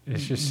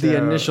it's just the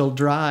initial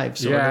drive.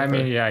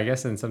 I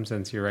guess in some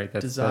sense you're right.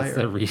 That's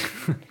the reason.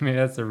 I mean,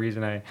 that's the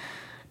reason I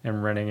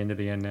am running into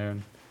the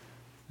unknown.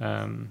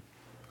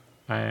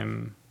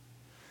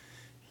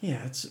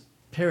 It's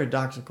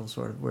paradoxical,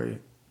 sort of, where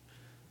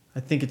I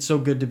think it's so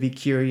good to be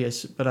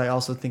curious, but I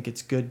also think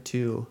it's good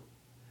to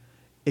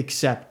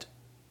accept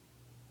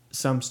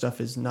some stuff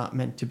is not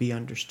meant to be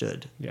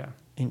understood. Yeah.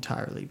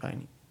 Entirely by,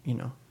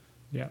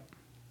 Yeah.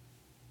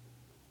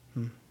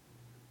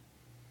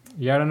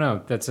 Yeah, I don't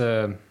know. That's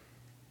I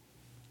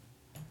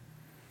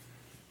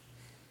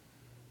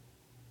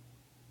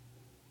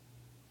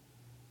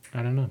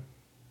don't know.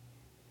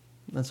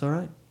 That's all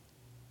right.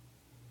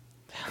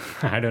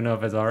 I don't know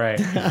if it's all right.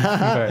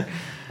 But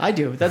I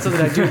do. That's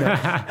something I do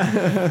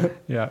know.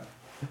 Yeah.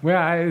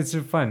 Well, it's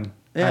fun.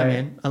 Yeah,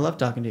 man. I love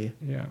talking to you.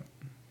 Yeah.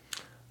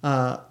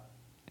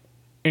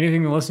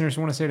 Anything the listeners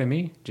want to say to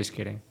me? Just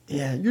kidding.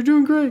 Yeah, you're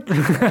doing great. Go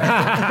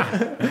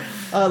ahead,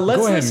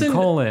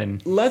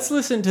 Colin. Let's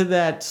listen to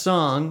that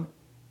song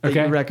that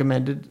you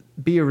recommended,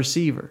 Be a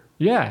Receiver.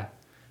 Yeah.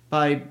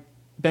 By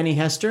Benny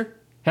Hester.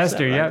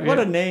 Hester, yeah. What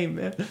a name,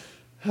 man.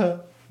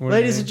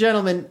 Ladies and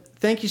gentlemen,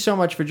 thank you so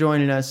much for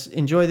joining us.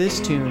 Enjoy this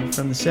tune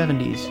from the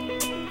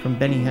 70s from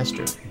Benny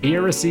Hester. Be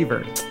a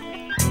Receiver.